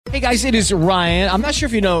Hey guys, it is Ryan. I'm not sure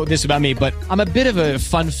if you know this about me, but I'm a bit of a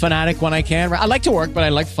fun fanatic when I can. I like to work, but I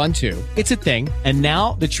like fun too. It's a thing. And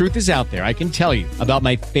now the truth is out there. I can tell you about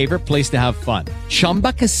my favorite place to have fun.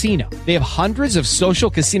 Chumba Casino. They have hundreds of social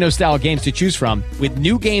casino style games to choose from with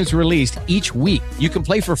new games released each week. You can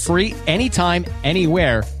play for free anytime,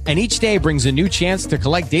 anywhere. And each day brings a new chance to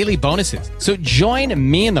collect daily bonuses. So join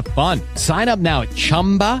me in the fun. Sign up now at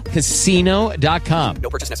ChumbaCasino.com. No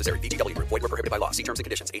purchase necessary. VGW. Void where prohibited by law. See terms and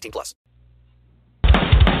conditions. 18 plus.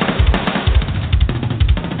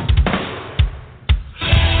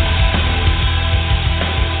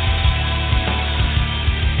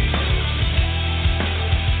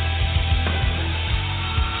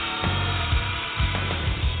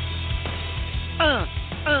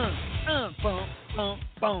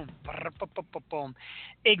 Boom, boom.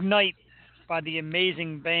 Ignite by the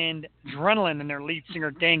amazing band Adrenaline and their lead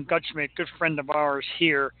singer Dan Gutschmidt, good friend of ours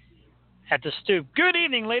here at the Stoop. Good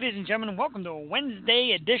evening, ladies and gentlemen. Welcome to a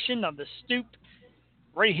Wednesday edition of the Stoop,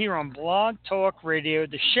 right here on Blog Talk Radio,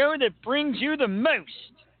 the show that brings you the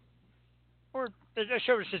most, or the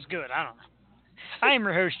show that's just good. I don't know. I am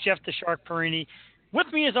your host, Jeff the Shark Perini.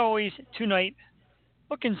 With me, as always, tonight,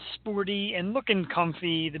 looking sporty and looking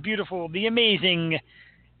comfy, the beautiful, the amazing,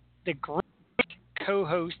 the great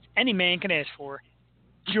co-host any man can ask for,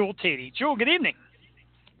 Jewel Tatey. Jewel, good evening.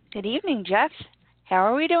 Good evening, Jeff. How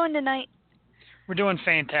are we doing tonight? We're doing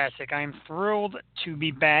fantastic. I am thrilled to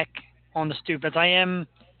be back on the Stoop, as I am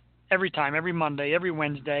every time, every Monday, every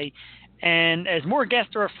Wednesday. And as more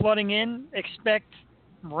guests are flooding in, expect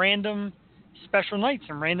random special nights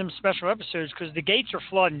and random special episodes because the gates are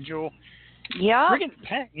flooding, Jewel. Yeah. We're getting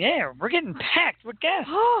packed. Yeah, we're getting packed with guests.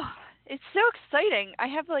 Oh, it's so exciting. I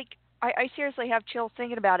seriously have chills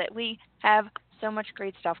thinking about it. We have so much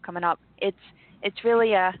great stuff coming up. It's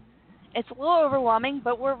really it's a little overwhelming,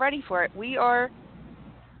 but we're ready for it. We are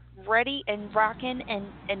ready and rocking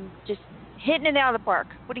and just hitting it out of the park.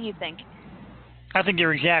 What do you think? I think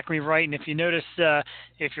you're exactly right. And if you notice,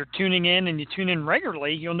 if you're tuning in and you tune in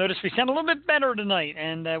regularly, you'll notice we sound a little bit better tonight.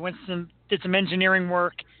 And did some engineering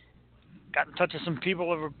work, got in touch with some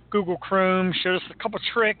people over Google Chrome, showed us a couple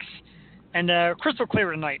tricks, and crystal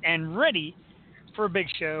clear tonight and ready for a big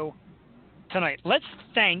show tonight. Let's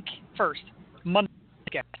thank first Monday's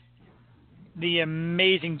guest, the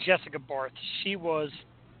amazing Jessica Bart. She was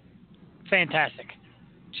fantastic.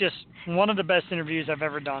 Just one of the best interviews I've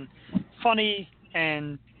ever done. Funny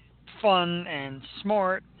and fun and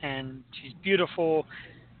smart, and she's beautiful.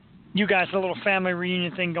 You guys had a little family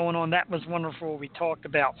reunion thing going on. That was wonderful. We talked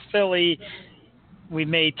about Philly. We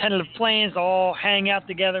made tentative plans to all hang out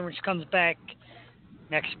together when she comes back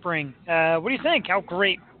next spring. What do you think? How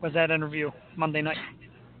great was that interview Monday night?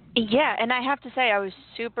 Yeah, and I have to say I was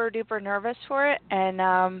super duper nervous for it. And,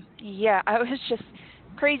 I was just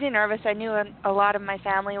crazy nervous. I knew a lot of my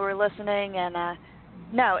family were listening, and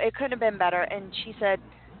no, it couldn't have been better. And she said,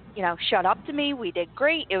 shut up to me. We did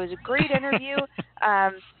great. It was a great interview.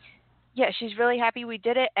 She's really happy we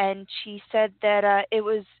did it, and she said that it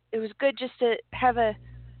was good just to have a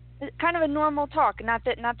kind of a normal talk, not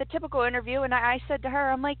the typical interview. And I said to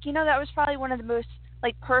her, I'm like, that was probably one of the most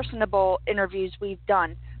personable interviews we've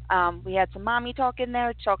done. We had some mommy talk in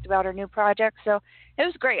there, talked about her new project, so it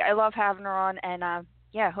was great. I love having her on, and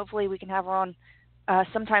hopefully we can have her on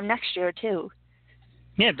sometime next year too.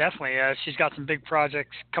 Yeah, definitely. She's got some big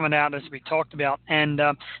projects coming out, as we talked about, and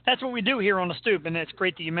that's what we do here on the Stoop. And it's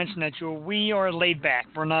great that you mentioned that, Jewel. We are laid back.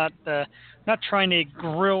 We're not trying to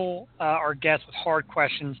grill our guests with hard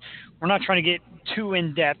questions. We're not trying to get too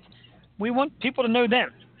in depth. We want people to know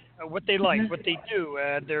them, what they like, what they do,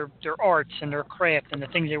 their arts and their craft, and the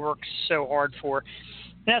things they work so hard for.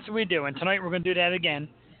 And that's what we do. And tonight we're going to do that again.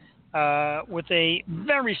 With a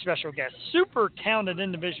very special guest, super talented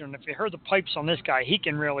individual. And if you heard the pipes on this guy, he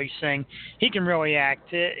can really sing. He can really act.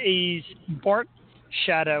 He's Bart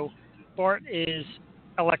Shatto. Bart is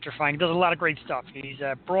electrifying. He does a lot of great stuff. He's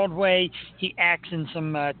Broadway. He acts in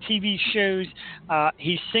some TV shows.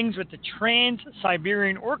 He sings with the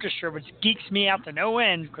Trans-Siberian Orchestra, which geeks me out to no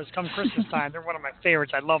end because come Christmas time, they're one of my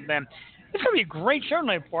favorites. I love them. It's going to be a great show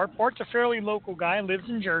tonight, Bart. Bart's a fairly local guy, lives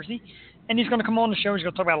in Jersey. And he's going to come on the show. He's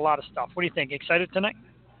going to talk about a lot of stuff. What do you think? Excited tonight?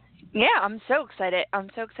 Yeah, I'm so excited. I'm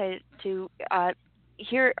so excited to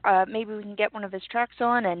hear. Maybe we can get one of his tracks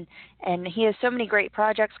on. And he has so many great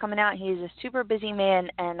projects coming out. He's a super busy man,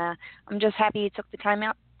 and I'm just happy he took the time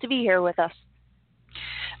out to be here with us.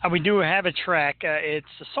 We do have a track. It's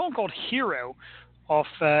a song called Hero off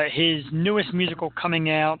his newest musical coming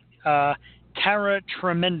out Tara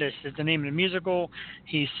Tremendous is the name of the musical.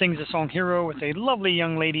 He sings the song Hero with a lovely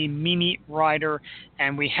young lady, Mimi Ryder,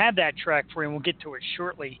 and we have that track for you, and we'll get to it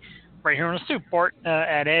shortly right here on the Stoop. Bart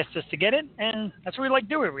had asked us to get it, and that's what we like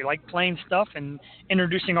doing. We like playing stuff and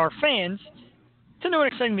introducing our fans to new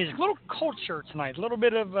and exciting music. A little culture tonight, a little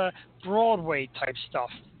bit of Broadway type stuff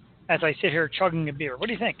as I sit here chugging a beer. What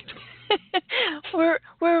do you think? we're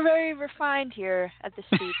very refined here at the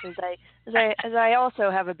Stoop as I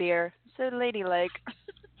also have a beer. So ladylike.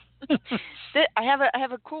 I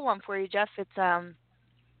have a cool one for you, Jeff. It's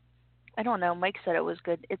I don't know. Mike said it was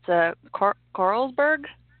good. It's a Carlsberg.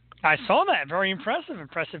 I saw that. Very impressive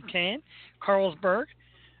can. Carlsberg.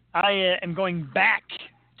 I am going back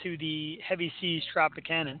to the Heavy Seas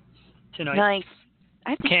Tropicana tonight. Nice.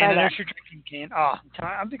 I think can. There's your drinking can. Oh,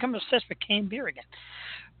 I've become obsessed with canned beer again.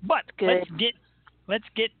 But good. let's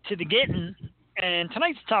get to the getting. And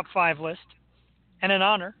tonight's top 5 list. And in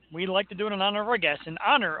honor, we like to do it in honor of our guests, in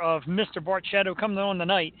honor of Mr. Bart Shatto coming on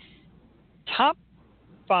tonight, top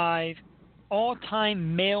 5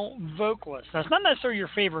 all-time male vocalists. Now, it's not necessarily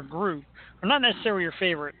your favorite group, or not necessarily your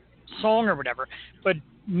favorite song or whatever, but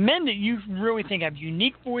men that you really think have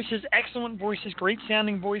unique voices, excellent voices,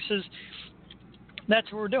 great-sounding voices.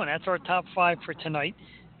 That's what we're doing. That's our top 5 for tonight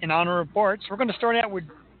in honor of Bart. So we're going to start out with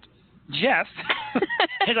Jeff,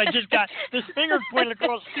 as I just got this finger pointed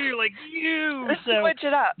across to you like you. So switch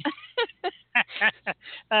it up.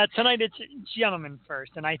 Tonight it's gentlemen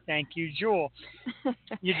first, and I thank you, Jewel.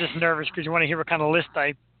 You're just nervous because you want to hear what kind of list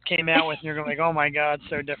I came out with, and you're going to be like, oh my God,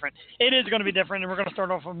 so different. It is going to be different, and we're going to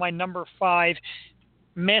start off with my number 5.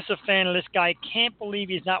 Massive fan of this guy. Can't believe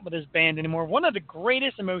he's not with his band anymore. One of the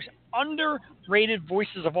greatest and most underrated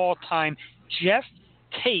voices of all time, Jeff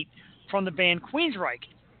Tate from the band Queensryche.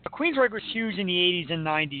 Queensryche was huge in the 80s and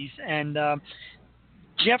 90s, and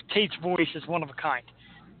Jeff Tate's voice is one of a kind.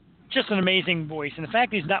 Just an amazing voice. And the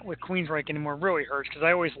fact he's not with Queensryche anymore really hurts because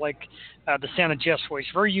I always like the sound of Jeff's voice.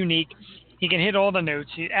 Very unique. He can hit all the notes.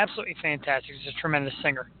 He's absolutely fantastic. He's a tremendous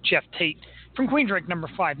singer. Jeff Tate from Queensryche, number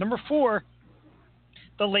 5. Number 4,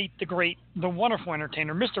 the late, the great, the wonderful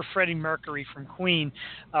entertainer, Mr. Freddie Mercury from Queen.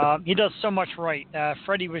 He does so much right.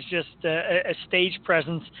 Freddie was just a stage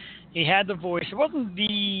presence. He had the voice. It wasn't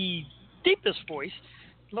the deepest voice,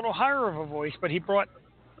 a little higher of a voice, but he brought,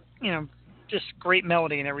 just great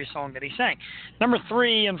melody in every song that he sang. Number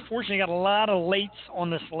 3, unfortunately, got a lot of lates on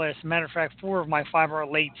this list. Matter of fact, 4 of my 5 are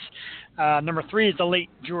lates. Number 3 is the late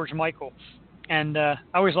George Michael. And I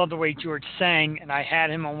always loved the way George sang, and I had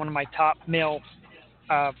him on one of my top male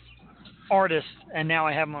artists, and now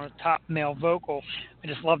I have him on a top male vocal. I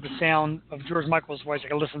just love the sound of George Michael's voice. I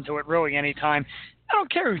can listen to it really anytime. I don't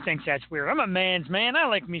care who thinks that's weird. I'm a man's man. I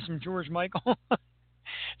like me some George Michael.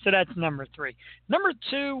 So that's number 3. Number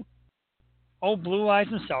 2, old Blue Eyes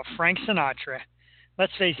himself, Frank Sinatra.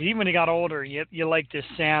 Let's face it, even when he got older, you like this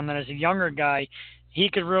sound. And as a younger guy, he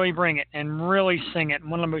could really bring it and really sing it.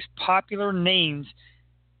 One of the most popular names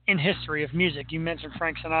in history of music. You mentioned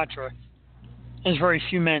Frank Sinatra. There's very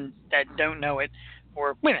few men that don't know it,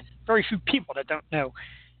 or women, very few people that don't know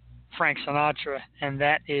Frank Sinatra, and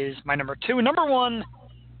that is my number 2. Number 1,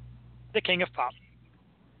 the king of pop,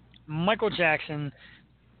 Michael Jackson,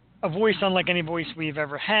 a voice unlike any voice we've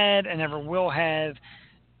ever had and ever will have.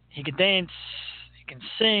 He can dance, he can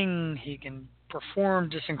sing, he can perform,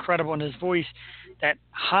 just incredible in his voice, that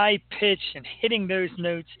high pitch and hitting those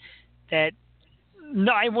notes that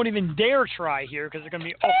no, I won't even dare try here because it's going to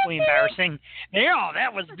be awfully embarrassing. Yeah,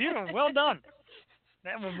 that was beautiful. Well done.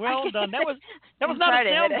 That was well done. That was not a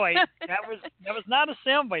soundbite. That was not a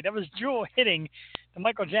soundbite. That was Jewel hitting the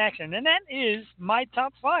Michael Jackson, and that is my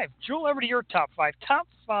top 5. Jewel, over to your top 5. Top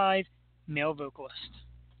 5 male vocalists.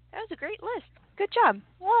 That was a great list. Good job.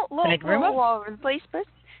 Well, Thank you very much. All over the place, but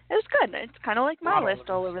it was good. It's kind of like my list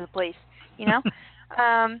all over the place,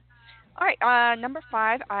 All right, number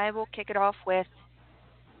 5, I will kick it off with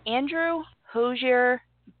Andrew Hosier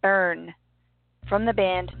Byrne from the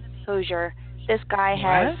band Hosier. This guy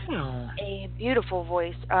has a beautiful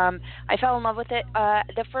voice. I fell in love with it.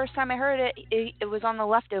 The first time I heard it, it was on The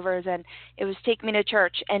Leftovers, and it was Take Me to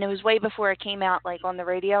Church, and it was way before it came out, like, on the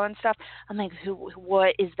radio and stuff. I'm like,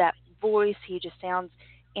 what is that voice? He just sounds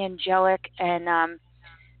angelic, and,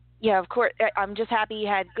 of course, I'm just happy he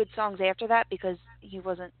had good songs after that because he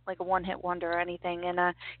wasn't, like, a one-hit wonder or anything, and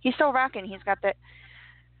he's still rocking. He's got that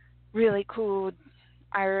really cool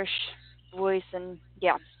Irish voice, and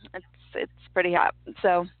it's pretty hot.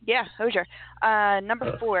 So Hosier.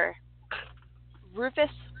 Number 4, Rufus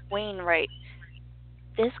Wainwright.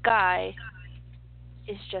 This guy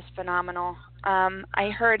is just phenomenal. I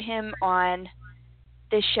heard him on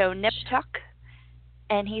this show Nip Tuck,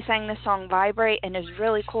 and he sang the song "Vibrate," and it was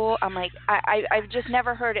really cool. I'm like, I've just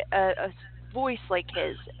never heard a voice like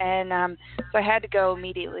his, and so I had to go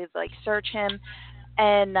immediately like search him,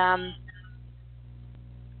 and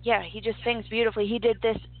yeah, he just sings beautifully. He did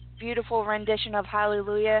this beautiful rendition of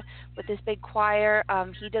Hallelujah with this big choir.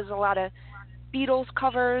 He does a lot of Beatles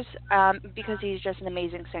covers because he's just an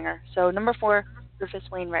amazing singer. So number 4, Rufus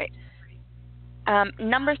Wainwright.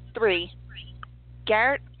 Number 3,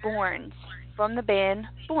 Garrett Bournes from the band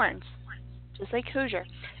Bournes, just like Hoosier.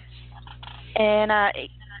 And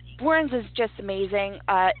Bournes is just amazing.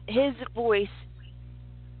 His voice,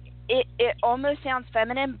 it almost sounds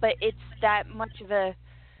feminine, but it's that much of a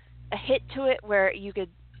hit to it where you could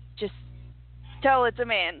just tell it's a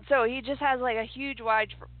man. So he just has like a huge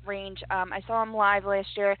wide range. I saw him live last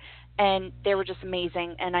year, and they were just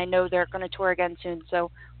amazing. And I know they're going to tour again soon,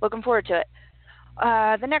 so looking forward to it.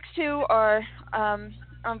 The next 2 are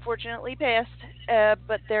unfortunately past,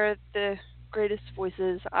 but they're the greatest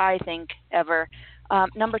voices I think ever.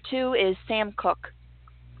 Number 2 is Sam Cooke.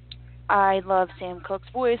 I love Sam Cooke's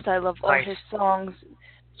voice. I love all his songs,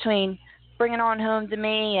 between Bring It On Home to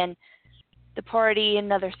Me and The Party,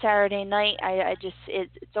 Another Saturday Night. I just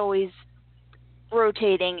it's always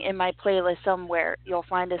rotating in my playlist somewhere. You'll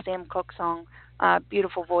find a Sam Cooke song.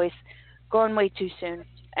 Beautiful voice. Gone Way Too Soon.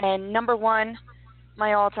 And number 1,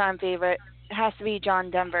 my all-time favorite, has to be John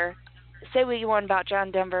Denver. Say what you want about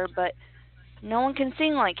John Denver, but no one can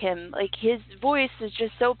sing like him. Like, his voice is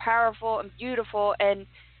just so powerful and beautiful, and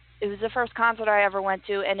it was the first concert I ever went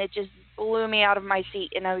to, and it just blew me out of my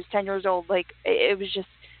seat, and I was 10 years old. Like, it was just,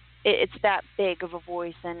 it's that big of a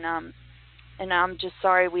voice, and I'm just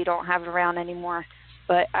sorry we don't have it around anymore.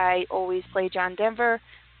 But I always play John Denver,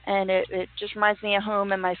 and it just reminds me of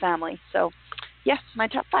home and my family. So, yeah, my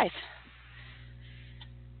top 5.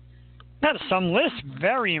 That's some list.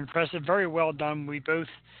 Very impressive. Very well done. We both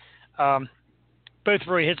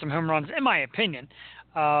really hit some home runs, in my opinion.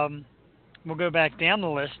 We'll go back down the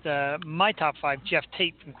list. My top 5, Jeff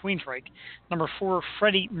Tate from Queensryche. Number 4,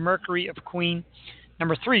 Freddie Mercury of Queen.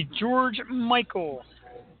 Number 3, George Michael,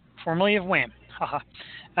 formerly of Wham. Haha.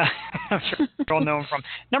 I'm sure you all know him from.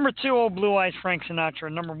 Number 2, Old Blue Eyes, Frank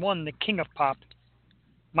Sinatra. Number 1, the King of Pop,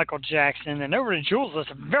 Michael Jackson. And over to Jules' list,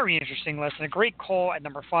 a very interesting list, and a great call at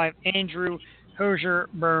number 5, Andrew Hosier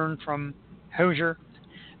Byrne from Hosier.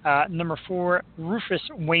 Number 4, Rufus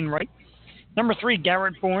Wainwright. Number 3,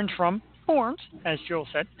 Garrett Bournes from Bournes, as Jules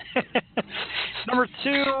said. Number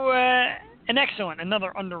 2,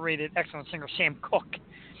 another underrated, excellent singer, Sam Cooke.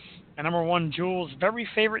 And number 1, Jules' very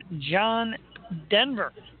favorite, John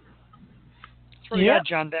Denver. That's where we got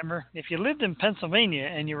John Denver. If you lived in Pennsylvania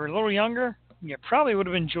and you were a little younger, you probably would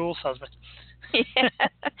have been Jules' husband. Yeah.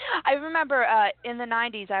 I remember in the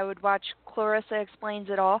 90s I would watch Clarissa Explains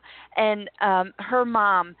It All, and her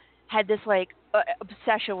mom had this like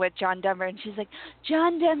obsession with John Denver, and she's like,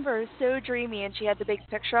 John Denver is so dreamy, and she had the big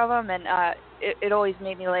picture of him, and it always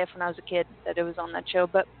made me laugh when I was a kid that it was on that show.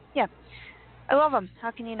 But yeah, I love him.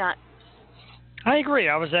 How can you not? I agree.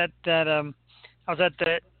 I was at the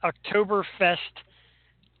Oktoberfest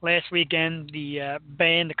last weekend. The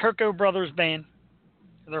band, the Kirko Brothers Band,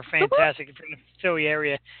 they're fantastic. If you're in the Philly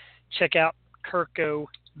area, check out Kirko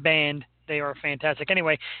Band. They are fantastic.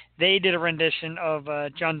 Anyway, they did a rendition of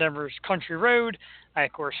John Denver's Country Road. I,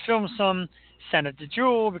 of course, filmed some, sent it to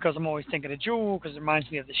Jewel because I'm always thinking of Jewel because it reminds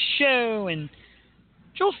me of the show. And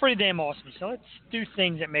Jewel's pretty damn awesome, so let's do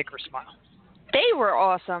things that make her smile. They were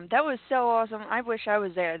awesome. That was so awesome. I wish I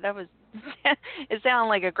was there. That was it sounded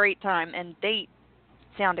like a great time, and they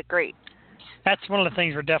sounded great. That's one of the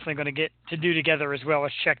things we're definitely going to get to do together as well,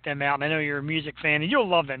 is check them out. And I know you're a music fan, and you'll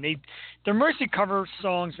love them. They're mostly cover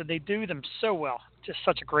songs, but they do them so well. Just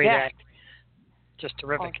such a great act. Just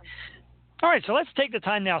terrific. Awesome. All right, so let's take the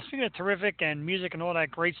time now. Speaking of terrific and music and all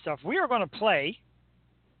that great stuff, we are going to play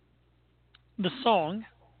the song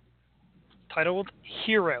titled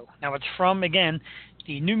Hero. Now, it's from, again,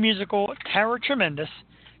 the new musical Tara Tremendous,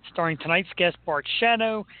 starring tonight's guest, Bart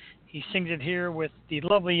Shatto. He sings it here with the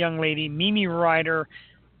lovely young lady, Mimi Ryder.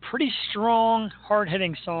 Pretty strong,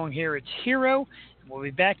 hard-hitting song here. It's Hero. We'll be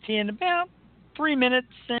back to you in about 3 minutes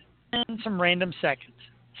and some random seconds.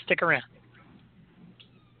 Stick around.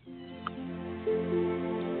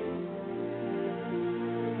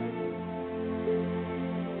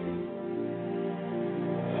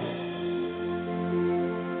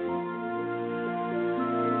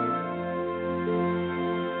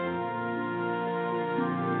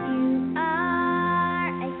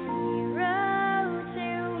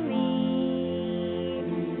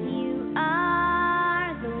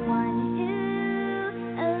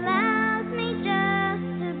 Allows me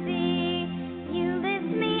just to be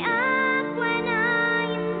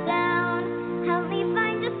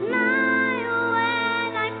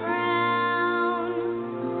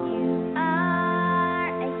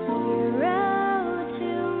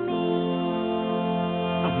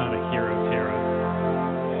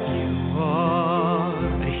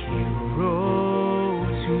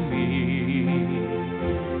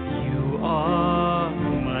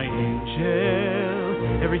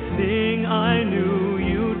everything I knew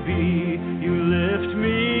you'd be. You lift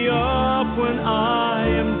me up when I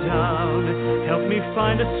am down. Help me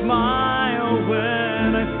find a smile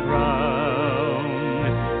when I frown.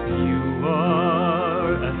 You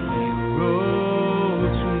are a hero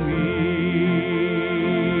to me.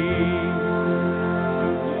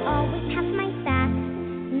 You always have my back,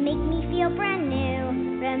 make me feel brand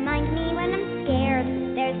new. Remind me when I'm scared,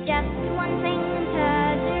 there's just one thing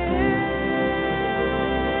to do.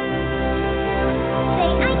 Say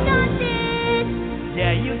I got this.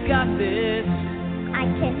 Yeah, you got this. I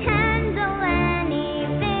can handle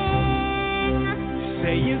anything.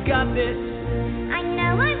 Say you got this. I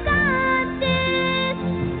know I've got this.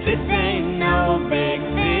 This ain't no big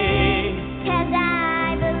thing. 'Cause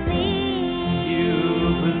I believe. You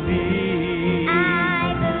believe.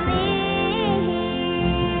 I believe.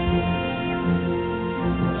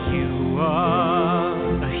 You are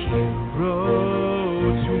a hero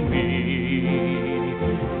to me.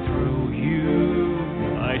 Through you,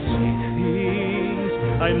 I see things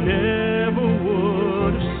I never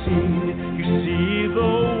would have seen. You see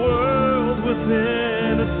the world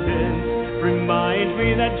within a sense. Remind me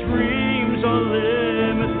that dreams are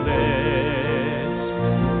limitless.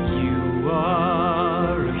 You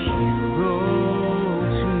are a hero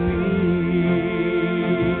to me.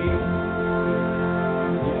 You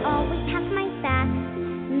always have my back,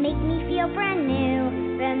 make me feel brand new.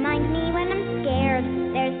 Remind me when I'm scared,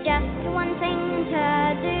 there's just one thing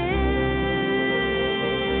to do.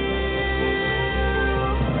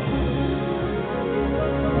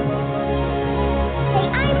 Say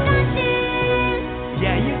I've got this.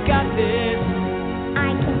 Yeah, you got this. I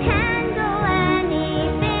can handle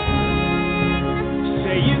anything.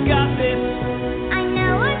 Say you got this. I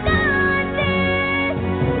know I've got this.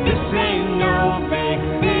 This ain't no big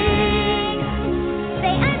thing.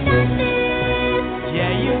 Say I've got this.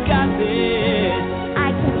 Yeah, you got this. I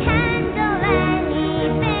can handle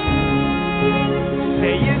anything.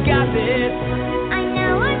 Say you got this. I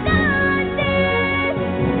know I've got this.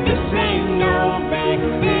 This ain't no big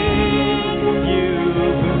thing. You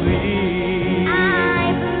believe.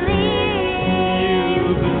 I believe. You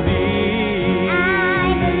believe.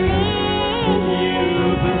 I believe. You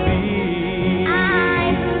believe.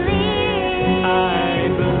 I believe. I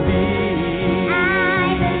believe.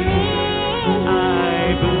 I believe.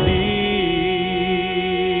 I believe.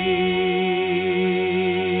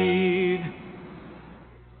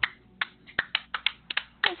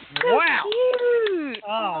 So Wow. cute.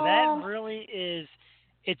 Oh, that really is.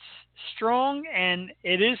 It's strong and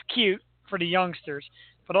it is cute for the youngsters,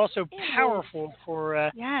 but also It is. powerful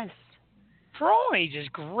for Yes. all ages.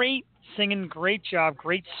 Great singing, great job,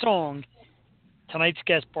 great song. Tonight's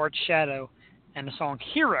guest, Bart Shatto, and the song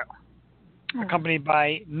Hero, accompanied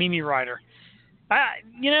by Mimi Ryder.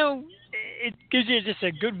 It gives you just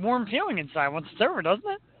a good warm feeling inside once it's over, doesn't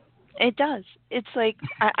it? It does. It's like,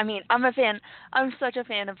 I mean, I'm a fan. I'm such a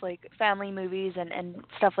fan of like family movies and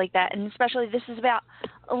stuff like that. And especially this is about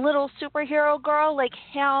a little superhero girl. Like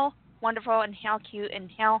how wonderful and how cute and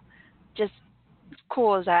how just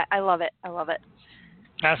cool is that? I love it. I love it.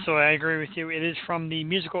 Absolutely, I agree with you. It is from the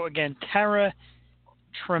musical, again, Tara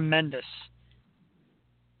Tremendous.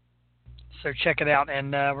 So check it out,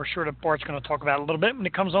 and we're sure that Bart's going to talk about it a little bit when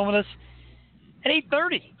he comes on with us at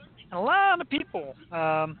 8:30. And a lot of people,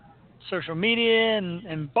 social media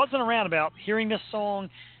and buzzing around about hearing this song,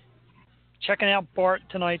 checking out Bart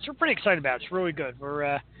tonight. So we're pretty excited about it. It's really good.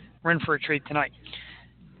 We're in for a treat tonight.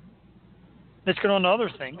 Let's get on to other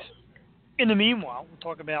things. In the meanwhile, we'll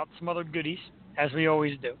talk about some other goodies, as we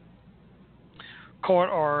always do. Call it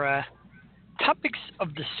our topics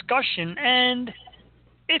of discussion, and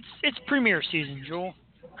it's premiere season, Jewel.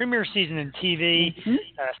 Premiere season in TV. Mm-hmm.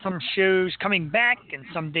 Some shows coming back and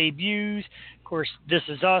some debuts. Of course, This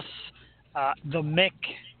Is Us, The Mick,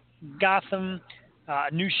 Gotham, a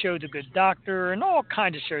new show, The Good Doctor, and all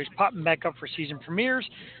kinds of shows popping back up for season premieres.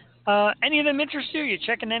 Any of them interest you? You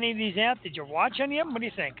checking any of these out? Did you watch any of them? What do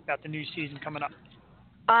you think about the new season coming up?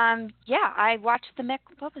 Yeah, I watched the Mick.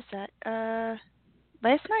 What was that?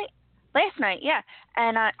 Last night, yeah.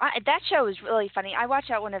 And that show was really funny. I watched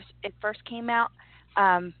that when it first came out.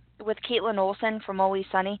 With Caitlin Olsen from Always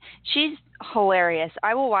Sunny. She's hilarious.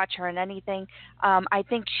 I will watch her in anything. I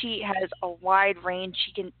think she has a wide range.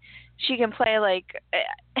 She can play like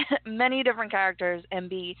many different characters and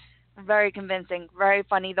be very convincing, very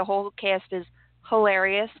funny. The whole cast is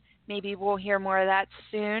hilarious. Maybe we'll hear more of that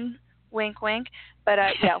soon. Wink, wink. But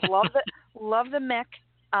yeah, love the Mick.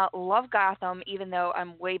 Love Gotham, even though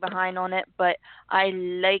I'm way behind on it. But I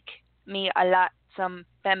like me a lot some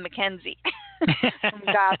Ben McKenzie. from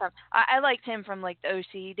Gotham. I liked him from like the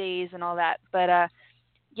OC days and all that, but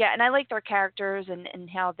yeah, and I like their characters and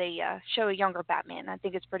how they show a younger Batman. I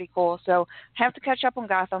think it's pretty cool. So I have to catch up on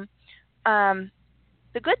Gotham.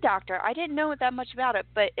 The Good Doctor, I didn't know that much about it,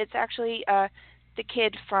 but it's actually the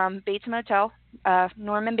kid from Bates Motel,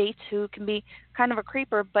 Norman Bates, who can be kind of a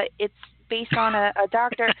creeper, but it's based on a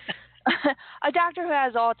doctor, a doctor who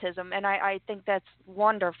has autism, and I think that's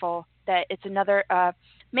wonderful that it's another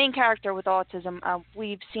main character with autism.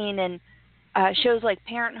 We've seen in shows like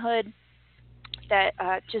Parenthood that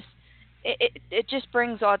it just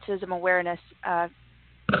brings autism awareness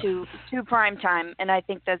to prime time, and I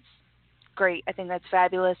think that's great. I think that's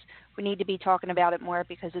fabulous. We need to be talking about it more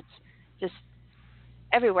because it's just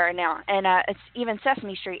everywhere now, and it's even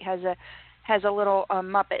Sesame Street has a little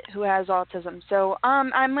Muppet who has autism. So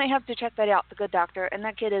I might have to check that out, The Good Doctor, and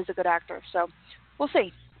that kid is a good actor. So we'll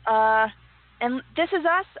see. And This Is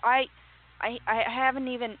Us. I haven't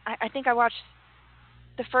even. I think I watched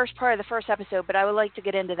the first part of the first episode, but I would like to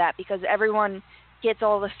get into that because everyone gets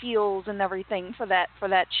all the feels and everything for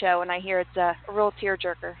that show, and I hear it's a real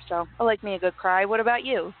tearjerker. So I like me a good cry. What about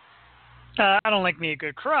you? I don't like me a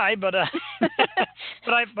good cry, but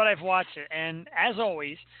but I've watched it, and as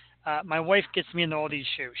always, my wife gets me into all these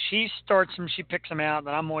shows. She starts them, she picks them out, and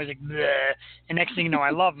I'm always like, bleh. And next thing you know,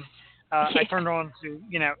 I love them. I turned on to,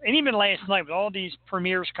 and even last night with all these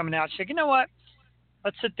premieres coming out, she's like, you know what?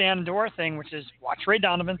 Let's sit down and do our thing, which is watch Ray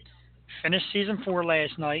Donovan. Finished season 4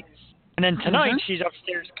 last night. And then tonight, she's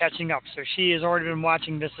upstairs catching up. So she has already been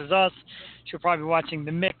watching This Is Us. She'll probably be watching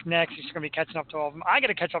The Mick next. She's going to be catching up to all of them. I got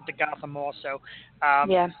to catch up to Gotham also.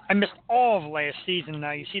 I missed all of last season.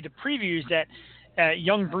 Now, you see the previews that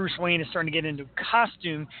young Bruce Wayne is starting to get into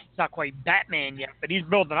costume. He's not quite Batman yet, but he's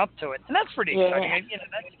building up to it. And that's pretty exciting.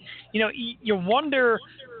 You wonder,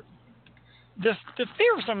 the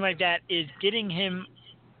fear of something like that is getting him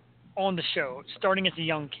on the show, starting as a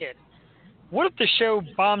young kid. What if the show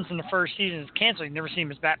bombs in the first season and is canceled? You never see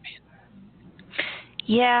him as Batman.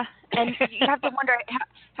 Yeah, and you have to wonder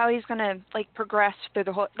how he's going to progress through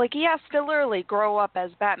the whole. He has to literally grow up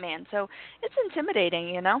as Batman, so it's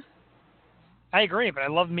intimidating, I agree, but I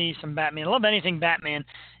love me some Batman. I love anything Batman.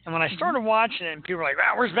 And when I started watching it, and people were like,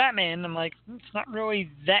 "Wow, where's Batman?" I'm like, it's not really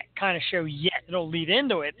that kind of show yet. It'll lead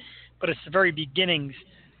into it, but it's the very beginnings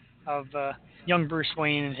of young Bruce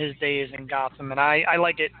Wayne in his days in Gotham, and I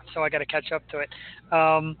like it, so I got to catch up to it.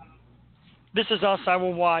 This Is Us, I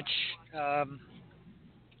will watch. The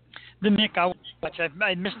Mick, I will watch.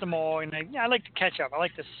 I missed them all, and I like to catch up. I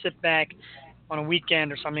like to sit back on a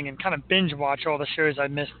weekend or something and kind of binge watch all the shows I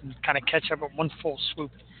missed and kind of catch up at one full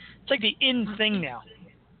swoop. It's like the in thing now.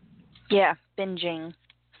 Yeah, binging.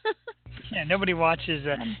 Nobody watches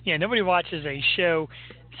a show,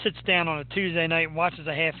 sits down on a Tuesday night and watches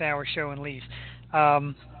a half-hour show and leaves.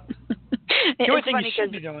 The only thing you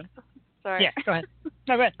should be doing. Sorry. Yeah, go ahead.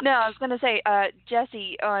 No, go ahead. No, I was going to say,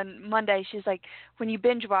 Jessie on Monday, she's like, when you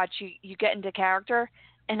binge watch, you get into character.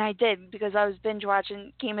 And I did, because I was binge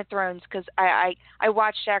watching Game of Thrones, because I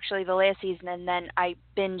watched actually the last season, and then I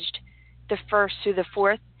binged the first through the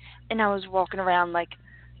fourth, and I was walking around like,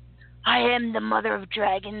 I am the mother of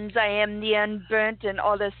dragons, I am the unburnt, and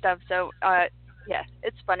all this stuff. So, yeah,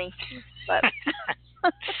 it's funny. But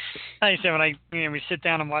like I said, when we sit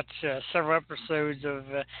down and watch several episodes of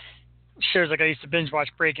shows, like I used to binge watch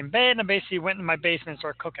Breaking Bad, and I basically went in my basement and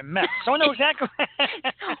started cooking meth. So I know exactly.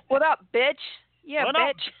 What up, bitch? Yeah, what bitch.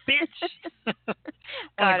 Up, bitch?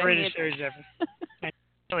 One of the greatest shows ever. I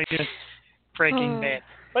really do. Breaking Bad.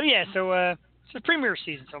 But yeah, so it's the premiere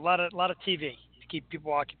season, so a lot of TV to keep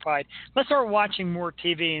people occupied. Let's start watching more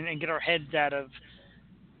TV and get our heads out of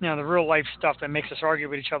the real life stuff that makes us argue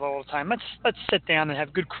with each other all the time. Let's sit down and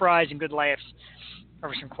have good cries and good laughs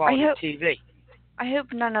over some quality TV. I hope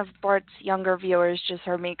none of Bart's younger viewers just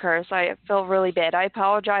heard me curse. I feel really bad. I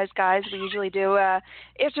apologize, guys. We usually do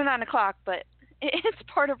after 9 o'clock, but it's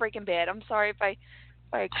part of Breaking Bad. I'm sorry if I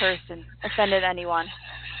cursed and offended anyone.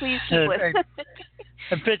 Please keep listening.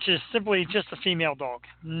 A bitch is simply just a female dog.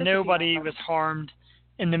 Nobody was harmed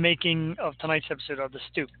in the making of tonight's episode of The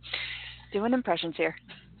Stoop. Doing impressions here.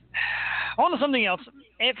 On to something else.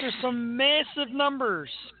 After some massive numbers,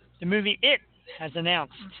 the movie It has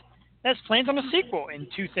announced that's planned on a sequel in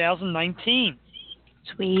 2019.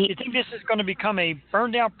 Sweet. Do you think this is going to become a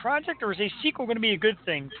burned out project, or is a sequel going to be a good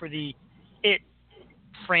thing for the It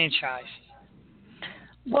franchise?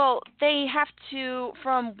 Well, they have to,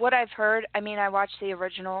 from what I've heard, I mean, I watched the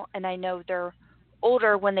original, and I know they're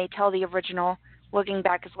older when they tell the original, looking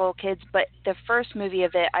back as little kids, but the first movie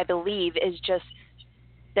of it, I believe, is just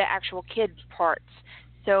the actual kid parts.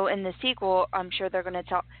 So in the sequel, I'm sure they're going to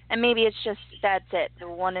tell, and maybe it's just that's it. The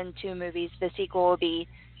 1 and 2 movies, the sequel will be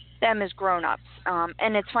them as grown-ups.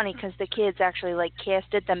 And it's funny because the kids actually like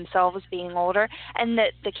casted themselves being older, and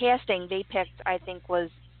the casting they picked, I think,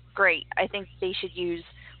 was great. I think they should use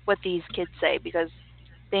what these kids say because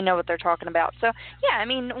they know what they're talking about. So yeah, I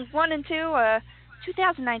mean 1 and 2.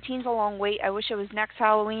 2019 is a long wait. I wish it was next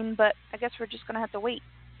Halloween, but I guess we're just going to have to wait.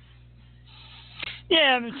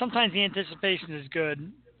 Yeah, I mean, sometimes the anticipation is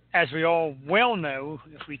good. As we all well know,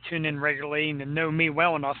 if we tune in regularly and know me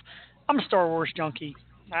well enough, I'm a Star Wars junkie.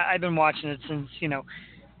 I've been watching it since,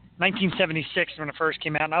 1976 when it first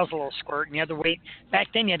came out, and I was a little squirt, and you had to wait.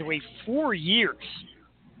 Back then, you had to wait 4 years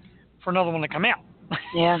for another one to come out.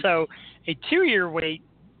 Yeah. So a 2-year wait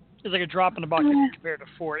is like a drop in the bucket compared to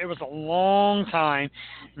 4. It was a long time,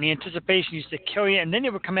 and the anticipation used to kill you. And then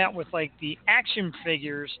it would come out with, like, the action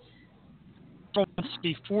figures months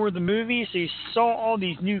before the movie, so you saw all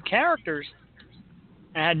these new characters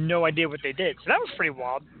and I had no idea what they did. So that was pretty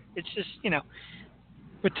wild. It's just,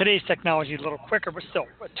 with today's technology, a little quicker, but still,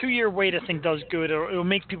 a 2-year wait I think does good. It'll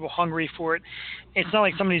make people hungry for it. It's not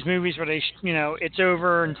like some of these movies where they, it's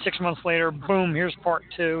over and 6 months later, boom, here's part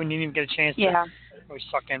 2, and you didn't even get a chance to really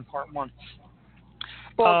suck in part 1.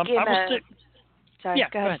 Well, sorry, yeah,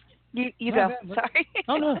 go ahead. You go. Sorry.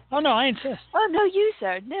 Oh no, I insist. Oh no, you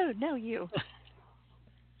sir. No, you.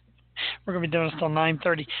 We're gonna be doing this till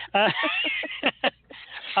 9:30.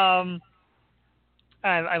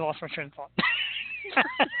 I lost my train of thought.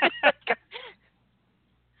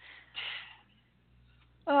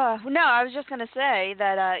 No, I was just gonna say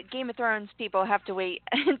that Game of Thrones people have to wait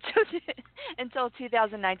until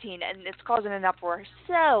 2019, and it's causing an uproar.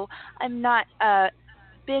 So I'm not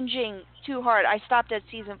binging too hard. I stopped at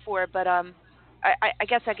season 4, but I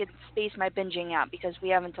guess I could space my binging out because we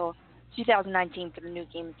have until 2019 for the new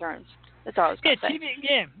Game of Thrones. That's all I was going to say. TV,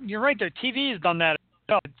 yeah, you're right there. TV has done that.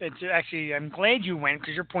 It's actually, I'm glad you went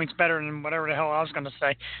because your point's better than whatever the hell I was going to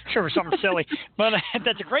say. Sure, it was something silly, but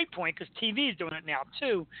that's a great point because TV is doing it now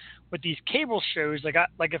too, with these cable shows. If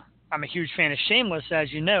I'm a huge fan of Shameless,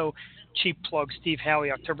 as you know. Cheap plug, Steve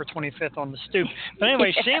Howey, October 25th on the Stoop. But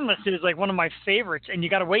anyway, Shameless is like one of my favorites, and you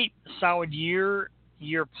got to wait a solid year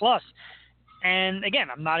plus. And again,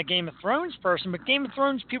 I'm not a Game of Thrones person, but Game of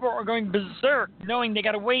Thrones people are going berserk, knowing they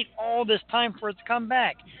got to wait all this time for it to come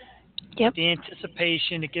back. Yep. The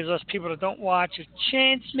anticipation, it gives us people that don't watch a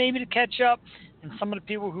chance maybe to catch up, and some of the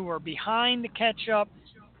people who are behind to catch up.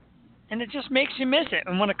 And it just makes you miss it.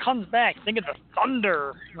 And when it comes back, think of the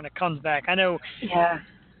thunder when it comes back. I know. Yeah.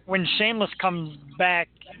 When Shameless comes back,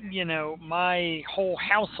 my whole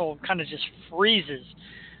household kind of just freezes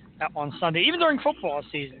on Sunday, even during football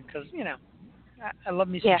season, because, I love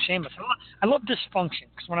me some Shameless. I love dysfunction,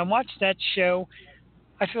 because when I watch that show,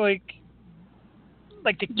 I feel like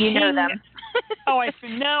the king. You know them. I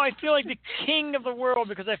feel like the king of the world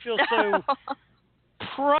because I feel so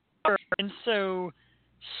proper and so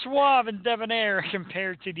suave and debonair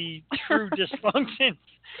compared to the true dysfunction.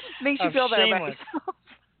 Makes you feel better about Shameless. yourself.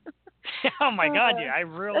 Oh my God, yeah, I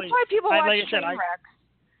really. That's why people watch like train wrecks,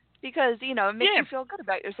 because it makes you feel good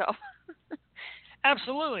about yourself.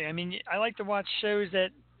 Absolutely. I mean, I like to watch shows that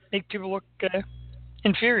make people look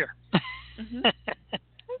inferior. Mm-hmm.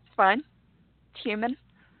 It's fun. It's human.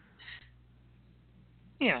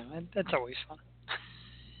 Yeah, that's always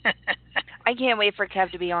fun. I can't wait for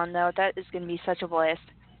Kev to be on, though. That is going to be such a blast.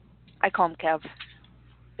 I call him Kev.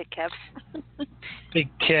 Big Kev.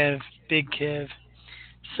 Big Kev.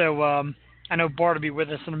 So I know Bart will be with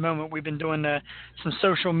us in a moment. We've been doing some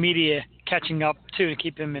social media catching up, too, to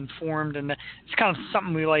keep him informed. And it's kind of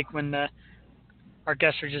something we like when our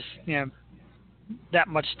guests are just, that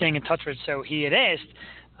much staying in touch with. So he had asked,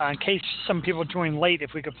 in case some people join late,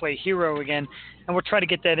 if we could play Hero again. And we'll try to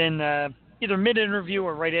get that in either mid-interview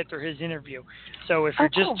or right after his interview. So if you're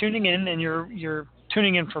just tuning in and you're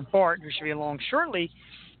tuning in for Bart, who should be along shortly,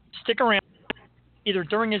 stick around. Either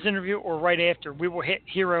during his interview or right after, we will hit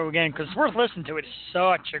Hero again because it's worth listening to. It's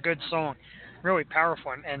such a good song, really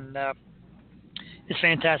powerful, and it's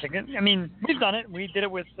fantastic. I mean, we've done it. We did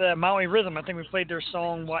it with Maui Rhythm. I think we played their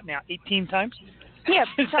song, 18 times? Yeah,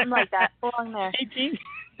 something like that, along there. 18?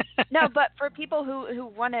 No, but for people who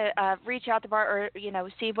want to reach out to Bart or,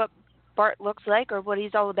 see what Bart looks like or what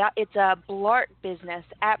he's all about, it's Blart Business,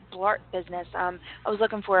 at Blart Business. I was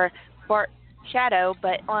looking for Bart Shatto,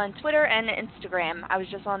 but on Twitter and Instagram. I was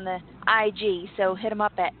just on the IG, so hit him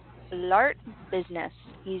up at Blart Business.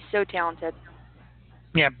 He's so talented.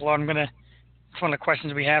 Yeah, Blart, it's one of the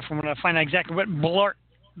questions we have. I'm going to find out exactly what Blart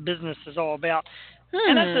Business is all about.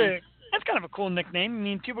 And that's kind of a cool nickname. I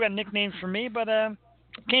mean, people got nicknames for me, but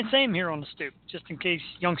Can't say them here on the Stoop, just in case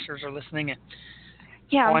youngsters are listening in.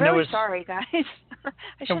 Yeah, All I I'm know really is- sorry, guys.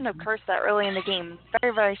 I shouldn't have cursed that early in the game.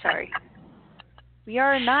 Very, very sorry. We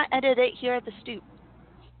are not edited here at the Stoop.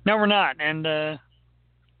 No, we're not. And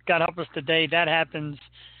God help us today, that happens.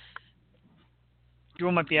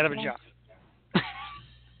 You might be out of a job.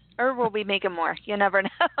 Or we'll be making more. You never know.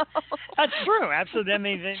 That's true. Absolutely. I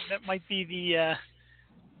mean, that might be the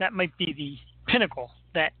pinnacle,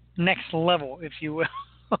 that next level, if you will.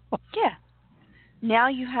 Yeah. Now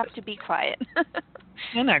you have to be quiet.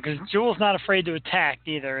 Yeah, no, because Jewel's not afraid to attack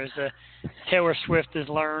either, as Taylor Swift has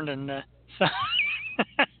learned, and so.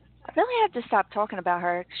 I really have to stop talking about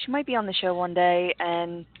her. She might be on the show one day,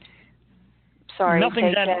 and sorry,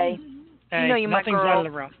 Nothing's KK. Hey, You know you're my nothing's girl. out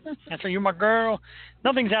of the realm. That's right, you're my girl.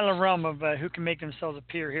 Nothing's out of the realm of who can make themselves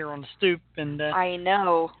appear here on the Stoop, and I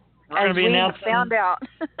know. we're going to be we have announcing. found out.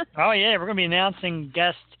 Oh yeah, we're going to be announcing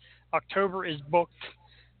guests. October is booked,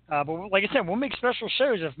 but like I said, we'll make special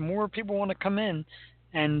shows if more people want to come in,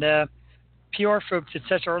 and PR folks,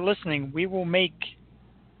 etc., are listening. We will make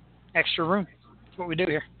extra room. That's what we do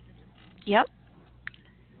here. Yep.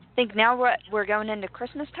 I think now we're going into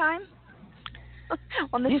Christmas time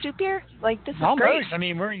on the Stoop here. Like, this is Almost. great. I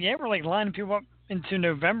mean, we're like lining people up into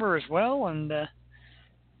November as well, and they're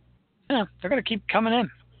going to keep coming in.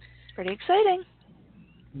 Pretty exciting.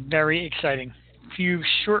 Very exciting. A few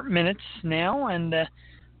short minutes now, and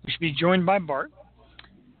we should be joined by Bart.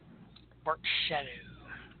 Bart Shatto.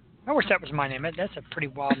 I wish that was my name. That's a pretty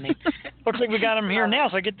wild name. Looks like we got him here now,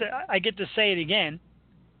 so I get to say it again.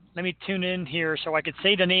 Let me tune in here so I could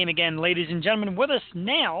say the name again. Ladies and gentlemen, with us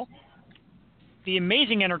now, the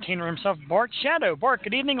amazing entertainer himself, Bart Shatto. Bart,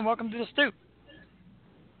 good evening and welcome to the Stoop.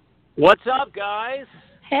 What's up, guys?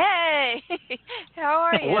 Hey, how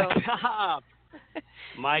are you? What's up?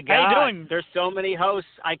 My God, How you doing? There's so many hosts.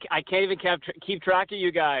 I can't even keep track of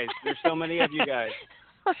you guys. There's so many of you guys.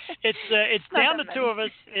 It's down to two of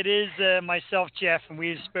us. It is myself, Jeff, and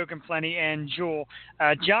we've spoken plenty, and Jewel.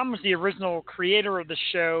 John was the original creator of the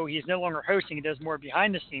show. He's no longer hosting. He does more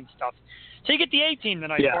behind-the-scenes stuff. So you get the A-team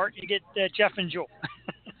tonight, Yeah. Bart. You get Jeff and Jewel.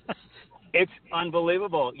 It's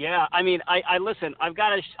unbelievable. Yeah, I mean, I listen. I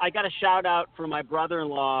got a shout out for my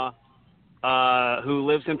brother-in-law, who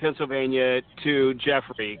lives in Pennsylvania, to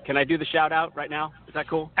Jeffrey. Can I do the shout out right now? Is that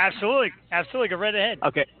cool? Absolutely. Go right ahead.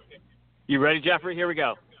 Okay. You ready, Jeffrey? Here we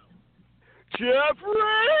go. Jeffrey!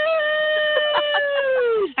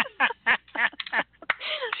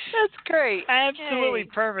 That's great. Absolutely Yay.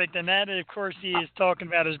 perfect. And that, of course, he is talking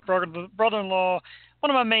about his brother-in-law, one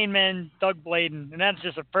of my main men, Doug Bladen. And that's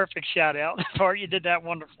just a perfect shout-out. Bart, you did that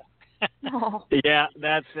wonderful. Oh. Yeah,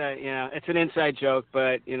 that's it's an inside joke,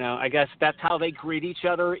 but I guess that's how they greet each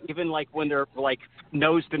other. Even like when they're like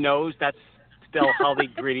nose to nose, that's still how they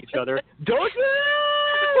greet each other.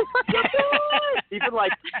 Even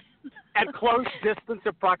like at close distance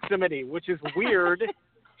of proximity, which is weird.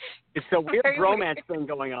 It's a weird Very romance weird. thing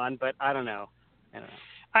going on, but I don't know.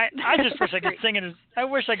 I just wish I could sing it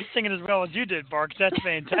as well as you did, Bart. 'Cause that's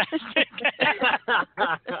fantastic.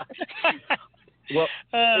 Well,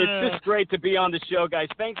 it's just great to be on the show, guys.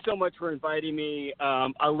 Thanks so much for inviting me.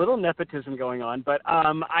 A little nepotism going on, but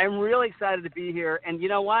I'm really excited to be here. And you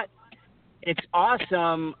know what? It's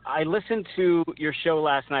awesome. I listened to your show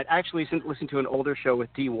last night. I actually listened to an older show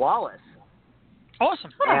with Dee Wallace. Awesome.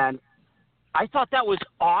 And I thought that was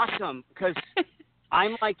awesome because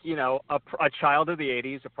I'm like, a child of the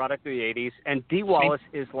 80s, a product of the 80s, and Dee Wallace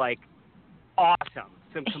is like awesome.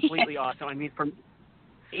 So completely awesome. I mean, from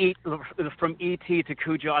E.T. to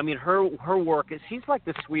Cujo, I mean, her work is, she's like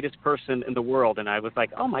the sweetest person in the world. And I was like,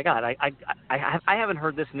 oh my God, I haven't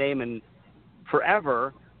heard this name in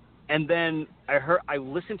forever. And then I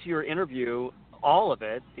listened to your interview, all of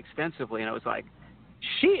it, extensively, and I was like,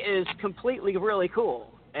 she is completely really cool.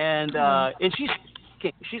 And she's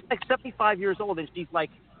like 75 years old, and she's like,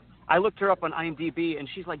 I looked her up on IMDb, and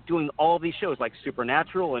she's like doing all these shows like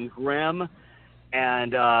Supernatural and Grimm,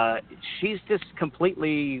 and she's just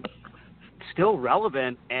completely still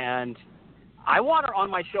relevant. And I want her on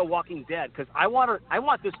my show, Walking Dead, because I want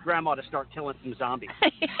this grandma to start killing some zombies.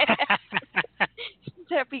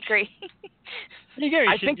 That'd be great.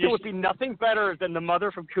 I think there would be nothing better than the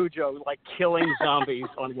mother from Cujo, like killing zombies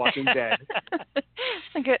on Walking Dead.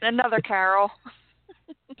 Another Carol.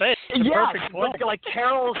 Yeah, like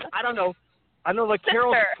Carol's. I don't know, like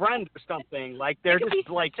Carol's friend or something. Like they're just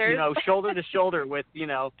like shoulder to shoulder with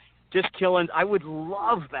just killing. I would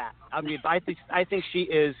love that. I mean, I think she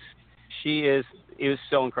is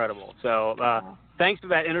so incredible. So thanks for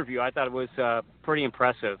that interview. I thought it was pretty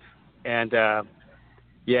impressive. And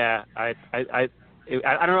yeah, I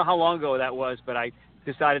don't know how long ago that was, but I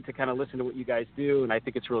decided to kind of listen to what you guys do, and I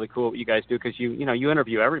think it's really cool what you guys do because you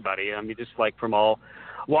interview everybody. I mean, just like from all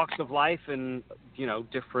walks of life and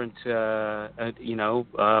different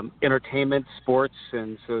entertainment, sports,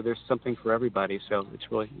 and so there's something for everybody. So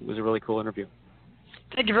it was a really cool interview.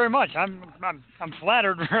 Thank you very much. I'm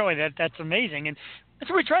flattered, really. That's amazing, and that's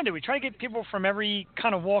what we try to do. We try to get people from every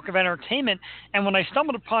kind of walk of entertainment. And when I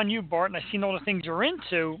stumbled upon you, Bart, and I seen all the things you're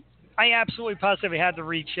into, I absolutely positively had to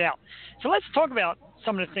reach out. So let's talk about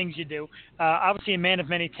some of the things you do. Obviously, a man of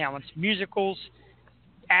many talents: musicals,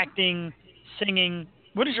 acting, singing.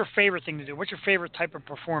 What is your favorite thing to do? What's your favorite type of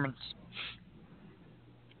performance?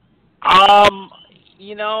 I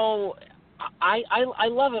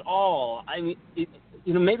love it all. I mean,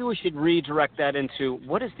 maybe we should redirect that into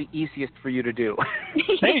what is the easiest for you to do.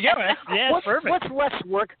 There you go. That's perfect. What's less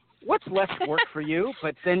work? What's less work for you?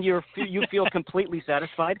 But then you feel completely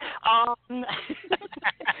satisfied.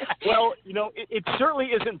 Well, it certainly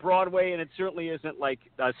isn't Broadway, and it certainly isn't like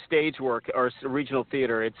stage work or regional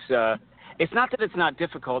theater. It's not that it's not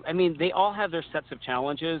difficult. I mean, they all have their sets of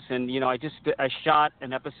challenges, and I shot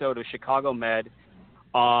an episode of Chicago Med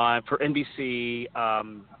for NBC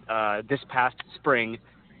this past spring,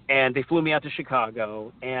 and they flew me out to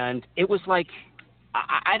Chicago, and it was like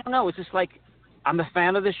I don't know. It's just like I'm a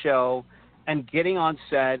fan of the show, and getting on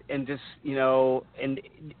set and just and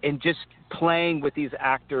just playing with these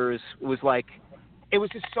actors was like it was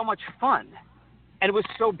just so much fun. And it was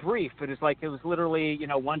so brief. It was literally,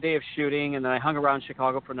 one day of shooting, and then I hung around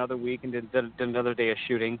Chicago for another week and did another day of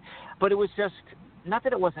shooting. But it was just, not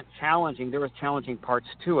that it wasn't challenging. There was challenging parts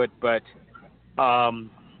to it, but I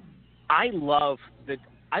love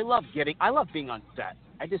being on set.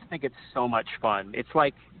 I just think it's so much fun. It's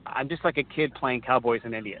like I'm just like a kid playing cowboys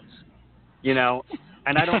and Indians, and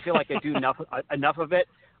I don't feel like I do enough of it,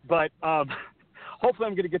 but. Hopefully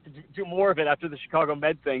I'm going to get to do more of it after the Chicago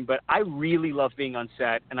Med thing, but I really love being on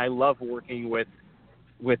set, and I love working with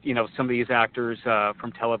some of these actors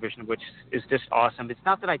from television, which is just awesome. It's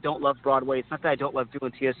not that I don't love Broadway. It's not that I don't love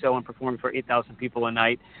doing TSO and performing for 8,000 people a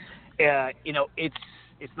night. It's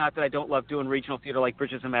not that I don't love doing regional theater like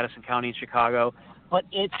Bridges in Madison County in Chicago, but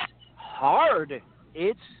it's hard.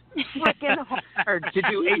 It's freaking hard to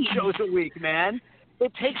do 8 shows a week, man.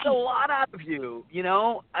 It takes a lot out of you,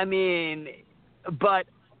 I mean... But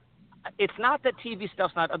it's not that TV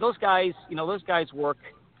stuff's not. Those guys work,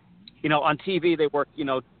 on TV they work,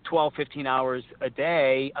 12, 15 hours a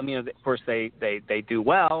day. I mean, of course they do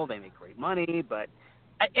well, they make great money, but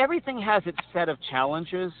everything has its set of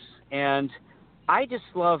challenges, and I just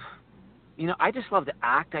love to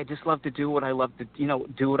act. I just love to do what I love to,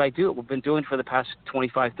 do what I do. We've been doing for the past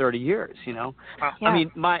 25, 30 years, Yeah. I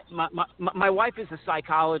mean, my wife is a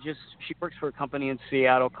psychologist. She works for a company in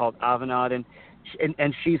Seattle called Avanade,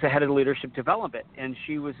 and she's the head of leadership development. And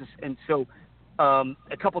so a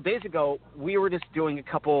couple of days ago, we were just doing a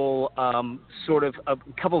couple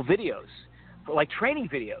videos, like training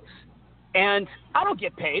videos. And I don't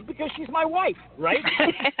get paid because she's my wife, right?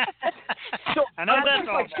 So I know that's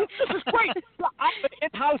all. This is great. I have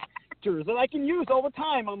in-house actors that I can use all the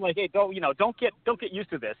time. I'm like, hey, don't get used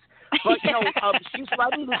to this. But she's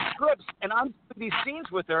writing the scripts, and I'm doing these scenes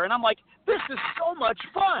with her, and I'm like, this is so much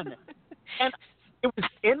fun. And it was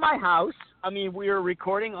in my house. I mean, we were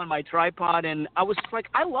recording on my tripod, and I was like,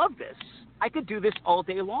 I love this. I could do this all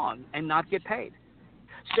day long and not get paid.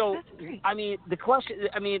 So, I mean, the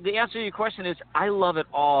answer to your question is I love it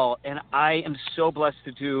all, and I am so blessed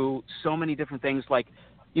to do so many different things, like,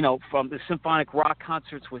 from the symphonic rock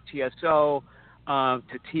concerts with TSO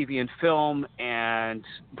to TV and film and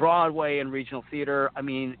Broadway and regional theater. I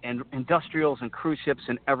mean, and industrials and cruise ships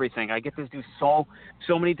and everything. I get to do so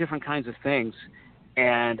many different kinds of things,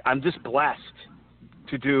 and I'm just blessed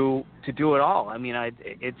to do it all. I mean,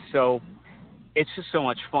 it's just so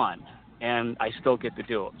much fun. And I still get to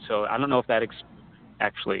do it. So I don't know if that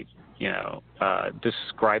actually,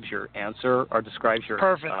 describes your answer or describes your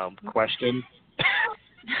question.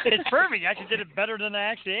 It's perfect. You actually did it better than I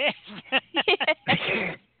actually asked.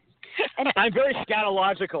 I'm very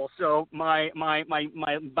scatological, so my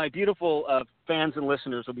beautiful fans and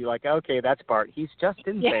listeners will be like, okay, that's Bart. He's just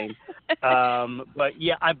insane. Yeah. But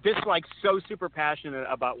yeah, I'm just like so super passionate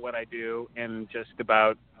about what I do and just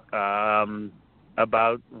about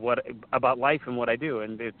life and what I do,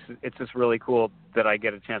 and it's just really cool that I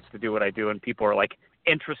get a chance to do what I do, and people are like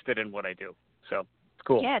interested in what I do. So it's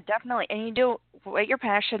cool. Yeah, definitely. And you do what you're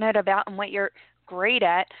passionate about and what you're great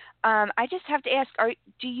at. I just have to ask: is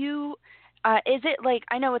it like,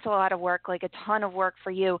 I know it's a lot of work, like a ton of work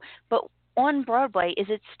for you, but on Broadway, is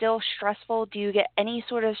it still stressful? Do you get any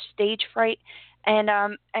sort of stage fright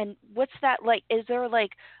And what's that like? Is there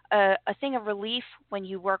like a thing of relief when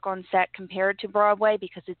you work on set compared to Broadway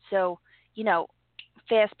because it's so,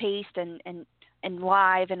 fast paced and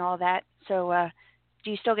live and all that? So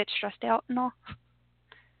do you still get stressed out and all?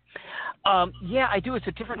 Yeah, I do. It's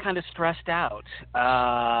a different kind of stressed out.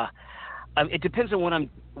 It depends on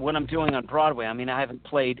what I'm doing on Broadway. I mean, I haven't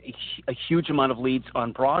played a huge amount of leads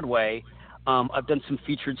on Broadway. I've done some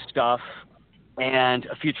featured stuff and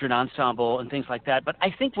a featured ensemble and things like that. But I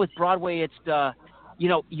think with Broadway, it's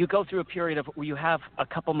you go through a period of where you have a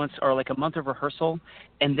couple months or like a month of rehearsal,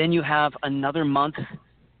 and then you have another month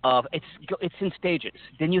of it's in stages.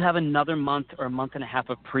 Then you have another month or a month and a half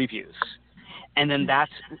of previews, and then then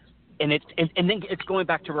it's going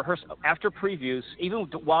back to rehearsal after previews. Even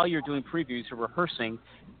while you're doing previews, you're rehearsing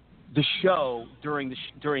the show during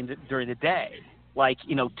the day, like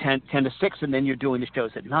 10 to 6, and then you're doing the shows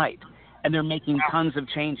at night, and they're making tons of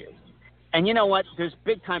changes. And you know what? There's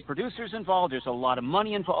big-time producers involved. There's a lot of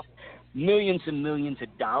money involved, millions and millions of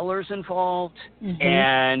dollars involved. Mm-hmm.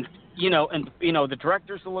 And, the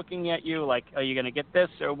directors are looking at you like, are you going to get this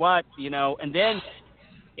or what? And then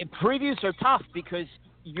previews are tough because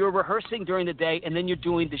you're rehearsing during the day and then you're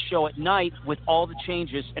doing the show at night with all the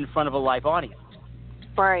changes in front of a live audience.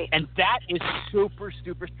 Right. And that is super,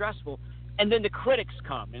 super stressful. And then the critics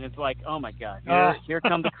come, and it's like, oh, my God, here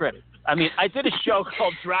come the critics. I mean, I did a show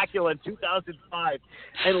called Dracula in 2005,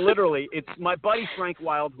 and literally it's my buddy Frank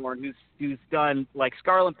Wildhorn, who's done, like,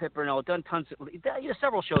 Scarlet Pimpernel, done tons of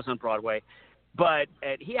several shows on Broadway, but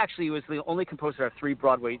he actually was the only composer of 3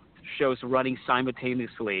 Broadway shows running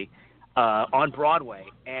simultaneously on Broadway,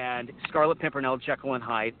 and Scarlet Pimpernel, Jekyll and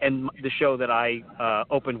Hyde, and the show that I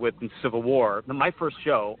opened with in Civil War. My first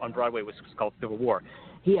show on Broadway was called Civil War.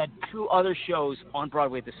 He had 2 other shows on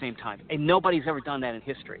Broadway at the same time, and nobody's ever done that in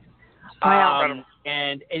history. And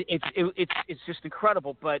it's just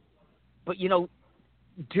incredible. But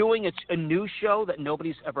doing a new show that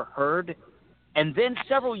nobody's ever heard, and then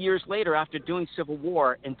several years later, after doing Civil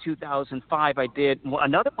War in 2005, I did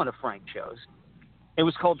another one of Frank's shows. It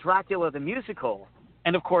was called Dracula the Musical,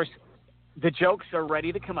 and of course, the jokes are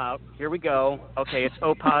ready to come out. Here we go. Okay, it's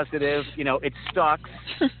O positive. It sucks.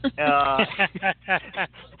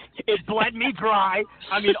 It bled me dry.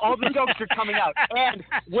 I mean, all the jokes are coming out. And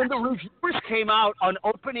when the reviewers came out on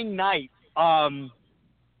opening night,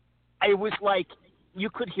 it was like you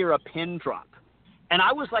could hear a pin drop. And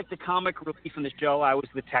I was like the comic relief in the show. I was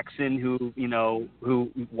the Texan who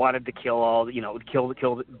wanted to kill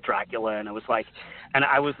kill Dracula, and I was like, and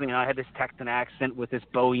I was, I had this Texan accent with this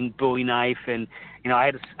Bowie knife, and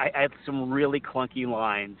I had some really clunky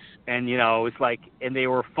lines, and it was like, and they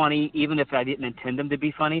were funny even if I didn't intend them to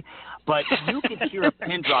be funny, but you could hear a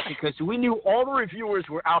pin drop because we knew all the reviewers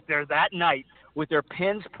were out there that night with their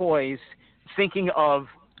pens poised, thinking of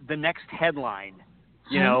the next headline.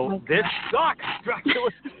 This sucks, Dracula.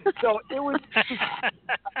 So it was.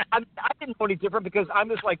 I didn't know any different because I'm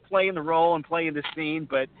just like playing the role and playing the scene.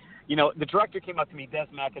 But the director came up to me, Des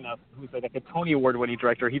McAnuff, who's like a Tony Award-winning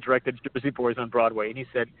director. He directed Jersey Boys on Broadway, and he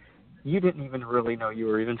said, "You didn't even really know you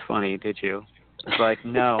were even funny, did you?" I was like,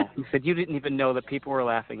 "No." He said, "You didn't even know that people were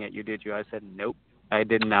laughing at you, did you?" I said, "Nope. I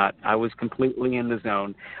did not. I was completely in the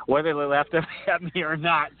zone. Whether they laughed at me or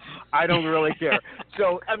not, I don't really care."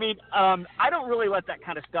 So, I mean, I don't really let that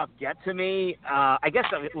kind of stuff get to me. I guess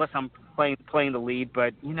unless I'm playing the lead,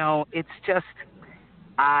 but it's just,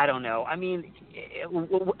 I don't know. I mean,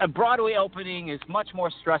 a Broadway opening is much more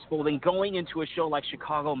stressful than going into a show like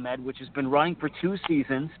Chicago Med, which has been running for 2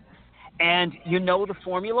 seasons, and the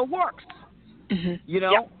formula works.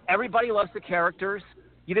 Mm-hmm. Everybody loves the characters.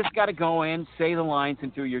 You just got to go in, say the lines,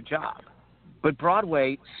 and do your job. But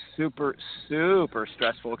Broadway, super, super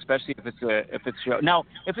stressful, especially if it's a show. Now,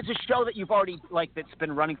 if it's a show that you've already that's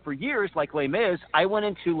been running for years, like Les Mis, I went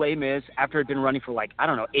into Les Mis after it had been running for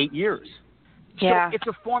 8 years. Yeah. So it's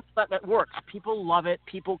a formula that works. People love it.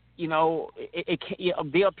 People,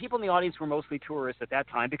 the people in the audience were mostly tourists at that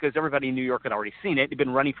time because everybody in New York had already seen it. It'd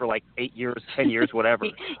been running for 8 years, 10 years, whatever.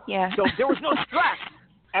 Yeah. So there was no stress.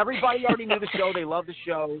 Everybody already knew the show. They loved the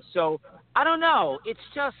show. So I don't know. It's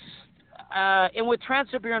just, and with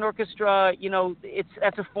Trans-Siberian Orchestra,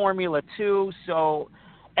 that's a formula too. So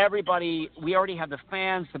we already have the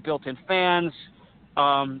fans, the built-in fans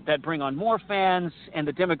that bring on more fans, and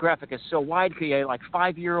the demographic is so wide. You have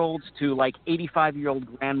 5-year-olds to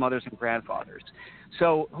 85-year-old grandmothers and grandfathers.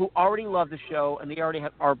 So who already love the show, and they already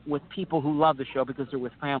are with people who love the show because they're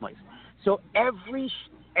with families. So every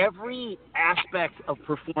aspect of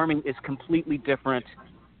performing is completely different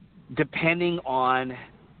depending on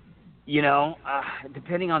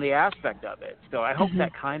the aspect of it. So I hope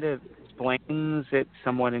that kind of explains it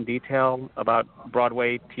somewhat in detail about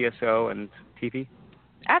Broadway, TSO, and TV?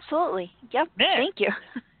 Absolutely. Yep. Yeah. Thank you.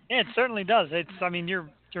 Yeah, it certainly does.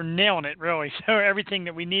 You're nailing it, really. So everything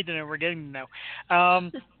that we need to know, we're getting to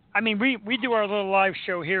know. We do our little live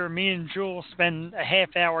show here. Me and Jewel spend a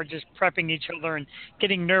half hour just prepping each other and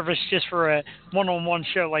getting nervous just for a one-on-one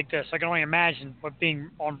show like this. I can only imagine what being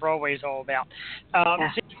on Broadway is all about.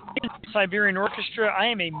 Siberian Orchestra, I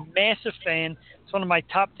am a massive fan. It's one of my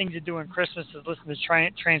top things to do on Christmas is listen to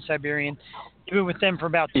Trans-Siberian. You've been with them for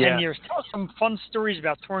about 10 years. Tell us some fun stories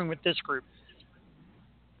about touring with this group.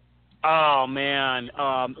 Oh, man.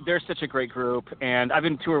 They're such a great group, and I've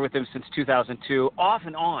been touring with them since 2002, off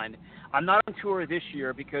and on. I'm not on tour this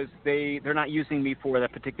year because they're not using me for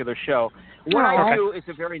that particular show. What I do is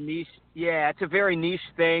a very niche – it's a very niche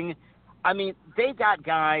thing. I mean, they got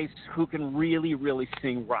guys who can really, really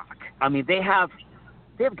sing rock. I mean, they have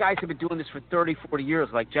guys who have been doing this for 30, 40 years,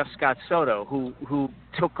 like Jeff Scott Soto, who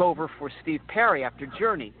took over for Steve Perry after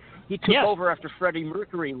Journey. He took over after Freddie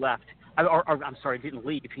Mercury left. I'm sorry, didn't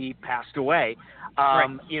leave. He passed away.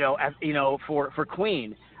 For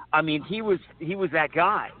Queen. I mean, he was that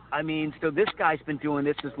guy. I mean, so this guy's been doing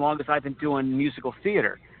this as long as I've been doing musical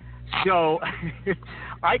theater. So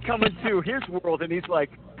I come into his world, and he's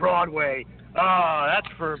like, Broadway. Oh, that's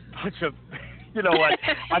for a bunch of, you know what?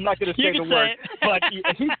 I'm not going to say the word, but he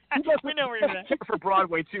doesn't care for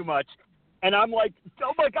Broadway too much. And I'm like,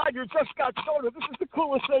 oh, my God, you're just Scott Soto. This is the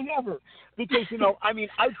coolest thing ever. Because,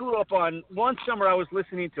 I grew up on – one summer I was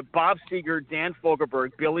listening to Bob Seger, Dan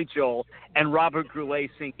Fogelberg, Billy Joel, and Robert Goulet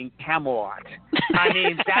singing Camelot. I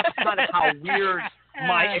mean, that's kind of how weird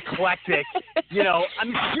my eclectic –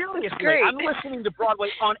 seriously, I'm listening to Broadway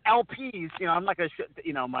on LPs. I'm not going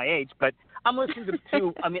to my age, but I'm listening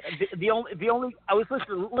to I mean, the only – I was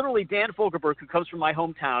listening to literally Dan Fogelberg, who comes from my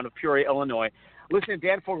hometown of Peoria, Illinois, listening to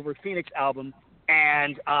Dan Fogelberg Phoenix album,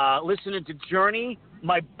 and listening to Journey,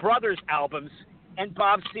 my brother's albums, and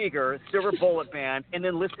Bob Seger, Silver Bullet Band, and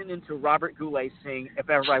then listening to Robert Goulet sing If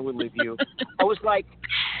Ever I Would Leave You. I was like,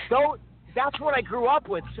 that's what I grew up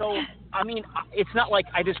with. So, I mean, it's not like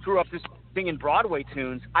I just grew up just singing Broadway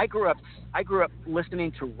tunes. I grew up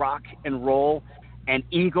listening to rock and roll and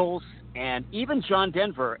Eagles and even John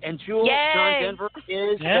Denver. And Jules, John Denver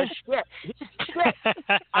is the shit. He's shit.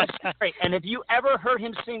 I'm sorry. And if you ever heard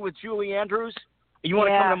him sing with Julie Andrews, you want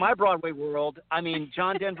to come to my Broadway world, I mean,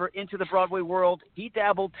 John Denver into the Broadway world, he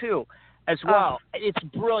dabbled too as well. It's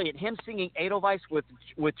brilliant. Him singing Edelweiss with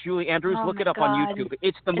Julie Andrews, look it up on YouTube.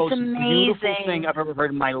 It's the most beautiful thing I've ever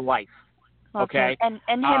heard in my life. Okay? And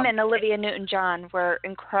him and Olivia Newton-John were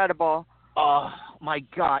incredible. Oh, my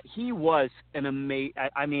God. He was an amazing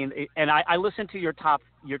 – I mean, and I listened to your top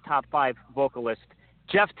 5 vocalists.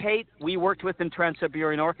 Jeff Tate, we worked with in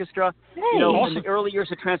Trans-Siberian Orchestra. Hey. In the early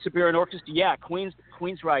years of Trans-Siberian Orchestra,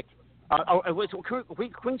 Queensryche. Was it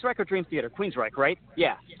Queensryche or Dream Theater? Queensryche, right?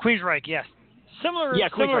 Yeah. Queensryche, yes. Similar sound. Yeah,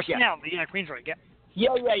 Queensryche,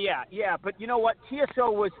 yeah. Yeah. But you know what?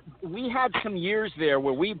 TSO we had some years there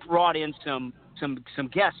where we brought in some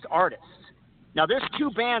guest artists. Now, there's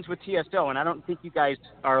 2 bands with TSO, and I don't think you guys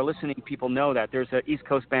are listening. People know that. There's an East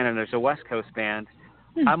Coast band and there's a West Coast band.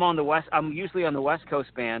 I'm usually on the West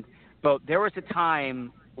Coast band, but there was a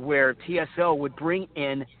time where TSO would bring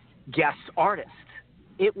in guest artists.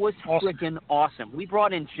 It was freaking awesome. We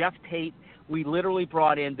brought in Jeff Tate. We literally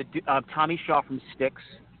brought in Tommy Shaw from Styx.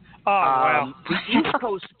 Oh, wow.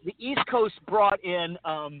 The East Coast brought in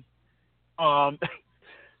oh my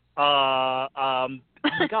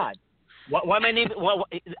God. Why am I naming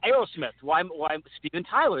Aerosmith? Why Steven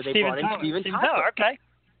Tyler? They brought in Steven Tyler. Okay.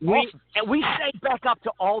 We sang back up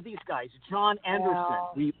to all these guys. John Anderson.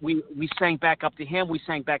 Wow. We sang back up to him. We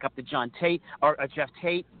sang back up to John Tate or Jeff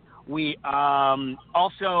Tate. We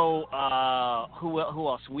also who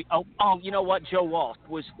else? You know what? Joe Walsh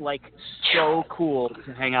was like so cool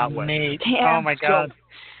to hang out with. Oh my God. So,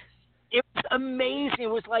 it was amazing. It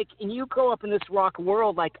was like, and you grow up in this rock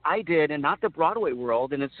world like I did, and not the Broadway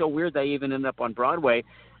world. And it's so weird that I even ended up on Broadway.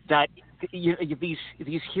 That these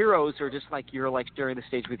heroes are just like you're like sharing the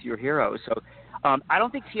stage with your heroes. So I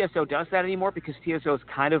don't think TSO does that anymore because TSO is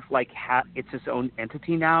kind of like it's its own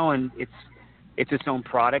entity now, and it's its own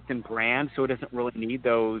product and brand. So it doesn't really need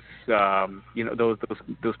those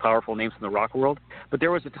those powerful names in the rock world. But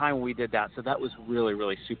there was a time when we did that, so that was really,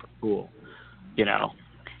 really super cool.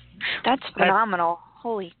 That's phenomenal.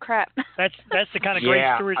 Holy crap. That's the kind of great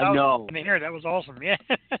stories I know. was going to hear. That was awesome. Yeah.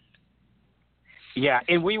 Yeah,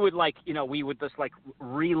 and we would we would just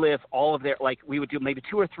relive all of their we would do maybe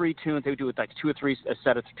 2 or 3 tunes. They would do it 2 or 3 a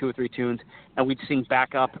set of 2 or 3 tunes, and we'd sing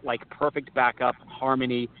backup perfect backup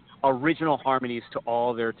harmony original harmonies to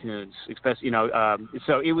all their tunes, especially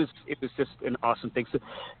so it was just an awesome thing. So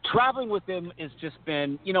traveling with them has just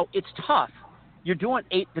been, it's tough. You're doing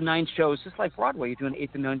 8 to 9 shows, just like Broadway. You're doing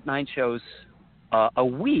 8 to 9 shows a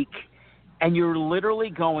week, and you're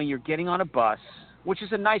literally you're getting on a bus, which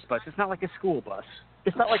is a nice bus. It's not like a school bus.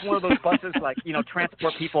 It's not like one of those buses like,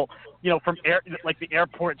 transport people, from like the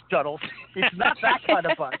airport shuttles. It's not that kind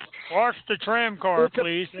of bus. Watch the tram car,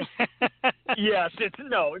 please. Yes,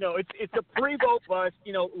 it's a pre-boat bus,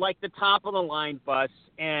 like the top of the line bus,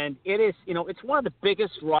 and it is, it's one of the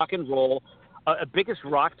biggest rock and roll, biggest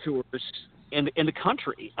rock tours in the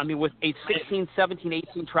country. I mean, with 16, 17,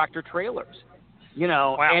 18 tractor trailers,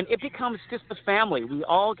 Wow. and it becomes just a family. We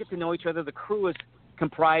all get to know each other. The crew is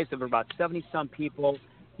comprised of about 70-some people,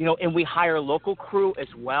 and we hire local crew as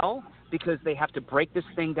well because they have to break this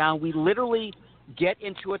thing down. We literally get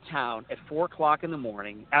into a town at 4 o'clock in the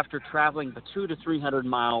morning after traveling the 200 to 300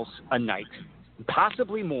 miles a night,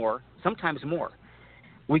 possibly more, sometimes more.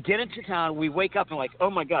 We get into town, we wake up and like, oh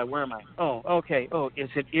my God, where am I? Oh, okay. Oh, is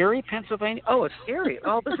it Erie, Pennsylvania? Oh, it's Erie.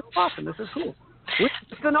 Oh, this is awesome. This is cool. It's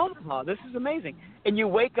in Omaha. This is amazing. And you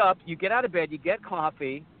wake up, you get out of bed, you get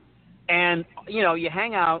coffee, and, you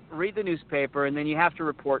hang out, read the newspaper, and then you have to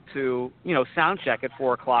report to, sound check at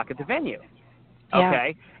 4 o'clock at the venue.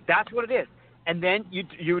 Okay? Yeah. That's what it is. And then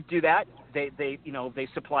you do that. They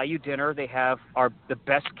supply you dinner. They have the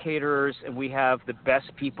best caterers, and we have the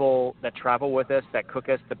best people that travel with us, that cook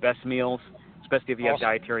us the best meals, especially if you have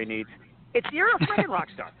dietary needs. You're a freaking rock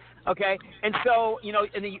star. Okay? And so,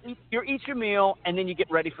 and then you eat your meal, and then you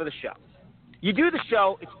get ready for the show. You do the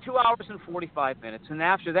show, it's 2 hours and 45 minutes, and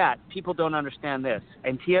after that, people don't understand this.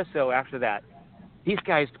 And TSO, after that, these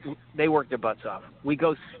guys, they work their butts off. We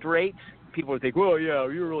go straight, people would think, well, yeah,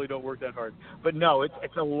 you really don't work that hard. But no,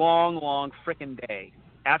 it's a long, long frickin' day.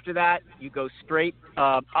 After that, you go straight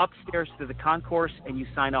upstairs to the concourse, and you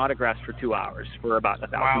sign autographs for 2 hours for about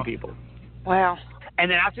 1,000 people. Wow. And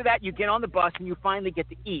then after that, you get on the bus, and you finally get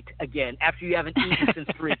to eat again after you haven't eaten since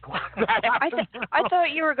 3 o'clock. I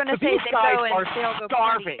thought you were going to say they go and they'll go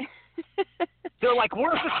starving. They're like,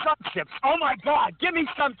 where's the sun chips? Oh, my God, give me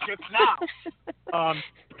sun chips now.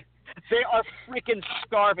 They are freaking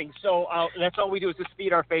starving. So that's all we do is just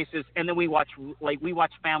feed our faces, and then we watch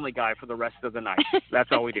Family Guy for the rest of the night. That's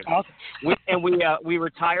all we do. We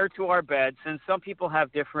retire to our beds, and some people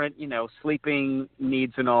have different, sleeping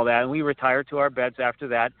needs and all that, and we retire to our beds after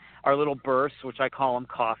that, our little berths, which I call them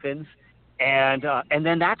coffins, and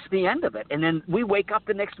then that's the end of it. And then we wake up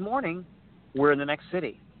the next morning, we're in the next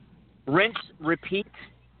city. Rinse, repeat.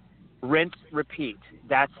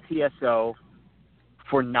 That's TSO.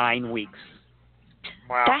 For 9 weeks.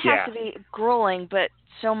 Wow. That has to be grueling, but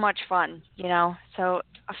so much fun, So,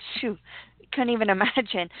 shoot, couldn't even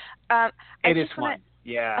imagine. It is fun.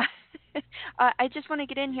 Yeah. I just want to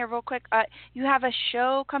get in here real quick. You have a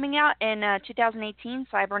show coming out in 2018,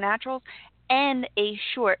 Cybernaturals, and a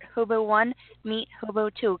short, Hobo 1 meet Hobo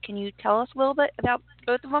 2. Can you tell us a little bit about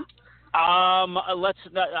both of them?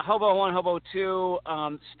 Hobo 1, Hobo 2,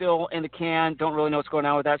 still in the can. Don't really know what's going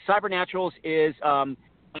on with that. Cybernaturals is,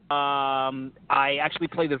 I actually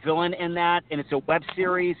play the villain in that, and it's a web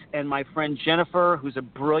series, and my friend Jennifer, who's a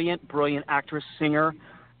brilliant, brilliant actress, singer,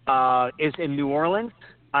 is in New Orleans.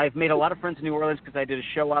 I've made a lot of friends in New Orleans because I did a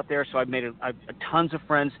show out there, so I've made tons of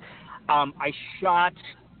friends. I shot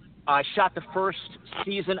the first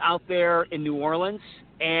season out there in New Orleans,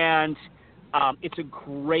 and it's a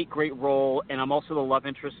great, great role, and I'm also the love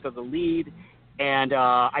interest of the lead, and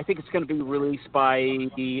I think it's going to be released by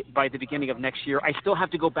the beginning of next year. I still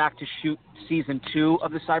have to go back to shoot season 2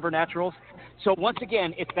 of the Cybernaturals. So once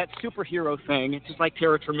again, it's that superhero thing. It's just like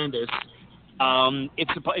Terra Tremendous.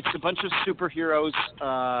 It's a bunch of superheroes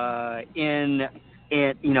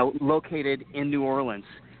located in New Orleans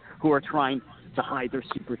who are trying to hide their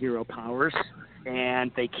superhero powers.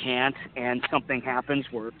 And they can't, and something happens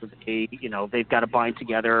where they've got to bind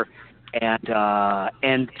together and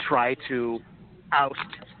try to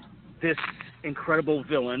oust this incredible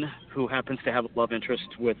villain who happens to have a love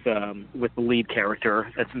interest with the lead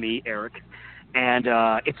character. That's me, Eric, and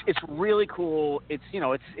it's really cool. It's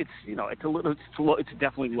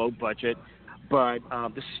definitely low budget, but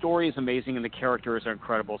the story is amazing and the characters are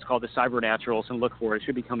incredible. It's called The Cybernaturals, and look for it. It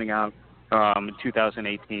should be coming out in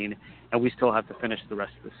 2018, and we still have to finish the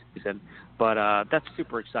rest of the season. But that's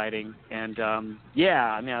super exciting, and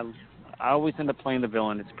I always end up playing the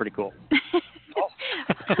villain. It's pretty cool.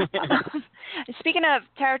 Speaking of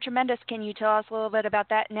Terra Tremendous, can you tell us a little bit about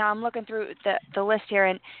that? Now I'm looking through the list here,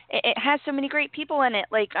 and it has so many great people in it,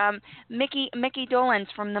 like Mickey Dolenz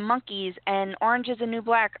from the Monkees, and Orange Is the New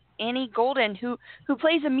Black, Annie Golden, who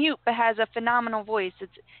plays a mute but has a phenomenal voice.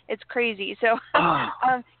 It's crazy. So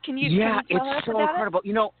can you tell us it's so about incredible. it?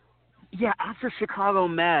 You know, after Chicago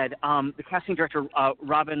Med, the casting director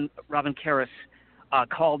Robin Karras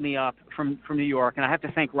called me up from New York, and I have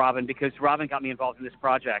to thank Robin because Robin got me involved in this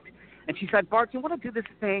project. And she said, "Bart, you want to do this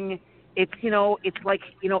thing? It's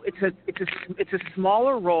a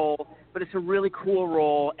smaller role, but it's a really cool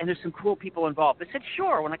role, and there's some cool people involved." I said,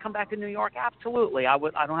 "Sure. When I come back to New York, absolutely. I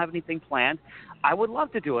don't have anything planned. I would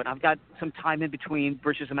love to do it. I've got some time in between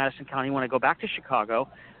Bridges and Madison County when I go back to Chicago.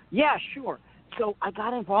 Yeah, sure." So I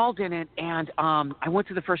got involved in it, and I went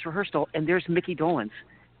to the first rehearsal, and there's Mickey Dolenz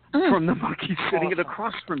from the Monkees sitting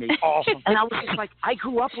across from me. Awesome. And I was just like, I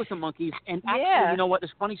grew up with the Monkees. And actually, you know what?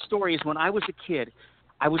 This funny story is when I was a kid,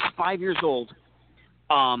 I was 5 years old.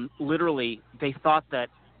 Literally, they thought that,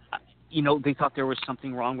 they thought there was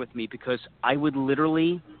something wrong with me because I would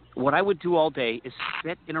literally, what I would do all day is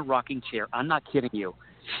sit in a rocking chair. I'm not kidding you.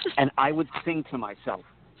 And I would sing to myself.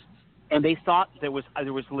 And they thought there was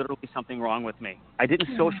literally something wrong with me. I didn't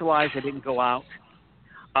socialize. I didn't go out.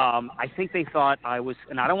 I think they thought I was,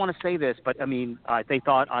 and I don't want to say this, but I mean, they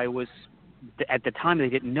thought I was, at the time they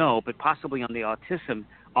didn't know, but possibly on the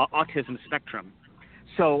autism spectrum.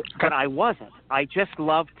 So, but I wasn't. I just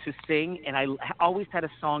loved to sing, and I always had a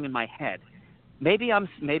song in my head. Maybe I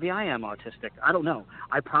am autistic. I don't know.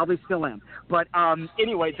 I probably still am. But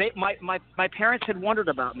anyway, my parents had wondered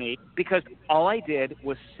about me because all I did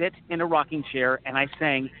was sit in a rocking chair and I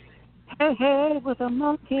sang, "Hey, hey, with the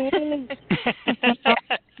monkeys."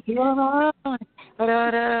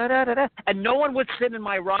 And no one would sit in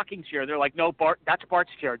my rocking chair. They're like, "No, Bart, that's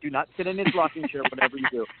Bart's chair. Do not sit in his rocking chair, whatever you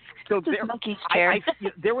do." So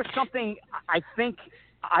there was something. I think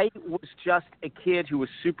I was just a kid who was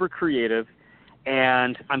super creative,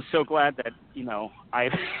 and I'm so glad that I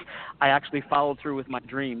actually followed through with my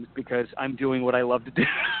dreams because I'm doing what I love to do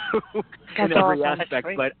in every aspect.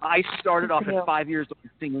 But I started off at 5 years old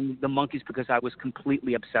singing the Monkees because I was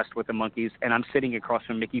completely obsessed with the Monkees, and I'm sitting across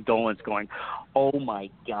from Mickey Dolenz going, "Oh my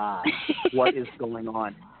God, what is going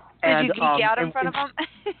on?" Did you geek out in front of him?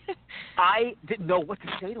 I didn't know what to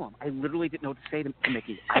say to him. I literally didn't know what to say to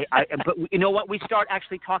Mickey. But you know what? We start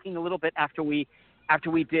actually talking a little bit after we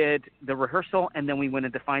did the rehearsal, and then we went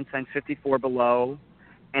into Feinstein's 54 Below,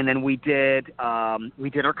 and then we did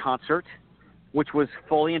our concert, which was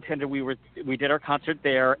fully intended. We did our concert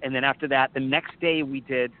there, and then after that, the next day we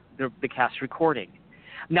did the cast recording.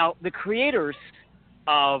 Now, the creators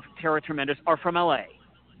of Terra Tremendous are from LA.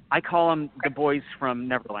 I call them the boys from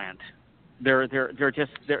Neverland. They're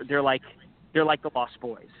like the Lost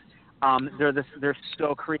Boys. They're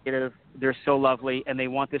so creative, they're so lovely, and they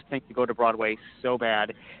want this thing to go to Broadway so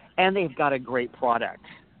bad, and they've got a great product.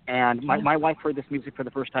 And my wife heard this music for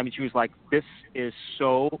the first time, and she was like, "This is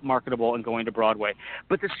so marketable and going to Broadway."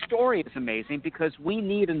 But the story is amazing because we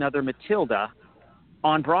need another Matilda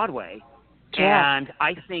on Broadway, and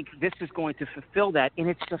I think this is going to fulfill that, and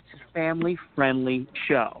it's just a family-friendly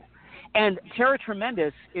show. And Terra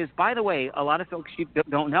Tremendous is, by the way, a lot of folks you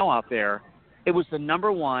don't know out there, it was the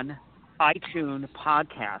 #1 iTunes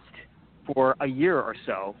podcast for a year or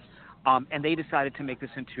so, and they decided to make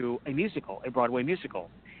this into a Broadway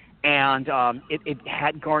musical. And it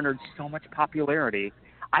had garnered so much popularity.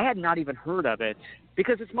 I had not even heard of it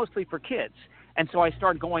because it's mostly for kids. And so I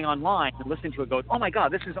started going online and listening to it going, "Oh, my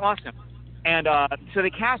God, this is awesome." And so they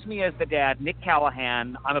cast me as the dad, Nick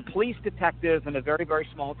Callahan. I'm a police detective in a very, very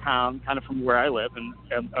small town, kind of from where I live and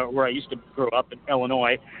where I used to grow up in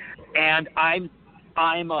Illinois. And I'm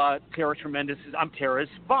Terra Tremendous. I'm Terra's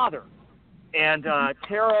father. And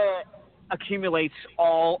Terra accumulates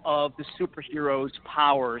all of the superheroes'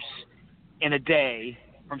 powers in a day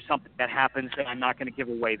from something that happens, and I'm not going to give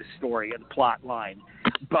away the story and the plot line.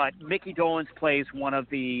 But Mickey Dolenz plays one of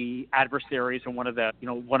the adversaries and one of the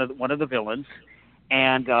villains,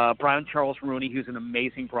 and Brian Charles Rooney, who's an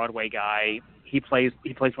amazing Broadway guy, he plays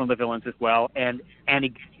one of the villains as well. And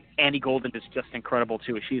Annie Golden is just incredible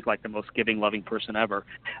too. She's like the most giving, loving person ever.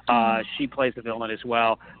 She plays the villain as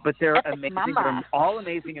well. But they're amazing. They're all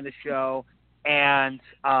amazing in the show, and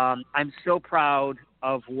I'm so proud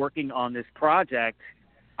of working on this project.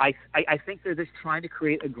 I think they're just trying to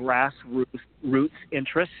create a grassroots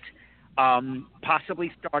interest,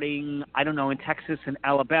 possibly starting, I don't know, in Texas and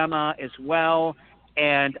Alabama as well.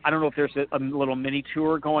 And I don't know if there's a little mini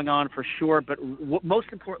tour going on for sure. But most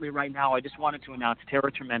importantly right now, I just wanted to announce Terra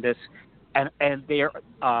Tremendous and they're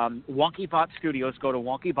WonkyBot Studios. Go to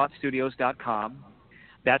wonkybotstudios.com.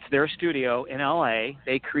 That's their studio in LA.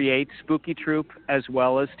 They create Spooky Troop as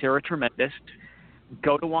well as Terra Tremendous.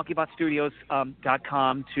 Go to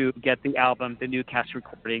wonkybotstudios.com to get the album, the new cast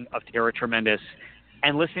recording of Terra Tremendous.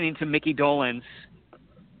 And listening to Mickey Dolenz,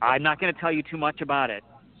 I'm not going to tell you too much about it,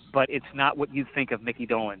 but it's not what you think of Mickey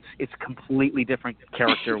Dolenz. It's a completely different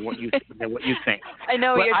character than what you think. I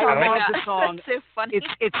know what but you're I talking love about. the song. That's so funny.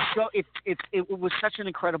 It was such an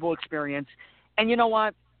incredible experience. And you know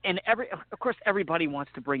what? And of course, everybody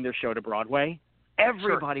wants to bring their show to Broadway.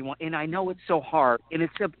 Everybody wants, and I know it's so hard. And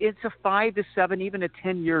it's a 5 to 7, even a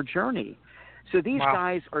 10-year journey. So these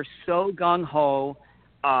guys are so gung ho,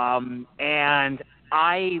 and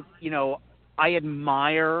I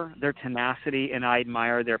admire their tenacity and I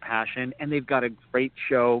admire their passion, and they've got a great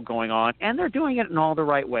show going on, and they're doing it in all the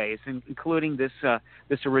right ways, including this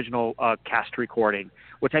original cast recording,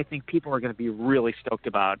 which I think people are going to be really stoked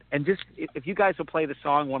about. And just if you guys will play the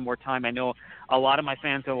song one more time, I know a lot of my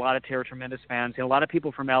fans, a lot of Terra Tremendous fans, and a lot of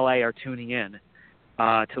people from LA are tuning in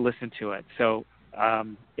to listen to it. So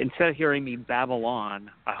instead of hearing me babble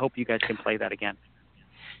on, I hope you guys can play that again.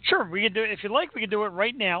 Sure, we could do it. If you'd like, we could do it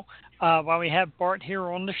right now while we have Bart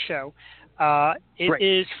here on the show. It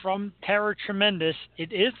is from Terra Tremendous.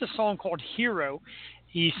 It is the song called Hero.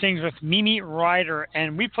 He sings with Mimi Ryder,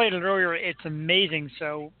 and we played it earlier. It's amazing,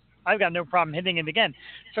 so I've got no problem hitting it again.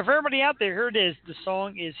 So for everybody out there, here it is. The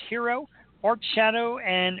song is Hero, Bart Shatto,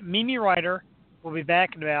 and Mimi Ryder. We'll be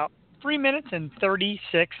back in about 3 minutes and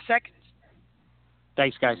 36 seconds.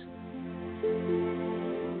 Thanks, guys.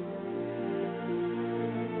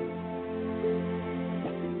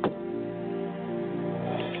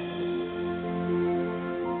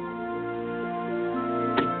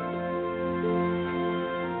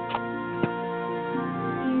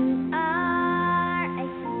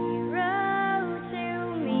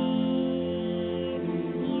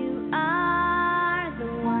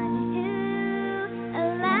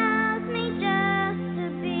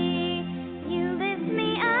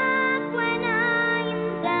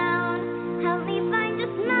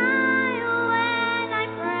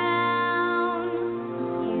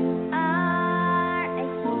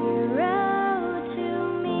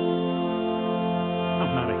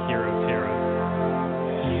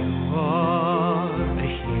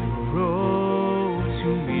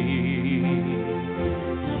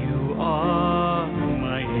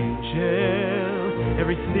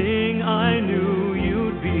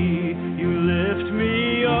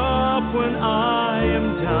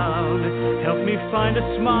 Find a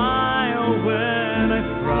smile when I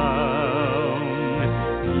frown.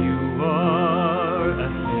 You are a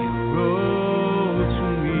hero to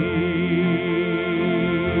me.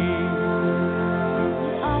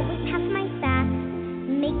 You always have my back,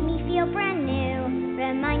 make me feel brand new.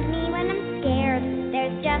 Remind me when I'm scared,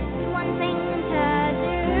 there's just one thing to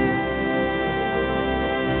do.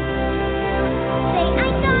 Say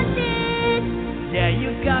I got this. Yeah,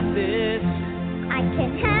 you got this. I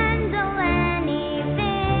can handle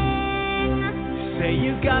anything. Say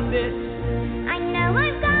you got this. I know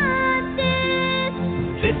I've got this.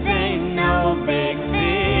 This ain't no big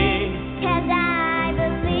thing. 'Cause I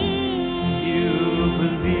believe. You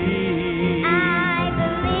believe. I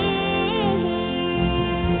believe.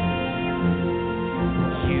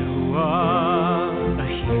 You are a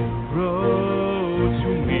hero to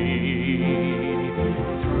me.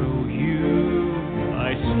 Through you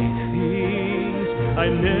I see things I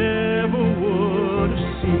never would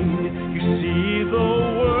have seen. You see the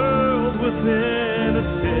world with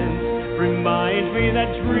innocence. Remind me that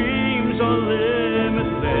dreams are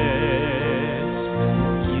limitless.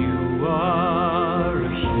 You are a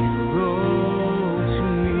hero to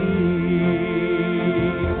me.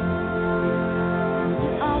 You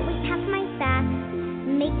always have my back,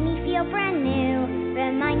 make me feel brand new.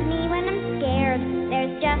 Remind me when I'm scared,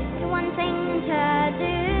 there's just one thing to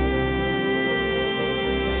do.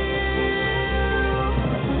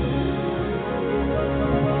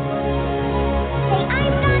 Say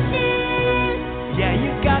I've got this. Yeah,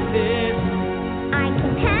 you got this.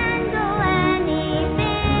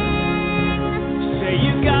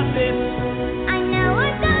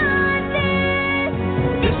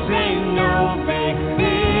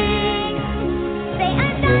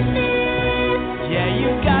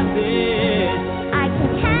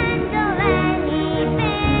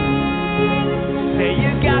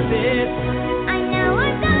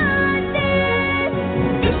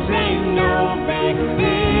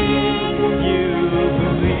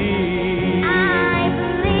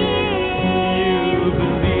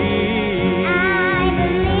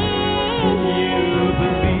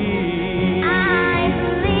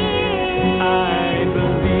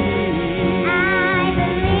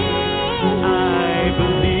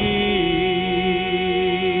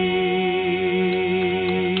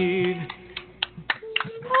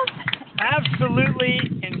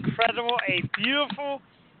 incredible, a beautiful,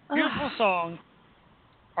 beautiful song.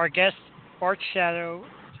 Our guest, Bart Shatto,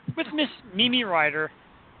 with Miss Mimi Ryder.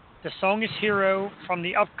 The song is Hero from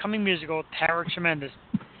the upcoming musical Tower Tremendous.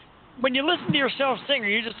 When you listen to yourself sing,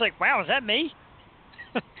 you're just like, wow, is that me?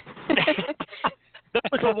 That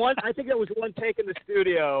was the one. I think that was one take in the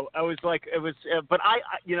studio. I was like, it was. But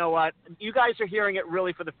you know what? You guys are hearing it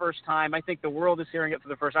really for the first time. I think the world is hearing it for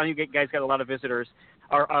the first time. You guys got a lot of visitors,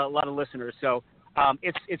 or a lot of listeners. So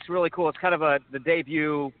it's really cool. It's kind of the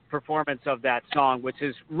debut performance of that song, which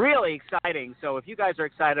is really exciting. So if you guys are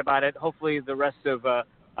excited about it, hopefully the rest of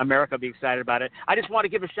America will be excited about it. I just want to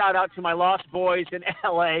give a shout out to my Lost Boys in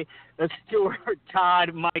L.A., Stuart,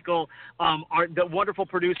 Todd, Michael, the wonderful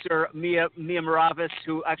producer, Mia Maravis,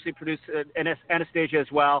 who actually produced Anastasia as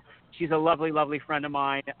well. She's a lovely, lovely friend of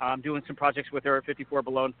mine. I'm doing some projects with her at 54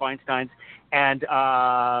 Below and Feinstein's. And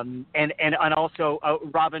also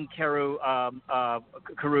Robin Caruth,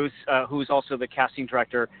 who's also the casting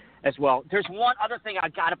director as well. There's one other thing I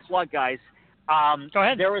got to plug, guys. Go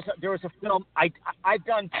ahead. There was a film. I've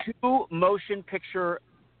done 2 motion picture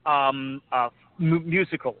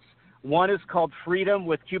musicals. One is called Freedom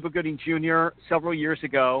with Cuba Gooding Jr. several years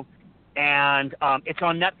ago, and it's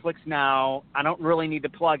on Netflix now. I don't really need to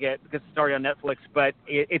plug it because it's already on Netflix, but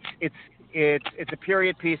it's a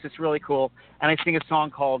period piece. It's really cool, and I sing a song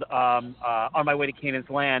called "On My Way to Canaan's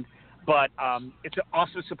Land." But it's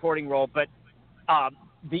also a supporting role. But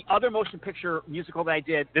the other motion picture musical that I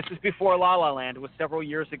did, this is before La La Land, was several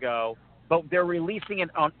years ago, but they're releasing it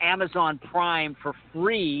on Amazon Prime for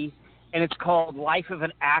free, and it's called Life of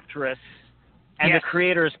an Actress, and Yes. the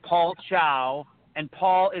creator is Paul Chow, and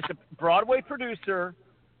Paul is a Broadway producer,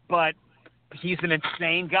 but he's an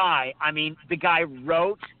insane guy. I mean, the guy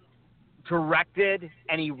wrote, directed,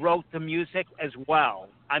 and he wrote the music as well.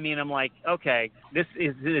 I mean, I'm like, okay,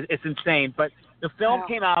 it's insane, but the film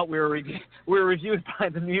came out. We were reviewed by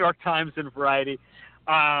the New York Times and Variety,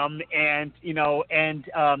 and I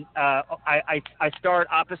starred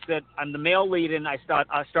opposite. I'm the male lead, and I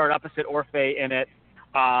starred opposite Orfeh in it,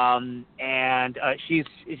 and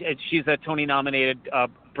she's a Tony-nominated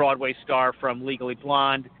Broadway star from Legally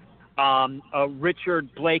Blonde. Richard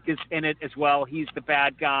Blake is in it as well. He's the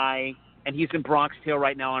bad guy, and he's in Bronx Tale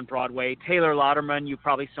right now on Broadway. Taylor Lauderman, you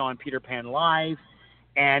probably saw in Peter Pan Live.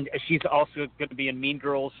 And she's also going to be in Mean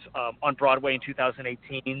Girls on Broadway in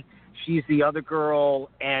 2018. She's the other girl,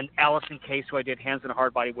 and Allison Case, who I did Hands in a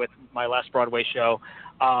Hard Body with, my last Broadway show.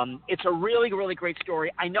 It's a really, really great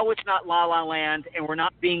story. I know it's not La La Land, and we're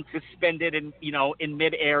not being suspended in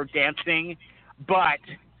midair dancing, but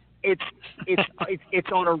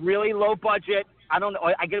it's on a really low budget. I don't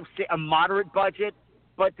know. I give a moderate budget.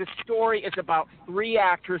 But the story is about 3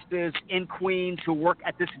 actresses in Queens who work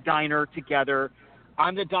at this diner together.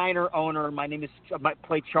 I'm the diner owner. My name is I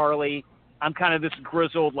play Charlie. I'm kind of this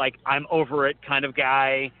grizzled, like, I'm over it kind of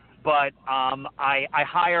guy. But I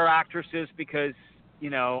hire actresses because,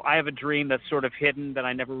 I have a dream that's sort of hidden that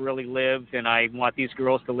I never really lived, and I want these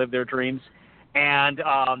girls to live their dreams. And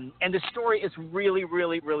the story is really,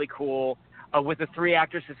 really, really cool with the 3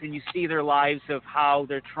 actresses, and you see their lives of how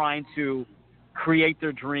they're trying to create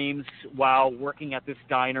their dreams while working at this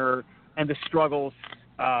diner, and the struggles.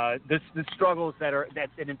 The struggles that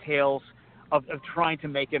it entails of trying to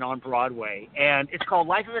make it on Broadway. And it's called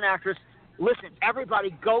Life of an Actress. Listen,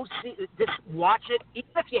 everybody, go see this, watch it.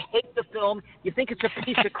 Even if you hate the film, you think it's a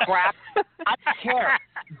piece of crap, I don't care.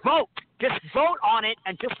 Vote. Just vote on it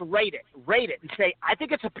and just rate it. Rate it and say, I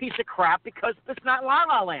think it's a piece of crap because it's not La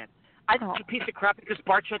La Land. I think it's a piece of crap because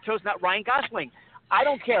Bart Chatto's not Ryan Gosling. I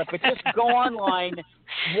don't care, but just go online,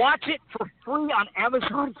 watch it for free on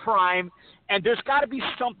Amazon Prime, and there's got to be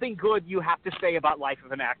something good you have to say about Life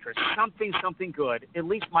of an Actress. Something good, at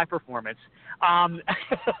least my performance,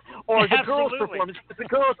 or the girls' performance. The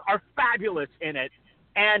girls are fabulous in it.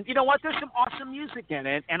 And you know what? There's some awesome music in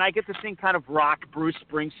it, and I get to sing kind of rock, Bruce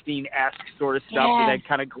Springsteen-esque sort of stuff, with that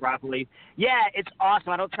kind of gravelly. Yeah, it's awesome.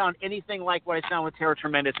 I don't sound anything like what I sound with Tower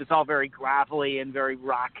Tremendous. It's all very gravelly and very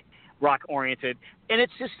rock-oriented, and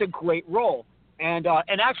it's just a great role. And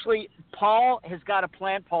actually, Paul has got a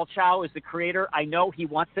plan. Paul Chow is the creator. I know he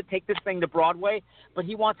wants to take this thing to Broadway, but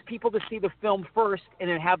he wants people to see the film first and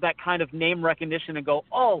then have that kind of name recognition and go,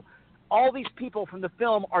 oh, all these people from the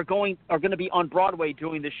film are going to be on Broadway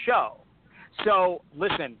doing the show. So,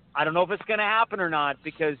 listen, I don't know if it's going to happen or not,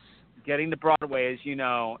 because getting to Broadway, as you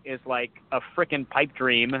know, is like a frickin' pipe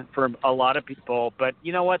dream for a lot of people. But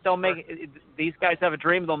you know what? These guys have a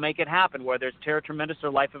dream. They'll make it happen, whether it's Tower Tremendous or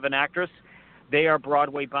Life of an Actress. They are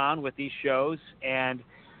Broadway bound with these shows. And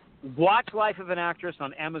watch Life of an Actress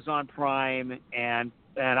on Amazon Prime, and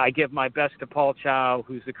and I give my best to Paul Chow,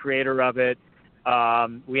 who's the creator of it.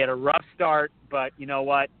 We had a rough start, but you know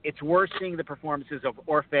what? It's worth seeing the performances of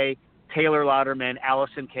Orphe, Taylor Louderman,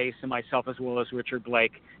 Allison Case, and myself, as well as Richard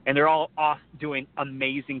Blake, and they're all off doing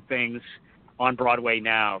amazing things on Broadway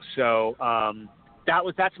now. So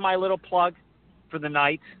that's my little plug for the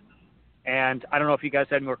night. And I don't know if you guys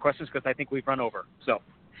had any more questions, because I think we've run over. So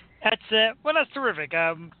that's terrific.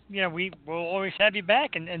 We will always have you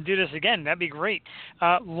back and do this again. That'd be great.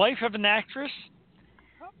 Life of an Actress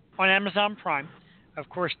on Amazon Prime. Of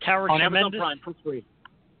course, Tower on Tremendous. Amazon Prime for free.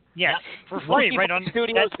 Yes, for free, right on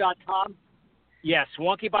WonkyBotStudios.com. Yes,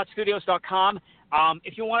 WonkyBotStudios.com.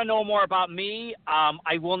 If you want to know more about me,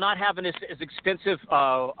 I will not have as extensive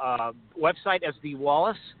website as the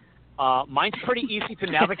Wallace. Mine's pretty easy to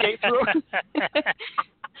navigate through.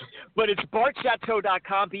 But it's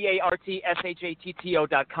BartShatto.com,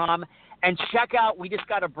 BartShatto.com, and check out. We just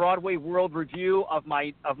got a Broadway World review of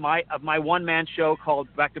my one-man show called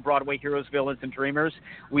Back to Broadway: Heroes, Villains, and Dreamers.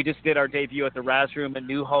 We just did our debut at the Raz Room in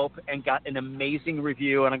New Hope and got an amazing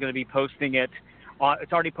review. And I'm going to be posting it.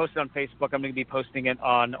 It's already posted on Facebook. I'm going to be posting it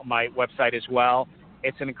on my website as well.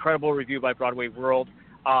 It's an incredible review by Broadway World.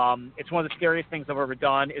 It's one of the scariest things I've ever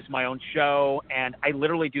done. Is my own show, and I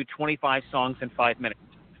literally do 25 songs in 5 minutes.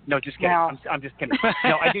 No, just kidding. Wow. I'm just kidding.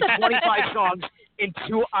 No, I do 25 songs in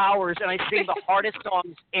 2 hours, and I sing the hardest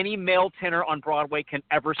songs any male tenor on Broadway can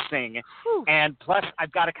ever sing. Whew. And plus,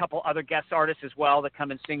 I've got a couple other guest artists as well that come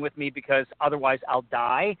and sing with me, because otherwise I'll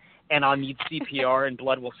die and I'll need CPR and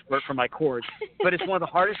blood will squirt from my cords. But it's one of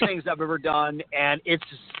the hardest things I've ever done, and it's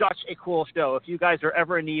such a cool show. If you guys are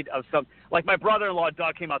ever in need of some, like my brother-in-law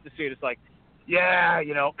Doug came out to see it. It's like, yeah,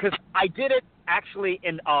 because I did it actually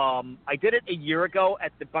I did it a year ago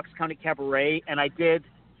at the Bucks County Cabaret, and I did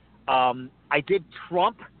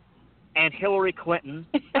Trump and Hillary Clinton.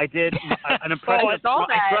 I did an impression of Trump.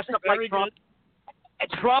 I dressed up like Trump.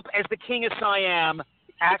 Trump as the King of Siam,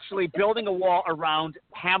 actually building a wall around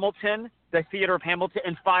Hamilton, the theater of Hamilton,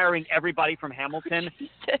 and firing everybody from Hamilton,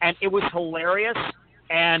 and it was hilarious.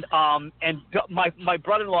 And my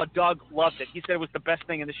brother-in-law Doug loved it. He said it was the best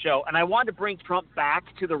thing in the show. And I wanted to bring Trump back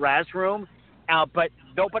to the Raz Room, but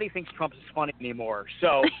nobody thinks Trump is funny anymore.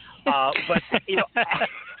 So, but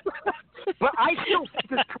but I still think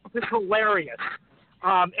this Trump is hilarious.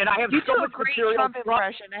 And I have so much material. Trump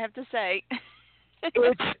impression, I have to say.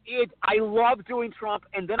 I love doing Trump,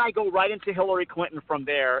 and then I go right into Hillary Clinton from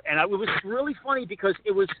there. And it was really funny because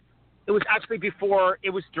it was actually before, it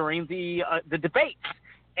was during the debates.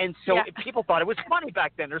 And so people thought it was funny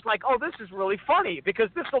back then. There's like, oh, this is really funny because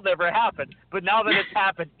this will never happen. But now that it's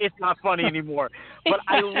happened, it's not funny anymore. But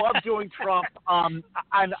I love doing Trump. And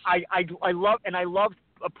I love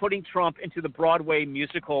putting Trump into the Broadway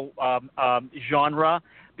musical genre,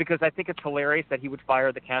 because I think it's hilarious that he would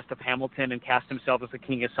fire the cast of Hamilton and cast himself as the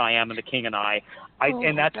King of Siam and the King and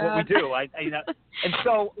and that's what we do. And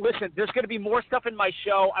so, listen, there's going to be more stuff in my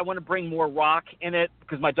show. I want to bring more rock in it,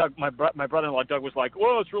 because my brother-in-law Doug was like,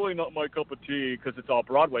 well, it's really not my cup of tea because it's all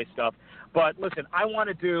Broadway stuff. But listen, I want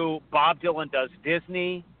to do Bob Dylan does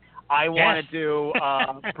Disney. I want to do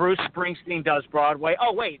Bruce Springsteen does Broadway.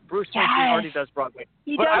 Oh, wait, Bruce Springsteen already does Broadway.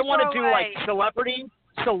 But I want to do like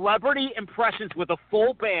celebrity impressions with a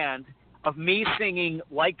full band of me singing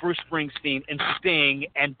like Bruce Springsteen and Sting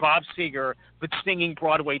and Bob Seger, but singing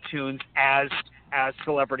Broadway tunes as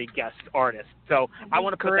celebrity guest artists. So I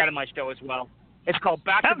want to put that in my show as well. It's called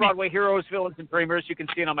Back to Broadway: Heroes, Villains, and Dreamers. You can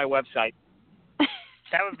see it on my website.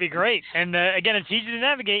 That would be great. And again, it's easy to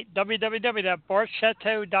navigate,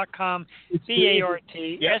 www.bartshatto.com,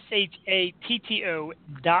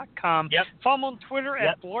 BartShatto.com. Yep. Follow him on Twitter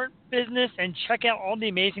at Bart Business, and check out all the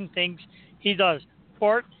amazing things he does.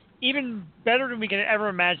 Bart, even better than we can ever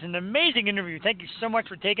imagine. An amazing interview. Thank you so much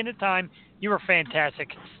for taking the time. You were fantastic.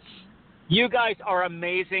 You guys are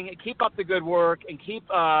amazing. Keep up the good work, and keep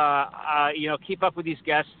up with these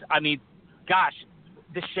guests. I mean, gosh,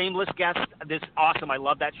 the Shameless guest, this awesome. I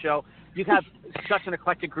love that show. You have such an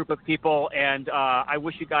eclectic group of people, and I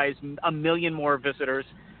wish you guys a million more visitors,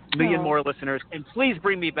 a million more listeners. And please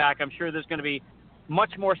bring me back. I'm sure there's going to be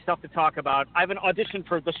much more stuff to talk about. I have an audition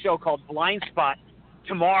for the show called Blind Spot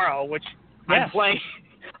tomorrow, which I'm playing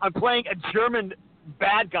a German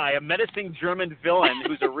bad guy, a menacing German villain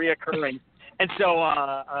who's a reoccurring. And so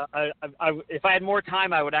if I had more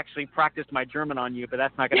time, I would actually practice my German on you, but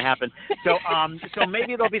that's not going to happen. So so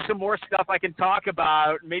maybe there'll be some more stuff I can talk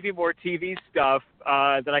about, maybe more TV stuff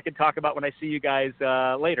that I can talk about when I see you guys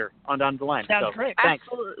later on down the line. Sounds great. Thanks.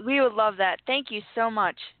 Absolutely. We would love that. Thank you so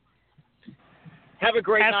much. Have a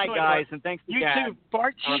great night, guys, and thanks again. You too.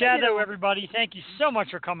 Bart Shatto, everybody. Thank you so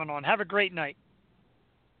much for coming on. Have a great night.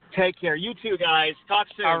 Take care. You too, guys. Talk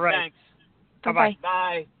soon. All right. Thanks. Bye-bye.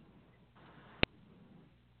 Bye.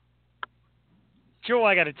 Joel,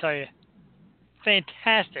 I got to tell you,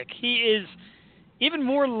 fantastic. He is even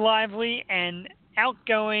more lively and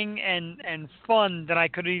outgoing and fun than I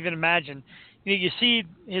could even imagine. You see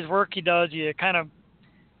his work he does. You kind of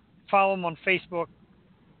follow him on Facebook,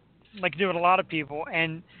 like do with a lot of people,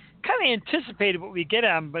 and kind of anticipated what we get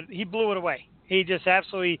at him, but he blew it away. He just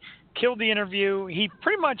absolutely killed the interview. He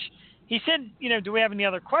said, do we have any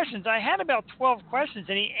other questions? I had about 12 questions,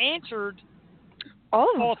 and he answered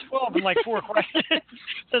all 12 in like 4 questions.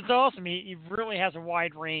 That's awesome. He really has a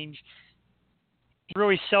wide range. He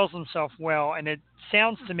really sells himself well, and it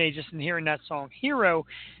sounds to me, just in hearing that song, Hero,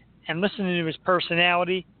 and listening to his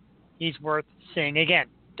personality, he's worth seeing. Again,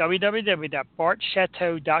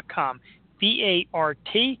 www.bartshatto.com,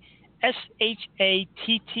 BartShatto.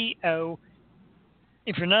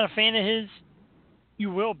 If you're not a fan of his,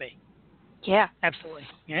 you will be. Yeah. Absolutely.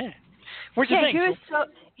 Yeah. What do you think?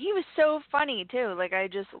 He was so funny too. Like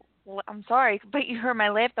I'm sorry, but you heard my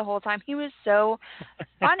laugh the whole time. He was so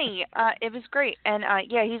funny. It was great. And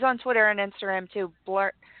he's on Twitter and Instagram too.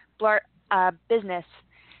 Blart Business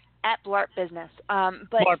 @Blart Business.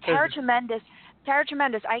 But Tara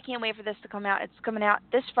Tremendous, I can't wait for this to come out. It's coming out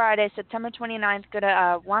this Friday, September 29th. Go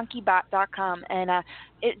to wonkybot.com, and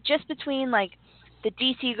it just between like the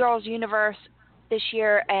DC Girls universe this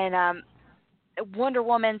year and Wonder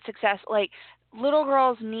Woman success, like little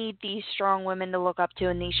girls need these strong women to look up to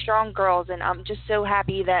and these strong girls, and I'm just so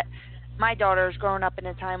happy that my daughter is growing up in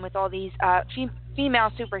a time with all these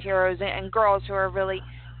female superheroes and girls who are really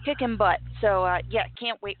kicking butt. So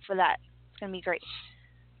can't wait for that. It's going to be great.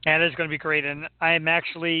 Yeah, it is going to be great, and I am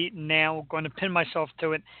actually now going to pin myself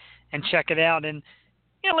to it and check it out. And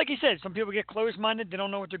like you said, some people get closed-minded; they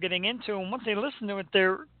don't know what they're getting into, and once they listen to it,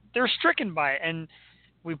 they're stricken by it. And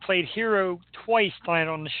we played Hero twice tonight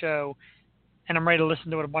on the show, and I'm ready to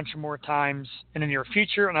listen to it a bunch of more times in the near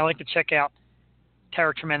future. And I like to check out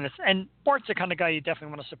Tara Tremendous. And Bart's the kind of guy you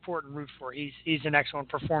definitely want to support and root for. He's an excellent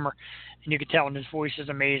performer, and you can tell, and his voice is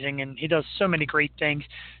amazing, and he does so many great things.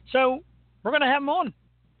 So we're going to have him on.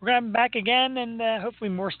 We're going to have him back again, and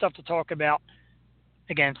hopefully more stuff to talk about.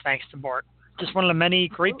 Again, thanks to Bart. Just one of the many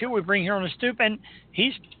great people we bring here on the Stoop, and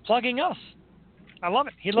he's plugging us. I love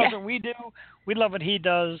it. He loves what we do. We love what he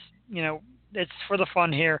does. It's for the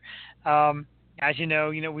fun here. As you know,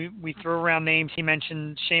 we throw around names. He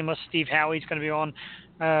mentioned Shameless Steve Howey's going to be on.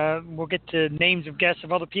 We'll get to names of guests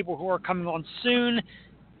of other people who are coming on soon.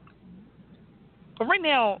 But right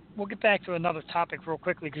now, we'll get back to another topic real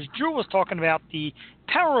quickly, because Drew was talking about the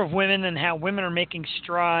power of women and how women are making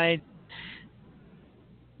strides.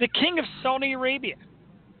 The King of Saudi Arabia.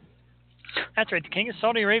 That's right. The King of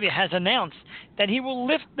Saudi Arabia has announced that he will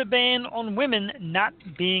lift the ban on women not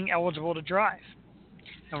being eligible to drive.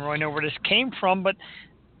 I don't really know where this came from, but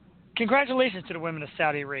congratulations to the women of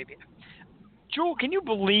Saudi Arabia. Jewel, can you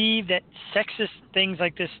believe that sexist things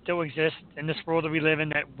like this still exist in this world that we live in,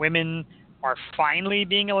 that women are finally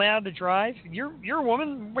being allowed to drive? You're a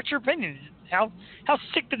woman. What's your opinion? How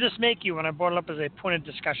sick did this make you when I brought it up as a point of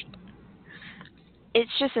discussion? It's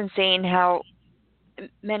just insane how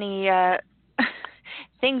many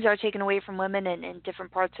things are taken away from women in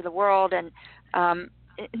different parts of the world, and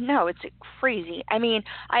no, it's crazy. I mean,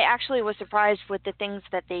 I actually was surprised with the things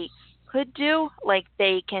that they could do. Like,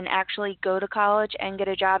 they can actually go to college and get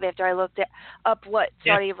a job after I looked up what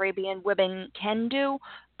Saudi Arabian women can do.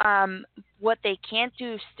 What they can't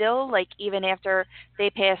do still, like even after they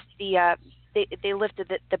passed they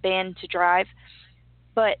lifted the ban to drive,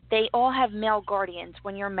 but they all have male guardians.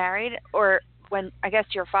 When you're married, or when I guess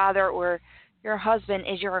your father or your husband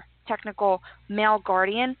is your technical male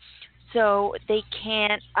guardian, so they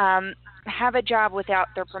can't have a job without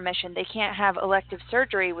their permission. They can't have elective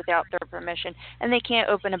surgery without their permission, and they can't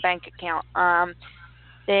open a bank account.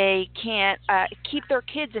 They can't keep their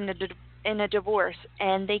kids in a divorce,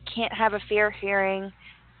 and they can't have a fair hearing,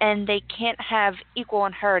 and they can't have equal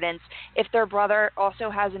inheritance. If their brother also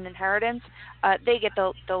has an inheritance, they get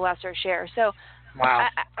the lesser share. So wow.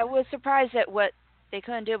 I was surprised at what they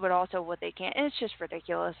couldn't do, but also what they can't. And it's just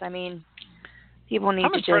ridiculous. I mean, people need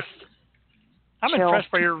to just I'm chill. impressed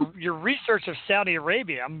by your research of Saudi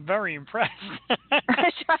Arabia. I'm very impressed. I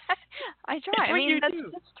try. I mean, that's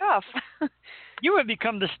tough. You have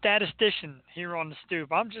become the statistician here on the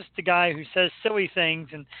Stoop. I'm just the guy who says silly things,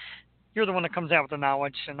 and you're the one that comes out with the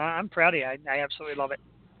knowledge, and I'm proud of you. I absolutely love it.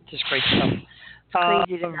 Just great stuff.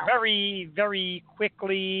 Crazy to know. Very, very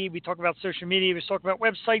quickly, we talk about social media. We talk about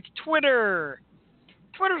websites. Twitter's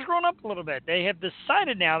grown up a little bit. They have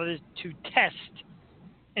decided now to test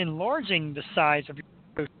enlarging the size of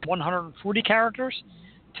your 140 characters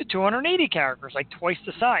to 280 characters, like twice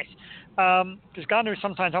the size. Because God knows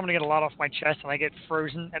sometimes I'm going to get a lot off my chest and I get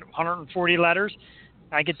frozen at 140 letters.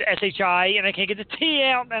 I get the SHI and I can't get the T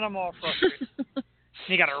out and I'm all frustrated.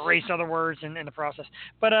 You got to erase other words in the process.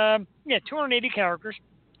 But, 280 characters.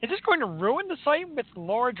 Is this going to ruin the site with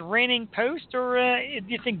large raining posts, or do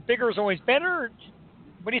you think bigger is always better? Or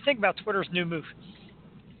what do you think about Twitter's new move?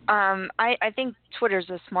 I think Twitter's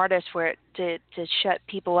the smartest for it to shut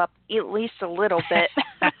people up at least a little bit.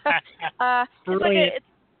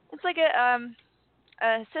 It's like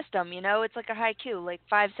a system, you know. It's like a haiku, like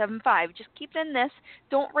 575. Just keep in this.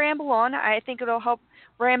 Don't ramble on. I think it'll help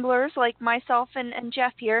ramblers like myself and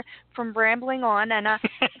Jeff here from rambling on. And if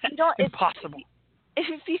you don't, impossible.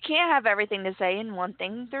 If you can't have everything to say in one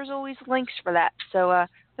thing, there's always links for that. So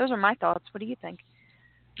those are my thoughts. What do you think?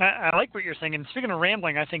 I like what you're saying. And speaking of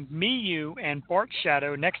rambling, I think me, you, and Bart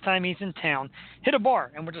Shatto, next time he's in town, hit a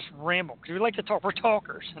bar and we'll just ramble. Because we like to talk. We're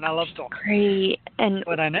talkers, and I love talking. Great. And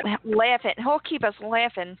laughing. He'll keep us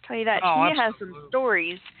laughing. Tell you that. Oh, he has some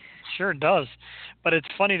stories. Sure does. But it's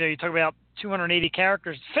funny, though, you talk about 280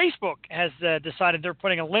 characters. Facebook has decided they're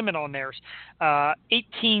putting a limit on theirs.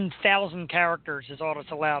 18,000 characters is all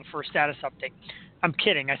that's allowed for a status update. I'm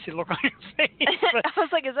kidding. I see the look on your face. I was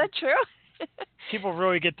like, is that true? People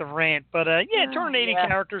really get the rant. But, 280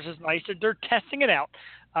 characters is nice. They're testing it out.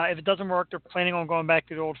 If it doesn't work, they're planning on going back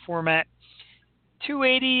to the old format.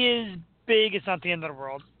 280 is big. It's not the end of the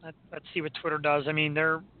world. Let's see what Twitter does. I mean,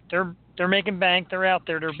 they're making bank. They're out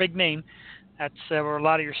there. They're a big name. That's where a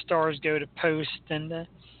lot of your stars go to post. And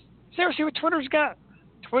see what Twitter's got.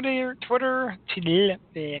 Twitter. Twatter.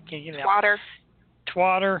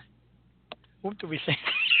 What did we say?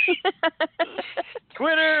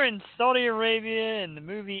 Twitter and Saudi Arabia and the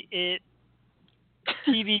movie It.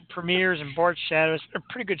 TV premieres and Bart Shatto. It's been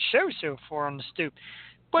a pretty good show so far on the Stoop.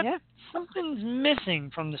 But something's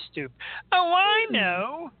missing from the Stoop. Oh, I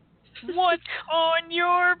know. What's on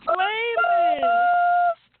your playlist?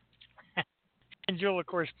 And Joel, of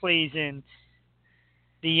course, plays in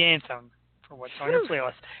the anthem for what's on your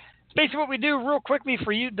playlist. It's basically what we do real quickly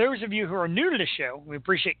for you. Those of you who are new to the show, we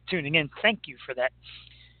appreciate tuning in. Thank you for that.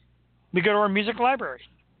 We go to our music library,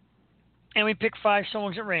 and we pick 5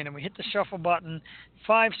 songs at random. We hit the shuffle button.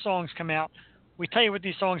 5 songs come out. We tell you what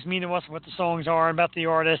these songs mean to us, what the songs are, about the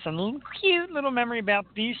artist, and a cute little memory about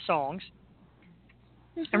these songs.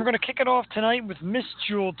 And we're going to kick it off tonight with Miss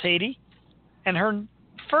Jewel Tatey and her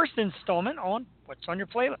first installment on What's on Your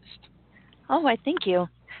Playlist. Oh, I thank you.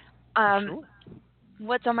 Sure.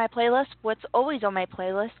 What's on my playlist? What's always on my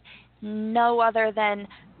playlist? No other than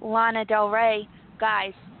Lana Del Rey.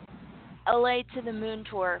 Guys, LA to the Moon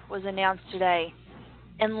tour was announced today,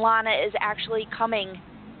 and Lana is actually coming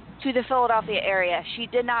to the Philadelphia area. She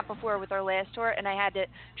did not before with her last tour, and I had to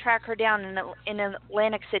track her down in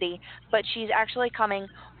Atlantic City, but she's actually coming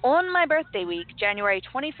on my birthday week, January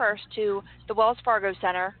 21st, to the Wells Fargo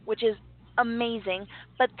Center, which is amazing.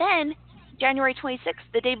 But then, January 26th,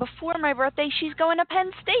 the day before my birthday, she's going to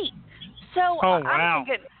Penn State. So wow.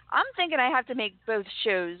 I'm thinking I have to make both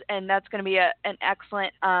shows, and that's going to be an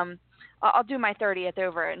excellent. I'll do my 30th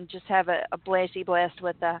over and just have a blasty blast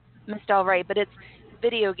with Miss Del Rey. But it's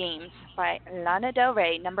Video Games by Lana Del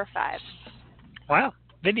Rey, number 5. Wow,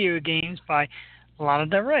 Video Games by Lana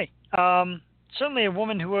Del Rey. Certainly a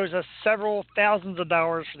woman who owes us several thousands of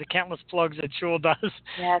dollars for the countless plugs that Jewel does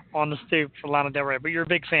on the Stoop for Lana Del Rey. But you're a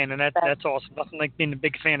big fan, and that's awesome. Nothing like being a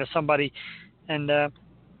big fan of somebody, and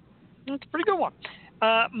it's a pretty good one.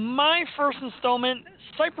 My first installment,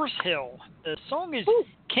 Cypress Hill. The song is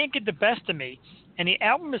Can't Get the Best of Me, and the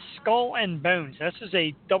album is Skull and Bones. This is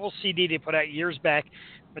a double CD they put out years back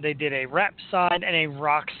where they did a rap side and a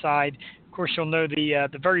rock side. Of course, you'll know the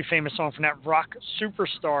very famous song from that, Rock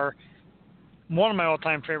Superstar, one of my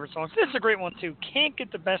all-time favorite songs. This is a great one, too. Can't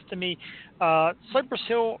Get the Best of Me. Cypress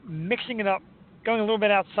Hill mixing it up, going a little bit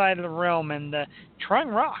outside of the realm, and trying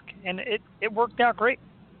rock, and it worked out great.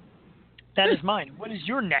 That is mine. What is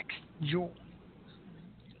your next, Jewel?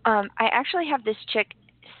 I actually have this chick,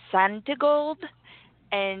 Santigold,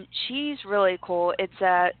 and she's really cool. It's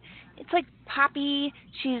like poppy.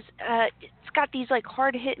 It's got these like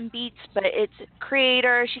hard hitting beats, but it's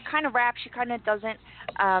creator. She kind of raps. She kind of doesn't.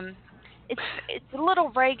 It's a little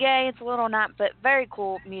reggae. It's a little not, but very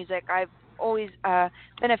cool music. I've always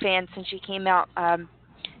been a fan since she came out.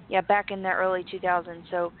 Back in the early 2000s.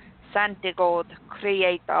 So Santigold,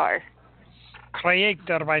 creator.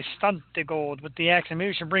 Creator by Santigold with the accent.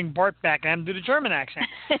 Maybe we should bring Bart back and have him do the German accent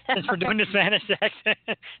since we're doing the Spanish accent.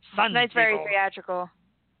 Nice, very theatrical.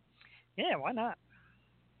 Yeah, why not?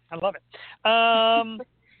 I love it.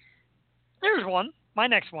 There's one my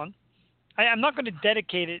next one, I'm not going to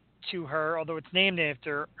dedicate it to her, although it's named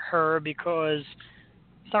after her, because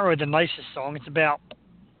it's not really the nicest song. It's about,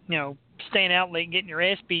 staying out late and getting your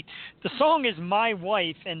ass beat. The song is My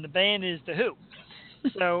Wife, and the band is The Who.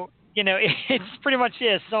 So, it's pretty much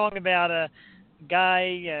a song about a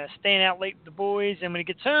guy staying out late with the boys, and when he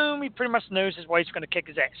gets home, he pretty much knows his wife's going to kick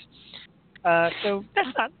his ass. So that's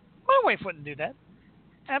not, my wife wouldn't do that.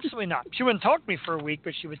 Absolutely not. She wouldn't talk to me for a week,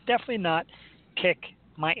 but she would definitely not kick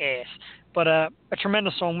my ass. But a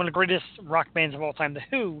tremendous song, one of the greatest rock bands of all time, The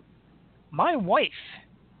Who. My Wife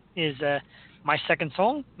is my second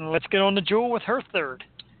song. Let's get on to Jewel with her third.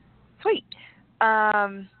 Sweet.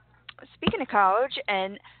 Speaking of college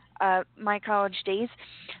and my college days,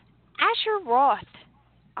 Asher Roth.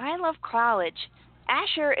 I love college.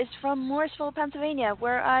 Asher is from Morrisville, Pennsylvania,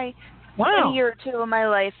 where I spent a year or two of my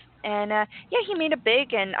life. And, he made it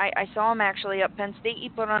big, and I saw him actually up Penn State. He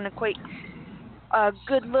put on a quite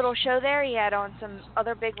good little show there. He had on some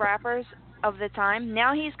other big rappers of the time.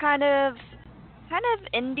 Now he's kind of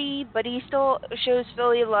indie, but he still shows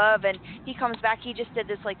Philly love, and he comes back. He just did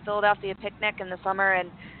this, Philadelphia picnic in the summer,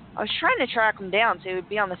 and I was trying to track him down so he would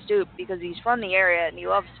be on the Stoop because he's from the area and he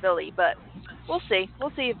loves Philly, but we'll see.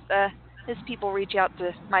 We'll see if his people reach out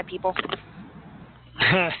to my people.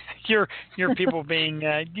 Your people being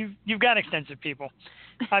you've got extensive people.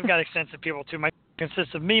 I've got extensive people too. My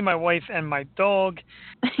consists of me, my wife, and my dog.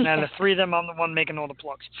 And out of the three of them, I'm the one making all the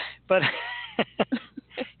plugs. But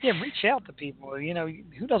reach out to people.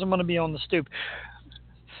 Who doesn't want to be on the Stoop?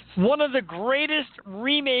 One of the greatest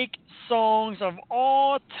remake songs of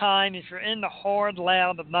all time, if you're into hard,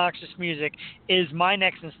 loud, obnoxious music, is my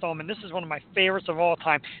next installment. This is one of my favorites of all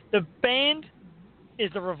time. The band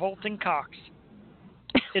is the Revolting Cocks.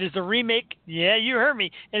 It is a remake. Yeah, you heard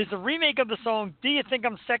me. It is a remake of the song "Do You Think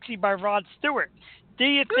I'm Sexy" by Rod Stewart. Do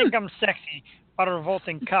you think I'm sexy by the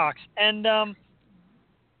Revolting Cocks? And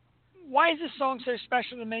why is this song so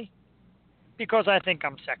special to me? Because I think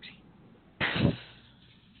I'm sexy.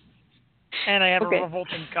 And I have a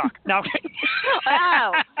revolting cock. Now,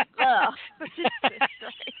 wow.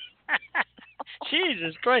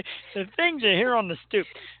 Jesus Christ. The things you hear on the Stoop.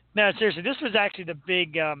 Now, seriously, this was actually the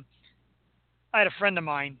big... I had a friend of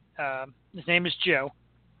mine. His name is Joe.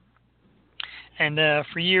 And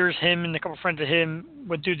for years, him and a couple friends of him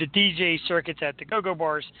would do the DJ circuits at the go-go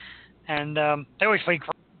bars. And they always played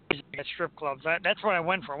music at strip clubs. That's what I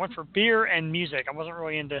went for. I went for beer and music. I wasn't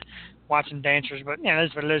really into watching dancers, but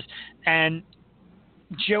that's what it is. And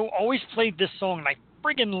Joe always played this song, and I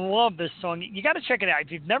friggin' love this song. You got to check it out.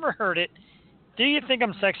 If you've never heard it, Do You Think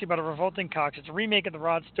I'm Sexy by the Revolting Cocks? It's a remake of the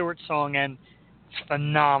Rod Stewart song, and it's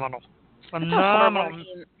phenomenal. Phenomenal.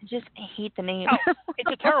 I hate the name. Oh,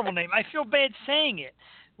 it's a terrible name. I feel bad saying it.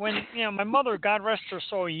 When my mother, God rest her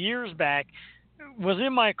soul, years back, was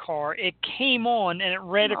in my car. It came on and it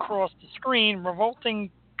read across the screen, Revolting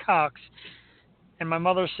Cocks. And my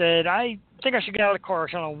mother said, I think I should get out of the car.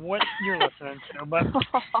 I don't know what you're listening to, but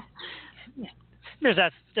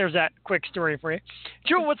there's that quick story for you.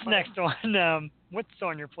 Jewel, what's next on what's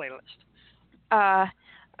on your playlist?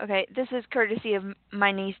 Okay, this is courtesy of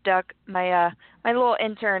my niece Duck, my little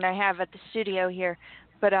intern I have at the studio here.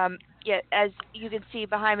 But as you can see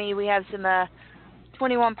behind me, we have some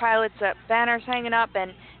 21 Pilots banners hanging up,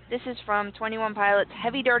 and this is from 21 Pilots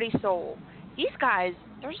Heavy Dirty Soul. These guys,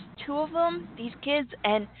 there's two of them, these kids,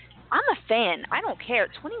 and I'm a fan. I don't care.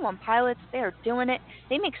 21 Pilots, they are doing it.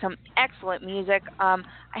 They make some excellent music. I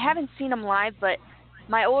haven't seen them live, but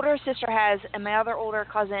my older sister has, and my other older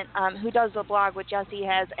cousin, who does the blog with Jesse,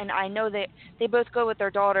 has, and I know that they both go with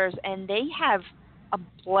their daughters, and they have a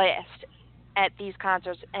blast at these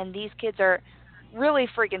concerts, and these kids are really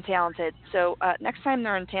freaking talented. So next time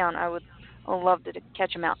they're in town, I would love to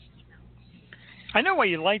catch them out. I know why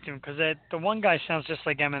you liked him, because the one guy sounds just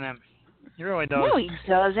like Eminem. He really does. No, he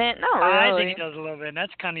doesn't. No, really. I think he does a little bit, and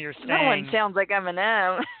that's kind of your thing. No one sounds like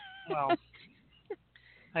Eminem. Well,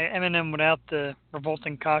 Eminem without the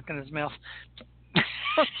revolting cock in his mouth.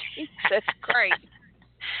 Jesus Christ.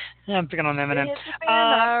 Yeah, I'm picking on Eminem.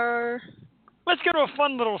 Let's go to a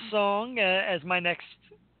fun little song as my next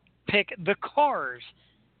pick, The Cars.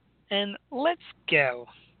 And let's go.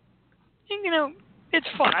 And, it's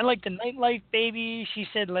fun. I like the nightlife, baby. She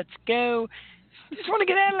said, let's go. Just want to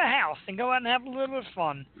get out of the house and go out and have a little bit of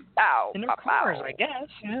fun. In the Cars, I guess.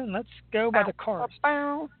 Let's go by The Cars.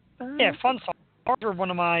 Yeah, fun song. Cars were one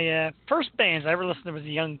of my first bands I ever listened to as a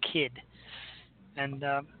young kid. And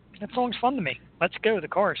that song's fun to me. Let's go, The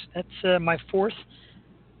Cars. That's my fourth.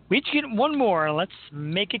 We each get one more. Let's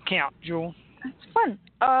make it count, Jewel. It's fun.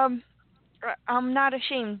 I'm not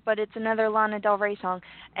ashamed, but it's another Lana Del Rey song,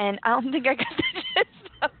 and I don't think I got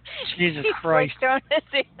Jesus He's Christ. throwing his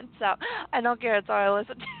hands out. I don't care. It's all I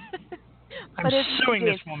listen to. I'm But it's suing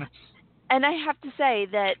Blue this Jeans. woman. And I have to say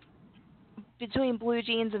that between Blue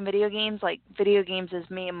Jeans and video games, like video games is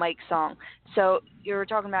me and Mike's song. So you were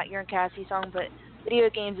talking about your and Cassie's song, but video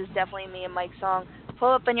games is definitely me and Mike's song.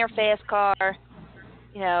 Pull up in your fast car,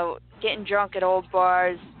 getting drunk at old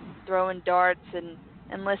bars, throwing darts and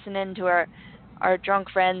listening to our drunk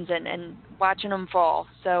friends and watching them fall.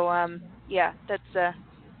 So yeah, that's a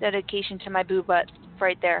dedication to my boo butt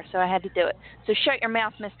right there. So I had to do it. So shut your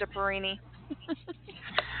mouth, Mr. Perini.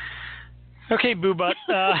 Okay, Boo Butt.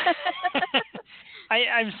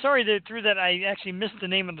 I'm sorry that through that I actually missed the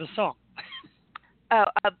name of the song. Oh,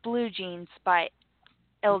 Blue Jeans by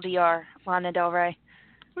LDR, Lana Del Rey.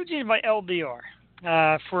 Blue Jeans by LDR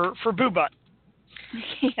for Boo Butt.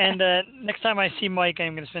 Yeah. And next time I see Mike,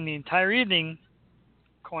 I'm going to spend the entire evening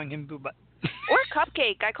calling him Boo Butt. Or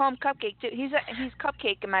Cupcake. I call him Cupcake too. He's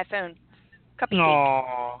Cupcake in my phone. Cuppy Cake.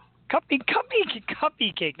 Aww. Cuppy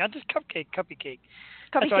Cake, not just Cupcake, Cuppy Cake.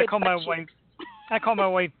 Cuppy That's what I Cake call my butt wife. I call my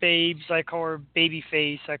wife Babes. I call her Baby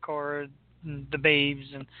Face. I call her the Babes.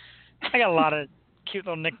 And I got a lot of cute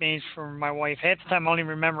little nicknames for my wife. Half the time I don't even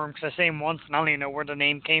remember them because I say them once and I don't even know where the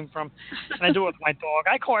name came from. And I do it with my dog.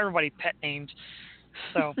 I call everybody pet names.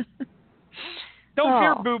 So don't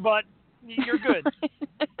fear, Boo Butt. You're good.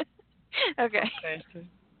 Okay.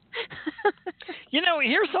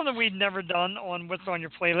 Here's something we've never done on What's on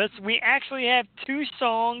Your Playlist. We actually have two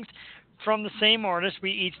songs from the same artist.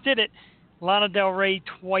 We each did it. Lana Del Rey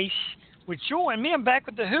twice with Jewel. And me, I'm back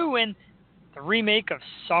with The Who and the remake of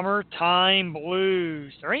Summertime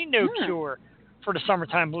Blues. There ain't no cure for the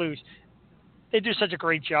Summertime Blues. They do such a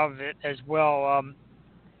great job of it as well.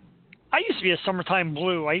 I used to be a Summertime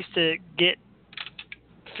Blue. I used to get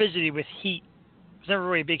fidgety with heat. I was never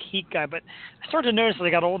really a big heat guy, but I started to notice as I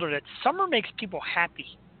got older that summer makes people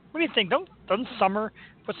happy. What do you think? Doesn't summer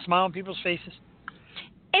put a smile on people's faces?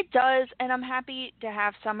 It does, and I'm happy to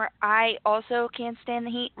have summer. I also can't stand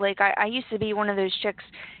the heat. Like, I used to be one of those chicks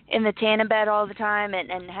in the tanning bed all the time and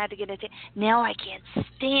had to get a tan. Now I can't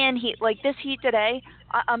stand heat. Like, this heat today,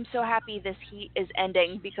 I'm so happy this heat is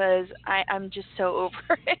ending because I'm just so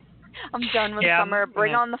over it. I'm done with summer.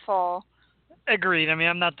 Bring on the fall. Agreed. I mean,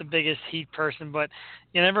 I'm not the biggest heat person, but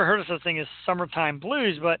you never heard of such a thing as Summertime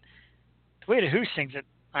Blues, but the way the Who sings it,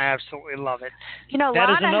 I absolutely love it.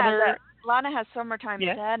 Lana has Summertime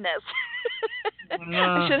Sadness. No.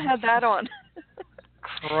 I should have that on.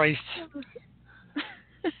 Christ.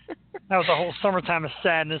 That was a whole summertime of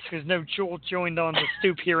sadness because no Jewel joined on the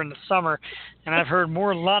Stoop here in the summer, and I've heard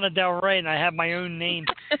more Lana Del Rey than I have my own name.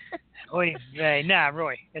 Oy vey. Nah,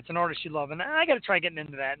 really, it's an artist you love, and I got to try getting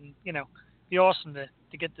into that, and it'd be awesome to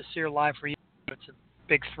get to see her live for you. It's a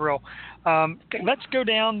big thrill. Let's go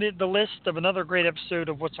down the list of another great episode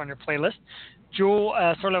of What's on Your Playlist. Jewel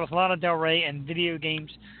started out with Lana Del Rey and video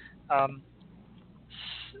games.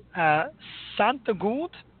 Santa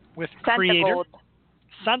Gould with Creator.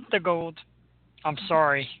 Santa Gould. I'm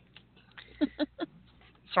sorry.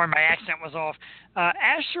 Sorry, my accent was off.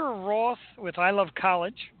 Asher Roth with I Love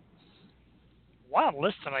College. Wow,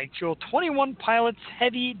 list tonight, Jewel. 21 Pilots,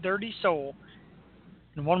 Heavy, Dirty Soul.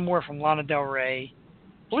 And one more from Lana Del Rey,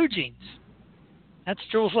 Blue Jeans. That's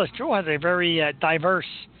Jewel's list. Jewel has a very diverse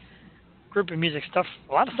group of music stuff.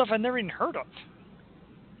 A lot of stuff I've never even heard of.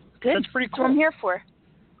 Good. That's pretty cool. That's what I'm here for.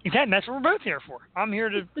 Exactly. That's what we're both here for. I'm here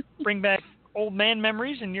to bring back old man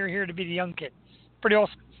memories, and you're here to be the young kid. Pretty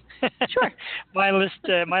awesome. Sure. My list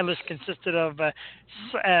consisted of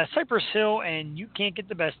Cypress Hill and You Can't Get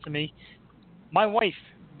the Best of Me. My Wife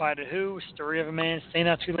by The Who, Story of a Man Staying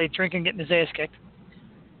Out Too Late Drinking, Getting His Ass Kicked.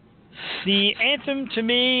 The anthem to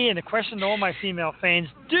me and the question to all my female fans,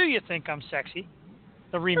 Do You Think I'm Sexy?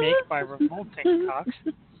 The remake by Revolting Cox.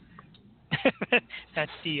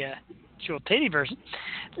 That's the Jewel Tatey version.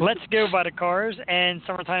 Let's Go by the Cars and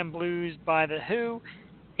Summertime Blues by The Who.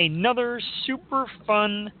 Another super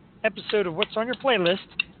fun episode of What's on Your Playlist.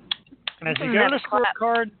 And as we go to the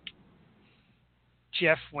scorecard,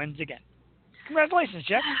 Jeff wins again. Congratulations,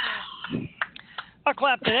 Jeff. I'll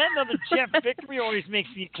clap to that. Another Jeff victory always makes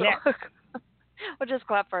me clap. We'll just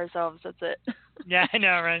clap for ourselves. That's it. Yeah, I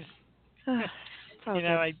know, right?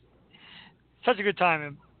 Such a good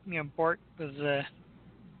time. And, Bart was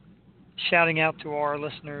shouting out to our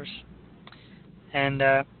listeners. And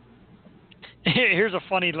here's a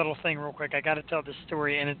funny little thing real quick. I got to tell this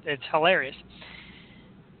story, and it's hilarious.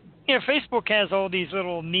 Facebook has all these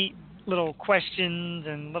little neat little questions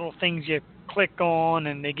and little things you click on,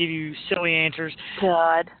 and they give you silly answers.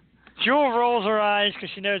 God. Jewel rolls her eyes because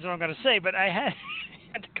she knows what I'm going to say, but I had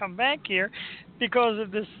to come back here because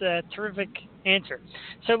of this terrific answer.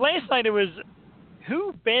 So last night it was,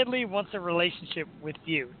 who badly wants a relationship with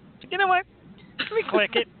you? So you know what? Let me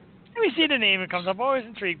click it. Let me see the name that comes up. I'm always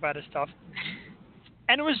intrigued by this stuff.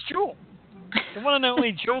 And it was Jewel. The one and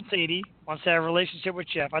only Jewel Tatey wants to have a relationship with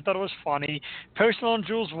Jeff. I thought it was funny. Posted on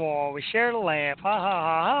Jewel's wall. We shared a laugh. Ha, ha,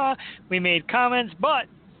 ha, ha. We made comments, but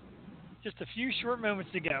just a few short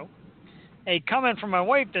moments ago, a comment from my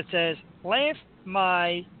wife that says, laugh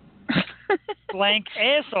my blank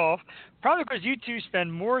ass off, probably because you two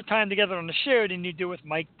spend more time together on the show than you do with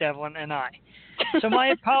Mike, Devlin, and I. So my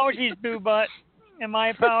apologies, Boo Butt, and my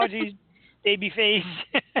apologies, Babyface.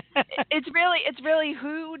 It's really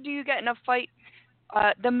who do you get in a fight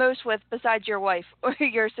the most with besides your wife or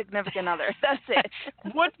your significant other? That's it.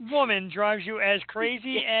 What woman drives you as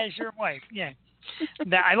crazy as your wife? Yeah,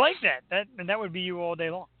 I like that. That would be you all day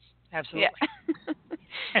long. Absolutely.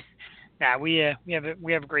 Yeah. Nah, we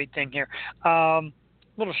have a great thing here.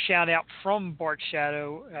 Little shout out from Bart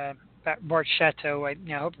Shatto. Bart Shatto. I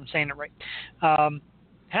hope I'm saying it right.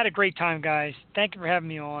 Had a great time, guys. Thank you for having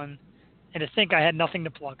me on. And to think I had nothing to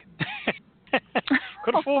plug.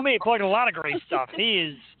 Could have fooled me. He plugged a lot of great stuff.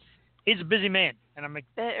 He's a busy man, and I'm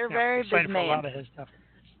very excited busy for a lot of his stuff.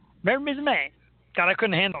 Very busy man. God, I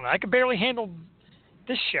couldn't handle it. I could barely handle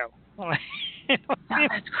this show.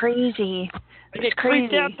 That's crazy. I get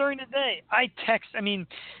creeped out during the day.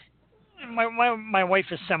 My wife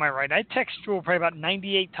is semi-right. I text Jewel probably about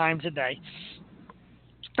 98 times a day.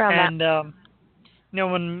 When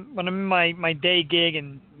I'm in my day gig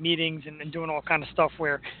and meetings and doing all kind of stuff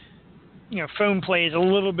where, phone play is a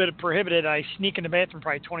little bit prohibited, I sneak in the bathroom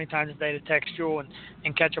probably 20 times a day to text Jewel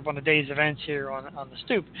and catch up on the day's events here on the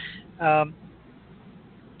Stoop.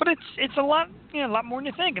 But it's a lot more than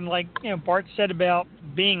you think. And like Bart said about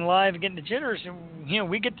being live and getting the jitters,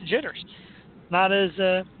 we get the jitters. It's not as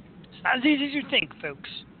easy as you think, folks.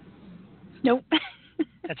 Nope.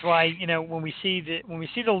 That's why when we see the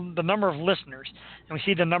number of listeners and we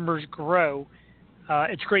see the numbers grow,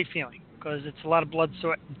 it's a great feeling because it's a lot of blood,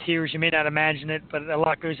 sweat, and tears. You may not imagine it, but a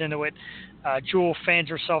lot goes into it. Jewel fans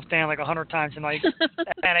herself down like 100 times a night.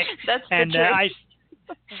 That's and the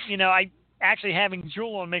truth. I actually having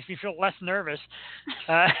Jewel on makes me feel less nervous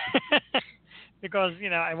because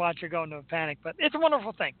I watch her go into a panic. But it's a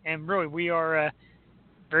wonderful thing, and really we are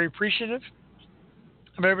very appreciative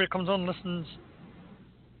of everybody that comes on and listens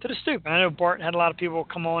to the Stoop. And I know Bart had a lot of people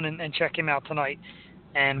come on and check him out tonight,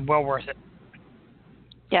 and well worth it.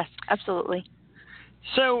 Yes, absolutely.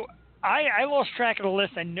 So I lost track of the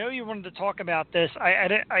list. I know you wanted to talk about this.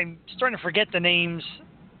 I'm starting to forget the names.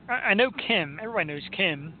 I know Kim. Everybody knows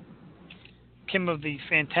Kim. Kim of the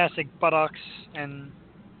fantastic buttocks and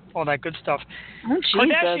all that good stuff. Oh,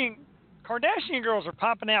 Kardashian girls are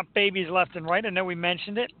popping out babies left and right. I know we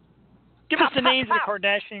mentioned it. Give us the names of the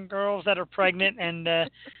Kardashian girls that are pregnant, and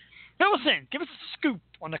fill us in. Give us a scoop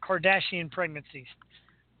on the Kardashian pregnancies.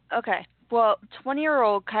 Okay. Well,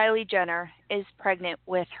 20-year-old Kylie Jenner is pregnant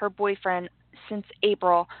with her boyfriend since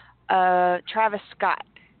April, Travis Scott.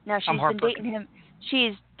 Now she's been dating him.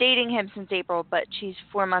 She's dating him since April, but she's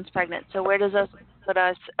 4 months pregnant. So where does this put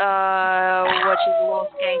us? She's a little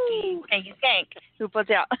skanky skank who puts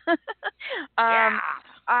out. Yeah.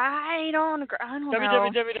 I don't agree. I don't know.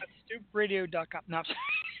 www.stoopradio.com. No.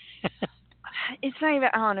 It's not even.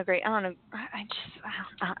 I don't agree. I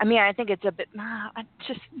think it's a bit.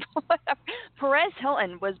 Whatever. Perez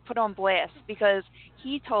Hilton was put on blast because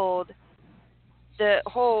he told the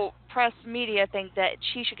whole press media thing that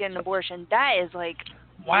she should get an abortion. That is like,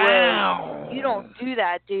 wow. You don't do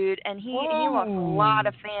that, dude. And he lost a lot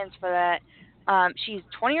of fans for that. She's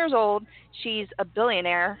 20 years old. She's a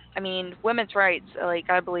billionaire. I mean, women's rights. Like,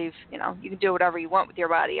 I believe, you can do whatever you want with your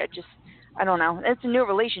body. I don't know. It's a new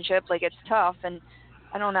relationship. Like, it's tough, and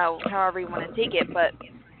I don't know however you want to take it. But,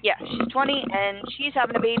 yeah, she's 20, and she's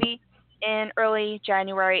having a baby in early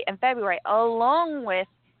January and February, along with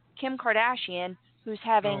Kim Kardashian, who's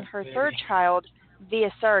having her third child via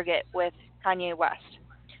surrogate with Kanye West.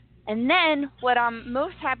 And then what I'm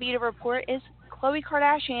most happy to report is Khloe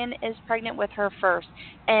Kardashian is pregnant with her first.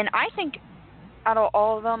 And I think out of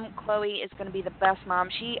all of them, Khloe is going to be the best mom.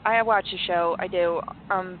 I watch the show. I do.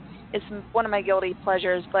 It's one of my guilty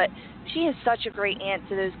pleasures, but she is such a great aunt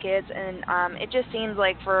to those kids, and it just seems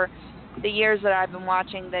like for the years that I've been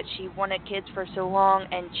watching that she wanted kids for so long,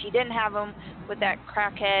 and she didn't have them with that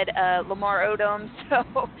crackhead Lamar Odom, so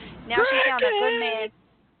now she found a good man.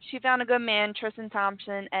 She found a good man, Tristan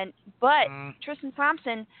Thompson, but Tristan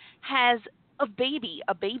Thompson has a baby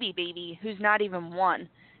who's not even one,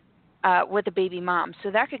 with a baby mom,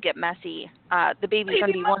 so that could get messy. The baby's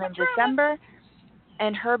going to be 1 in December.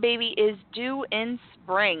 and her baby is due in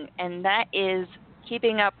spring, and that is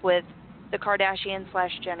keeping up with the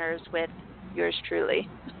Kardashian/Jenners with yours truly.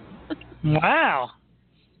 Wow.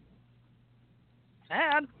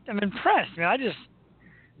 I'm impressed. I mean,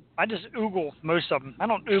 I just oogle most of them. I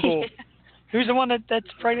don't oogle. Who's the one that's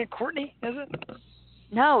pregnant? Courtney, is it?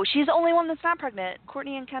 No, she's the only one that's not pregnant.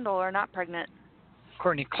 Courtney and Kendall are not pregnant.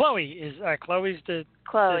 Courtney. Chloe's the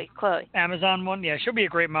Chloe. Amazon one. Yeah, she'll be a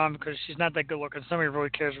great mom because she's not that good looking. Somebody really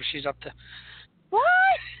cares what she's up to. What?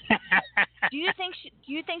 Do you think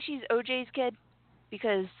she's OJ's kid?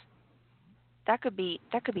 Because that could be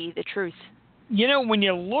the truth. You know, when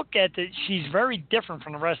you look at it, she's very different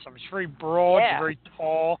from the rest of them. She's very broad. Yeah. She's very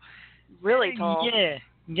tall. Really tall. Yeah.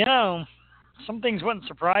 You know, some things wouldn't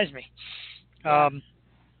surprise me. Yeah. And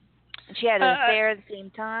she had an affair at the same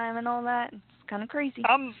time and all that. It's kind of crazy.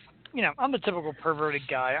 I'm the typical perverted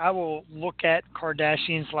guy. I will look at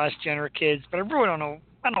Kardashian/Jenner kids, but I really don't know.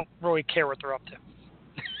 I don't really care what they're up to.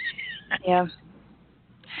 Yeah.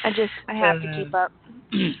 I have to keep up.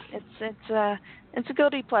 It's a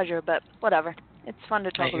guilty pleasure, but whatever. It's fun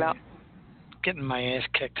to talk about. Getting my ass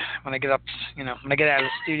kicked when I get up, when I get out of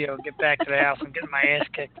the studio and get back to the house, I'm getting my ass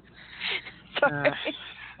kicked. Sorry.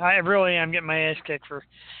 I really am getting my ass kicked for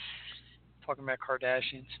talking about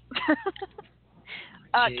Kardashians.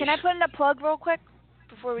 Can I put in a plug real quick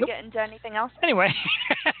before we get into anything else? Anyway.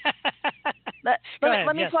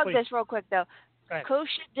 Let me plug this real quick, though.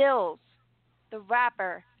 Kosha Dillz, the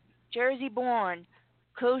rapper, Jersey born,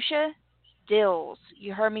 Kosha Dillz.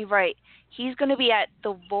 You heard me right. He's going to be at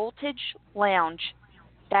the Voltage Lounge.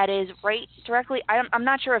 That is right directly. I'm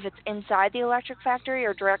not sure if it's inside the Electric Factory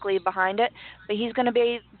or directly behind it, but he's going to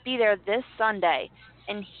be there this Sunday,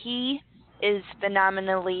 and he is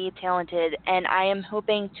phenomenally talented. And I am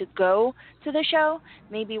hoping to go to the show.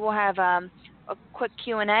 Maybe we'll have a quick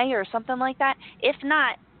Q&A or something like that. If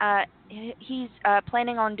not, he's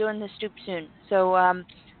planning on doing the Stoop soon. So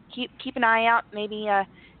keep an eye out. Maybe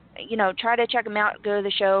try to check him out. Go to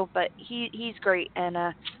the show. But he's great and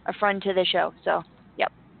a friend to the show. So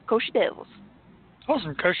yep, Kosha Dillz.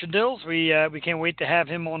 Awesome, Kosha Dillz. We can't wait to have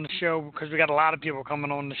him on the show because we got a lot of people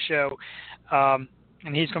coming on the show,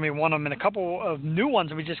 and he's going to be one of them. And a couple of new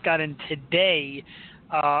ones we just got in today.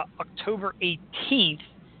 October 18th,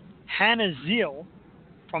 Hannah Zeal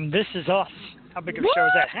from This Is Us. How big of a show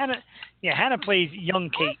is that? Hannah plays young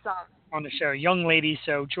Kate on the show, young lady,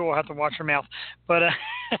 so Joel will have to watch her mouth. But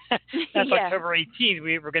that's October 18th.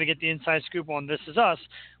 We're going to get the inside scoop on This Is Us,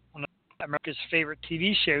 one of America's favorite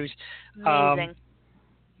TV shows. Amazing.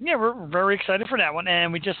 We're very excited for that one.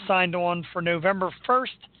 And we just signed on for November 1st.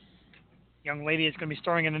 Young lady is going to be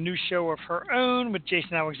starring in a new show of her own with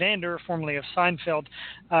Jason Alexander, formerly of Seinfeld.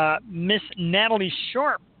 Miss Natalie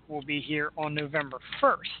Sharp will be here on November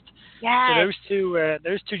 1st. Yes. So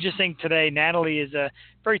those two just think today. Natalie is a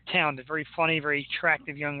very talented, very funny, very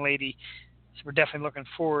attractive young lady. So we're definitely looking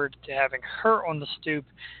forward to having her on the Stoop.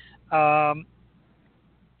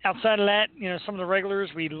 Outside of that, some of the regulars,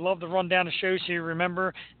 we love to run down the shows so you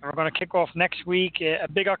remember. And we're going to kick off next week a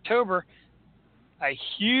big October, a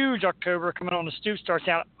huge October coming on the Stoop. Starts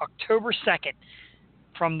out October 2nd.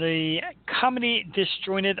 From the comedy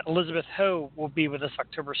Disjointed, Elizabeth Ho will be with us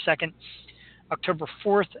October 2nd. October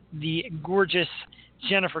 4th, the gorgeous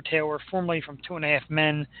Jennifer Taylor, formerly from 2.5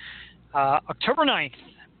 Men. October 9th,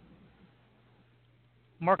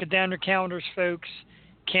 mark it down your calendars, folks.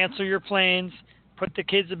 Cancel your plans. Put the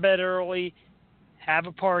kids to bed early. Have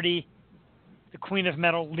a party. The Queen of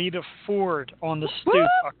Metal, Lita Ford, on the Stoop,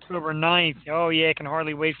 October 9th. Oh, yeah, I can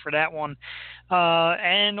hardly wait for that one.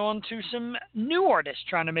 And on to some new artists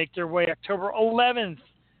trying to make their way. October 11th,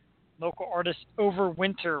 local artist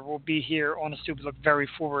Overwinter will be here on the Stoop. We look very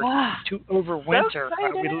forward to Overwinter.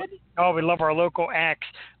 So we love our local acts.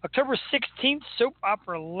 October 16th, soap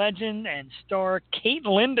opera legend and star Kate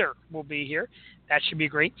Linder will be here. That should be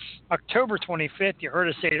great. October 25th, you heard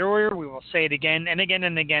us say it earlier. We will say it again and again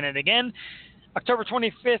and again and again. October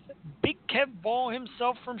 25th, Big Kev Ball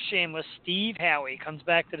himself from Shameless, Steve Howie, comes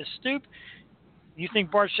back to the Stoop. You think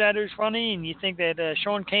Bart Shattow's funny and you think that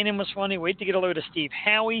Sean Kanan was funny, wait to get a load of Steve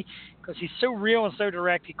Howie because he's so real and so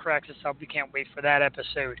direct, he cracks us up. You can't wait for that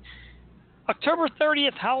episode. October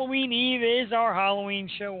 30th, Halloween Eve, is our Halloween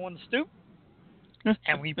show on the Stoop.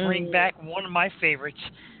 And we bring back one of my favorites,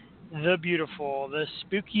 the beautiful, the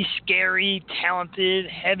spooky, scary, talented,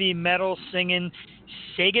 heavy metal singing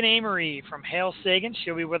Sagan Amory from Hail Sagan.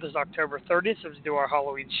 She'll be with us October 30th, so we do our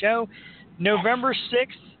Halloween show. November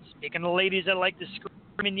 6th, speaking of ladies that like to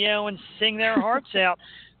scream and yell and sing their hearts out,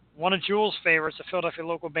 one of Jules' favorites, a Philadelphia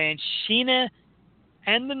local band, Sheena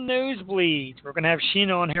and the Nosebleeds. We're going to have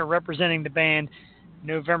Sheena on here representing the band.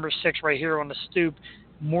 November 6th right here on the Stoop.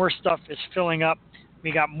 More stuff is filling up.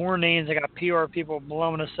 We got more names. I got PR people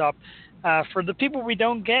blowing us up. For the people we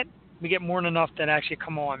don't get, we get more than enough that actually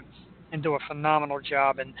come on and do a phenomenal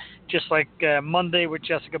job. And just like Monday with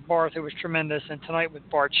Jessica Bart, it was tremendous, and tonight with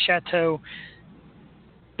Bart Shatto,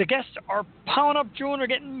 the guests are piling up, Jewel, and are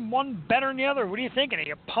getting one better than the other. What are you thinking? Are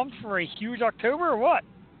you pumped for a huge October or what?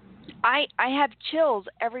 I have chills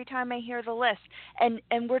every time I hear the list, and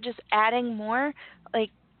we're just adding more. Like,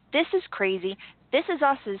 this is crazy. This Is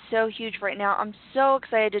Us is so huge right now. I'm so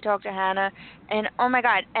excited to talk to Hannah, and oh my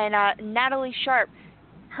God, and Natalie Sharp.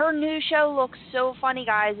 Her new show looks so funny,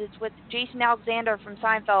 guys. It's with Jason Alexander from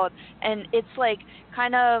Seinfeld, and it's like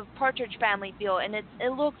kind of Partridge Family feel, and it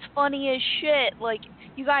looks funny as shit. Like,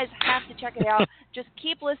 you guys have to check it out. Just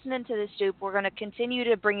keep listening to the Stoop. We're going to continue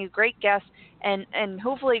to bring you great guests and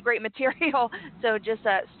hopefully great material. So just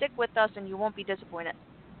stick with us, and you won't be disappointed.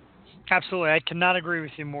 Absolutely. I cannot agree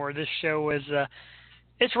with you more. This show is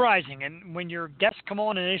it's rising, and when your guests come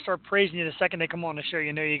on and they start praising you the second they come on the show,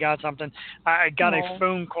 you know you got something. I got a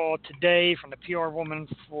phone call today from the PR woman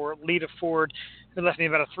for Lita Ford, who left me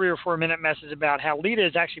about a 3 or 4 minute message about how Lita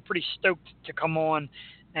is actually pretty stoked to come on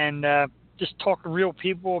and just talk to real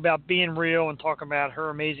people about being real and talk about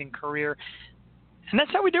her amazing career. And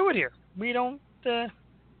that's how we do it here. We don't judge.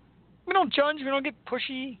 We don't get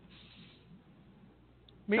pushy.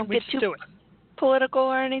 We just do it. Political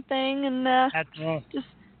or anything, and just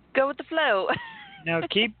go with the flow. Now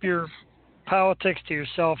keep your politics to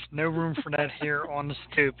yourself. No room for that here on the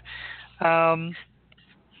Stoop.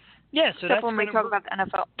 Yeah, so except when we talk about the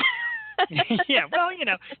NFL. Yeah, well,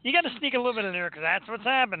 you got to sneak a little bit in there because that's what's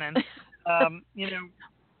happening.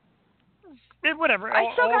 Whatever.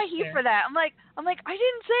 I still got heat for that. I'm like, I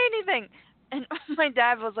didn't say anything. And my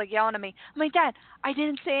dad was like yelling at me. I'm like, Dad, I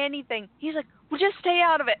didn't say anything. He's like, well, just stay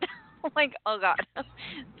out of it. I'm like, oh God.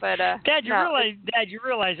 But Dad, you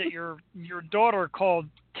realize that your daughter called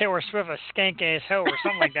Taylor Swift a skank ass hoe or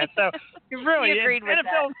something like that. So you really agreed with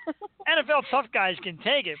that. NFL tough guys can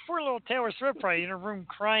take it. Poor little Taylor Swift probably in her room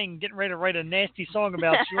crying, getting ready to write a nasty song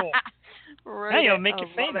about Jewel. Right. Hey, it'll make you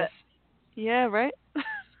famous. Yeah, right.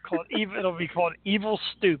 It'll be called Evil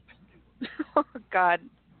Stoop. Oh God.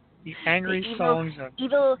 The angry songs of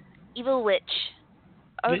evil witch.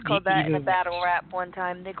 I was called that in a battle rap one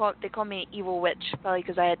time. They called me Evil Witch, probably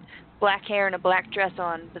because I had black hair and a black dress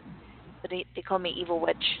on, but they called me Evil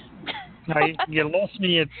Witch. No, you lost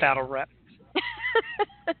me at battle rap.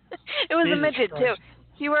 It was a midget too.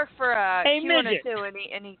 He worked for Q102,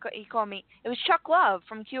 and he called me. It was Chuck Love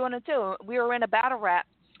from Q102. We were in a battle rap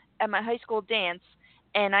at my high school dance,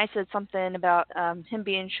 and I said something about him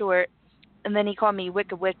being short, and then he called me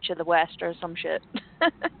Wicked Witch of the West or some shit.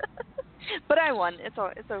 But I won. It's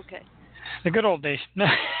okay. The good old days.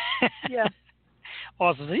 Yeah.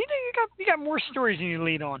 Awesome. So you got more stories than you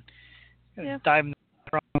lead on. Yeah. Dive into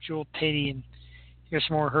Jewel Tatey and hear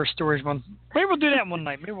some more of her stories. Maybe we'll do that one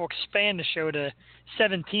night. Maybe we'll expand the show to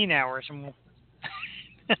 17 hours, and we'll.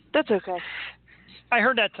 That's okay. I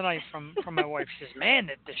heard that tonight from my wife. She says, "Man,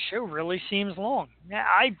 the show really seems long." Yeah,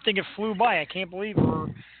 I think it flew by. I can't believe we're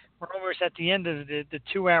almost at the end of the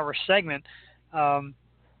 2-hour segment.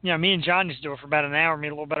 Me and John used to do it for about an hour, maybe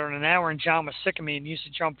a little better than an hour, and John was sick of me and used to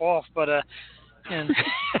jump off. But and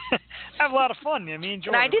have a lot of fun. Me and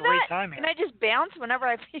Joel have a great time here. Can I just bounce whenever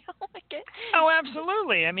I feel like it? Oh,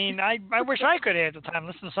 absolutely. I mean, I wish I could have the time.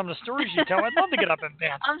 Listen to some of the stories you tell. I'd love to get up and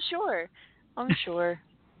bounce. I'm sure.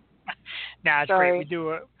 Nah, it's Sorry. great.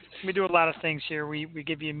 We do a lot of things here. We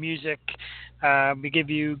give you music, we give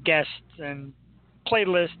you guests and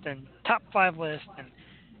playlist and top 5 lists and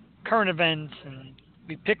current events, and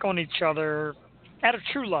we pick on each other out of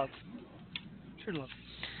true love. True love.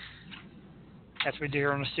 That's what we do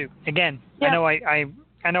here on the Stoop. Again, yeah.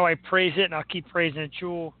 I know I praise it, and I'll keep praising it.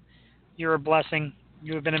 Jewel, you're a blessing.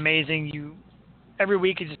 You have been amazing. Every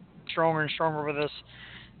week you just stronger and stronger with us,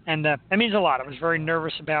 and that means a lot. I was very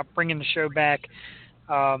nervous about bringing the show back,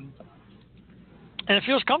 and it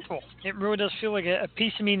feels comfortable. It really does feel like a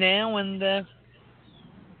piece of me now, and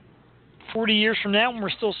 40 years from now when we're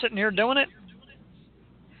still sitting here doing it.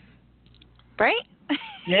 Right?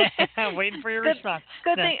 Yeah, waiting for your response.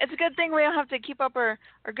 Thing. It's a good thing we don't have to keep up our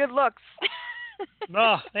good looks.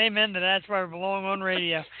 Oh, amen to that. That's why we belong on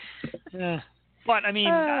radio. But, I mean,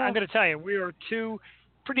 I'm going to tell you, we are 2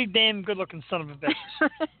 pretty damn good-looking son of a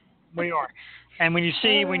bitches. We are. And when you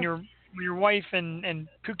see, when your wife and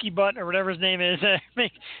Pookie Butt, or whatever his name is,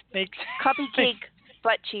 makes cupcake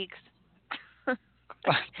butt cheeks.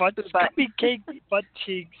 Cupcake butt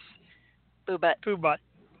cheeks. Boo butt. Poo butt.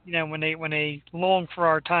 When they long for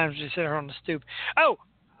our times, we sit here on the Stoop. Oh,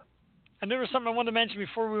 I knew there was something I wanted to mention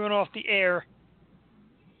before we went off the air.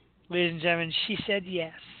 Ladies and gentlemen, she said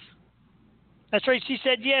yes. That's right, she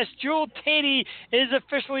said yes. Jewel Tatey is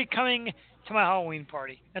officially coming to my Halloween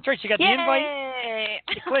party. That's right, she got the invite.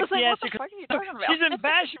 She clicked yes. What the fuck are you talking about? She's been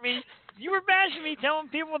bashing me. You were bashing me, telling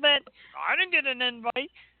people that I didn't get an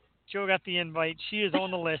invite. Joe got the invite. She is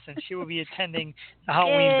on the list, and she will be attending the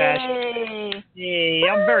Halloween bash. Yay!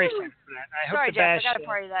 I'm very excited for that. I hope Sorry, the bash. Jeff, I got a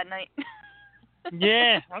party that night.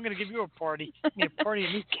 Yeah, I'm going to give you a party. A party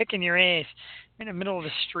of me kicking your ass in the middle of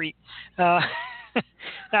the street. Now,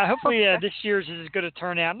 hopefully this year's is as good a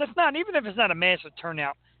turnout. And if not, even if it's not a massive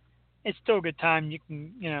turnout, it's still a good time. You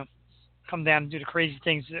can, come down and do the crazy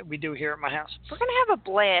things that we do here at my house. We're going to have a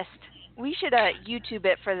blast. We should YouTube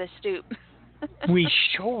it for the Stoop. we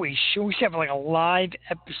should have like a live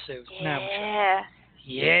episode. Yeah.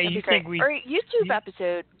 Yeah, you think we... Or a YouTube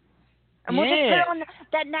episode. And we'll just put it on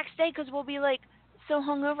that next day because we'll be like so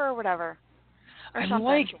hungover or whatever. Or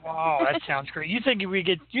something. Wow, that sounds great. You think if we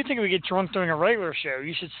get drunk during a regular show,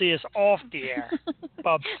 you should see us off the air.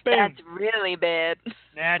 But boom. That's really bad.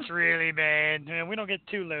 That's really bad. We don't get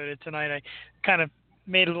too loaded tonight. I kind of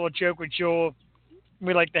made a little joke with Joel.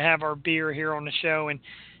 We like to have our beer here on the show, and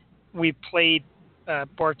we played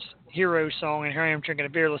Bart's Hero song, and here I am drinking a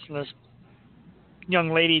beer listening to this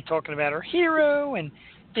young lady talking about her hero and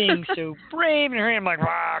being so brave, and here I am like,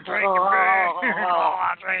 wow, drink a beer.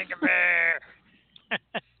 Drink a beer.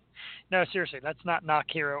 No, seriously, let's not knock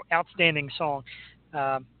Hero. Outstanding song.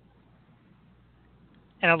 And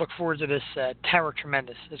I look forward to this Tower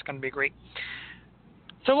Tremendous. It's going to be great.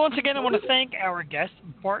 So once again, I want to thank our guest,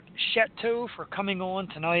 Bart Shatto, for coming on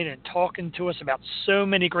tonight and talking to us about so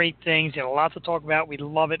many great things. He had a lot to talk about. We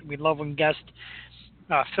love it. We love when guests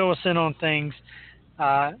fill us in on things.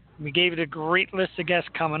 We gave it a great list of guests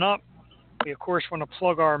coming up. We, of course, want to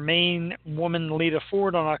plug our main woman, Lita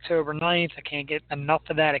Ford, on October 9th. I can't get enough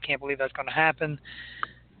of that. I can't believe that's going to happen.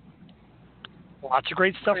 Lots of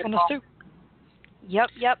great stuff on the Stoop. Yep.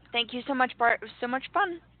 Thank you so much, Bart. It was so much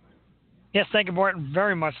fun. Yes, thank you, Bart,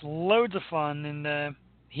 very much. Loads of fun. And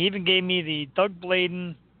he even gave me the Doug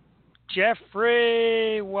Bladen,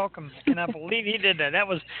 Jeffrey, welcome. I cannot believe he did that. That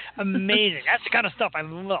was amazing. That's the kind of stuff I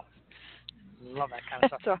love. Love that kind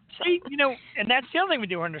of stuff. See, and that's the other thing we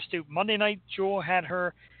do on the Stoop. Monday night, Jewel had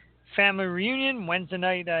her family reunion. Wednesday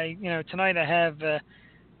night, tonight I have,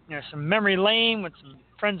 some memory lane with some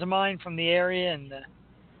friends of mine from the area and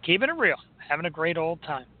keeping it real, having a great old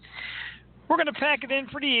time. We're going to pack it in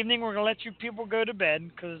for the evening. We're going to let you people go to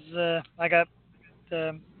bed because I got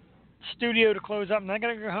the studio to close up, and I got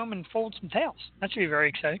to go home and fold some towels. That should be very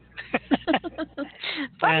exciting.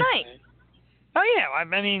 Fun night. Oh, yeah. I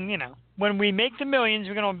mean, when we make the millions,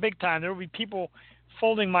 we're going to have big time. There will be people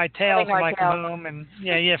folding my towels when I come home and,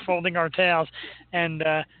 folding our towels and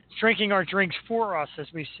drinking our drinks for us as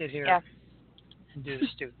we sit here and do the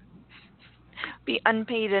Stoop. Be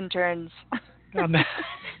unpaid interns.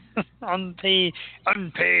 Unpaid.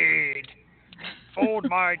 Fold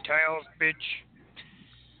my towels, bitch.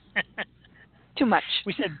 Too much.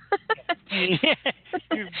 We said,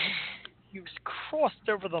 you crossed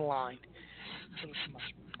over the line.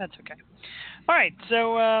 That's okay. All right,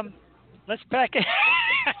 so let's pack it.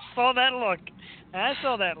 I saw that look.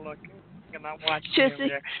 I'm not watching you over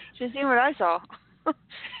there. Just see what I saw.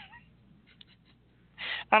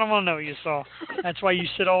 I don't want to know what you saw. That's why you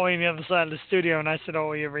sit all the way on the other side of the studio, and I sit all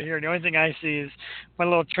the way over here. The only thing I see is my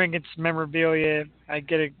little trinkets, memorabilia. I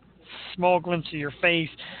get a small glimpse of your face.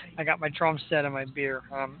 I got my drum set and my beer.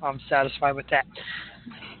 I'm satisfied with that.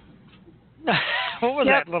 What was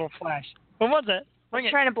that little flash? What was that? I'm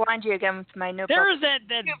trying to blind you again with my notebook. There is that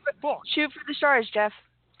book. Shoot for the stars, Jeff.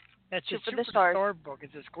 That's Shoot a for the stars. Star book.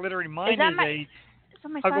 It's this glittery. Mine is a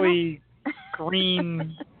ugly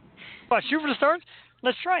green. What, Shoot for the Stars?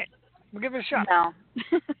 Let's try it. We'll give it a shot. No,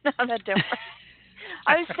 that don't work.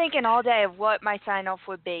 I was thinking all day of what my sign-off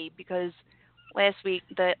would be because last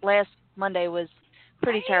Monday was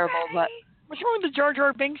pretty terrible. But what's wrong with the Jar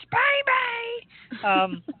Jar Binks? Bye-bye!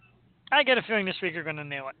 I get a feeling this week you're going to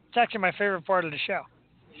nail it. It's actually my favorite part of the show,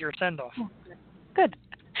 your send-off. Good.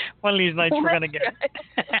 One of these nights we're going to get it.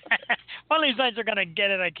 One of these nights we're going to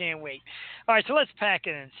get it. I can't wait. All right, so let's pack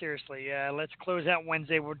it in, seriously. Let's close out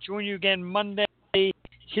Wednesday. We'll join you again Monday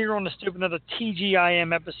here on the Stoop, another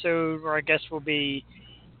TGIM episode where our guest will be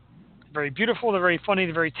the very beautiful, the very funny,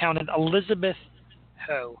 the very talented Elizabeth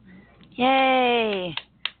Ho. Yay!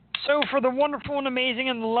 So for the wonderful and amazing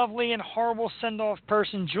and lovely and horrible send-off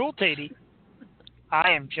person, Jewel Tatey,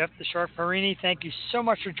 I am Jeff the Shark Perini. Thank you so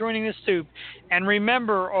much for joining the Stoop. And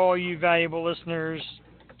remember, all you valuable listeners,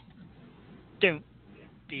 don't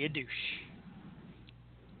be a douche.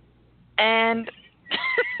 and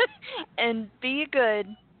and be good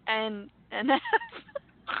and have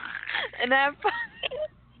and have fun.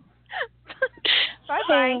 Bye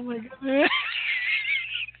bye. Oh my God.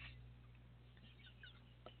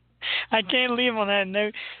 I can't leave on that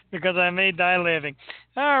note because I may die laughing.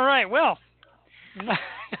 All right, well,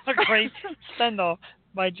 a great send-off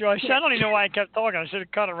by Josh. I don't even know why I kept talking. I should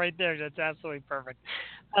have cut it right there. That's absolutely perfect.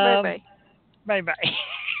 Bye-bye. Bye-bye.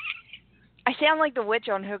 I sound like the witch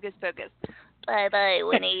on Hocus Pocus. Bye-bye,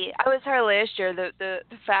 Winnie. I was her last year, the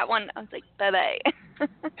fat one. I was like, bye-bye.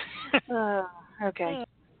 Okay.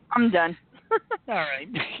 I'm done. All right.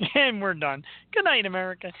 And we're done. Good night,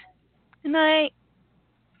 America. Good night.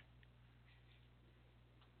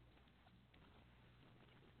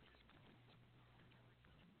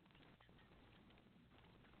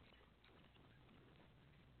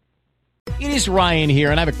 It is Ryan here,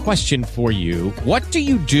 and I have a question for you. What do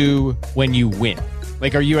you do when you win?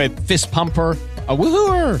 Like, are you a fist pumper, a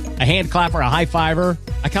woohooer, a hand clapper, a high fiver?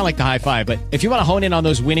 I kind of like the high five, but if you want to hone in on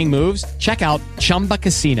those winning moves, check out Chumba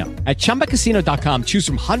Casino. At ChumbaCasino.com, choose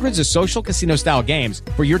from hundreds of social casino-style games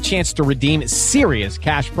for your chance to redeem serious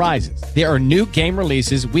cash prizes. There are new game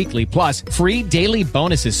releases weekly, plus free daily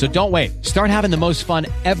bonuses. So don't wait. Start having the most fun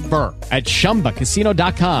ever at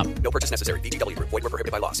ChumbaCasino.com. No purchase necessary. VGW Group. Void where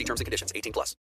prohibited by law. See terms and conditions. 18+.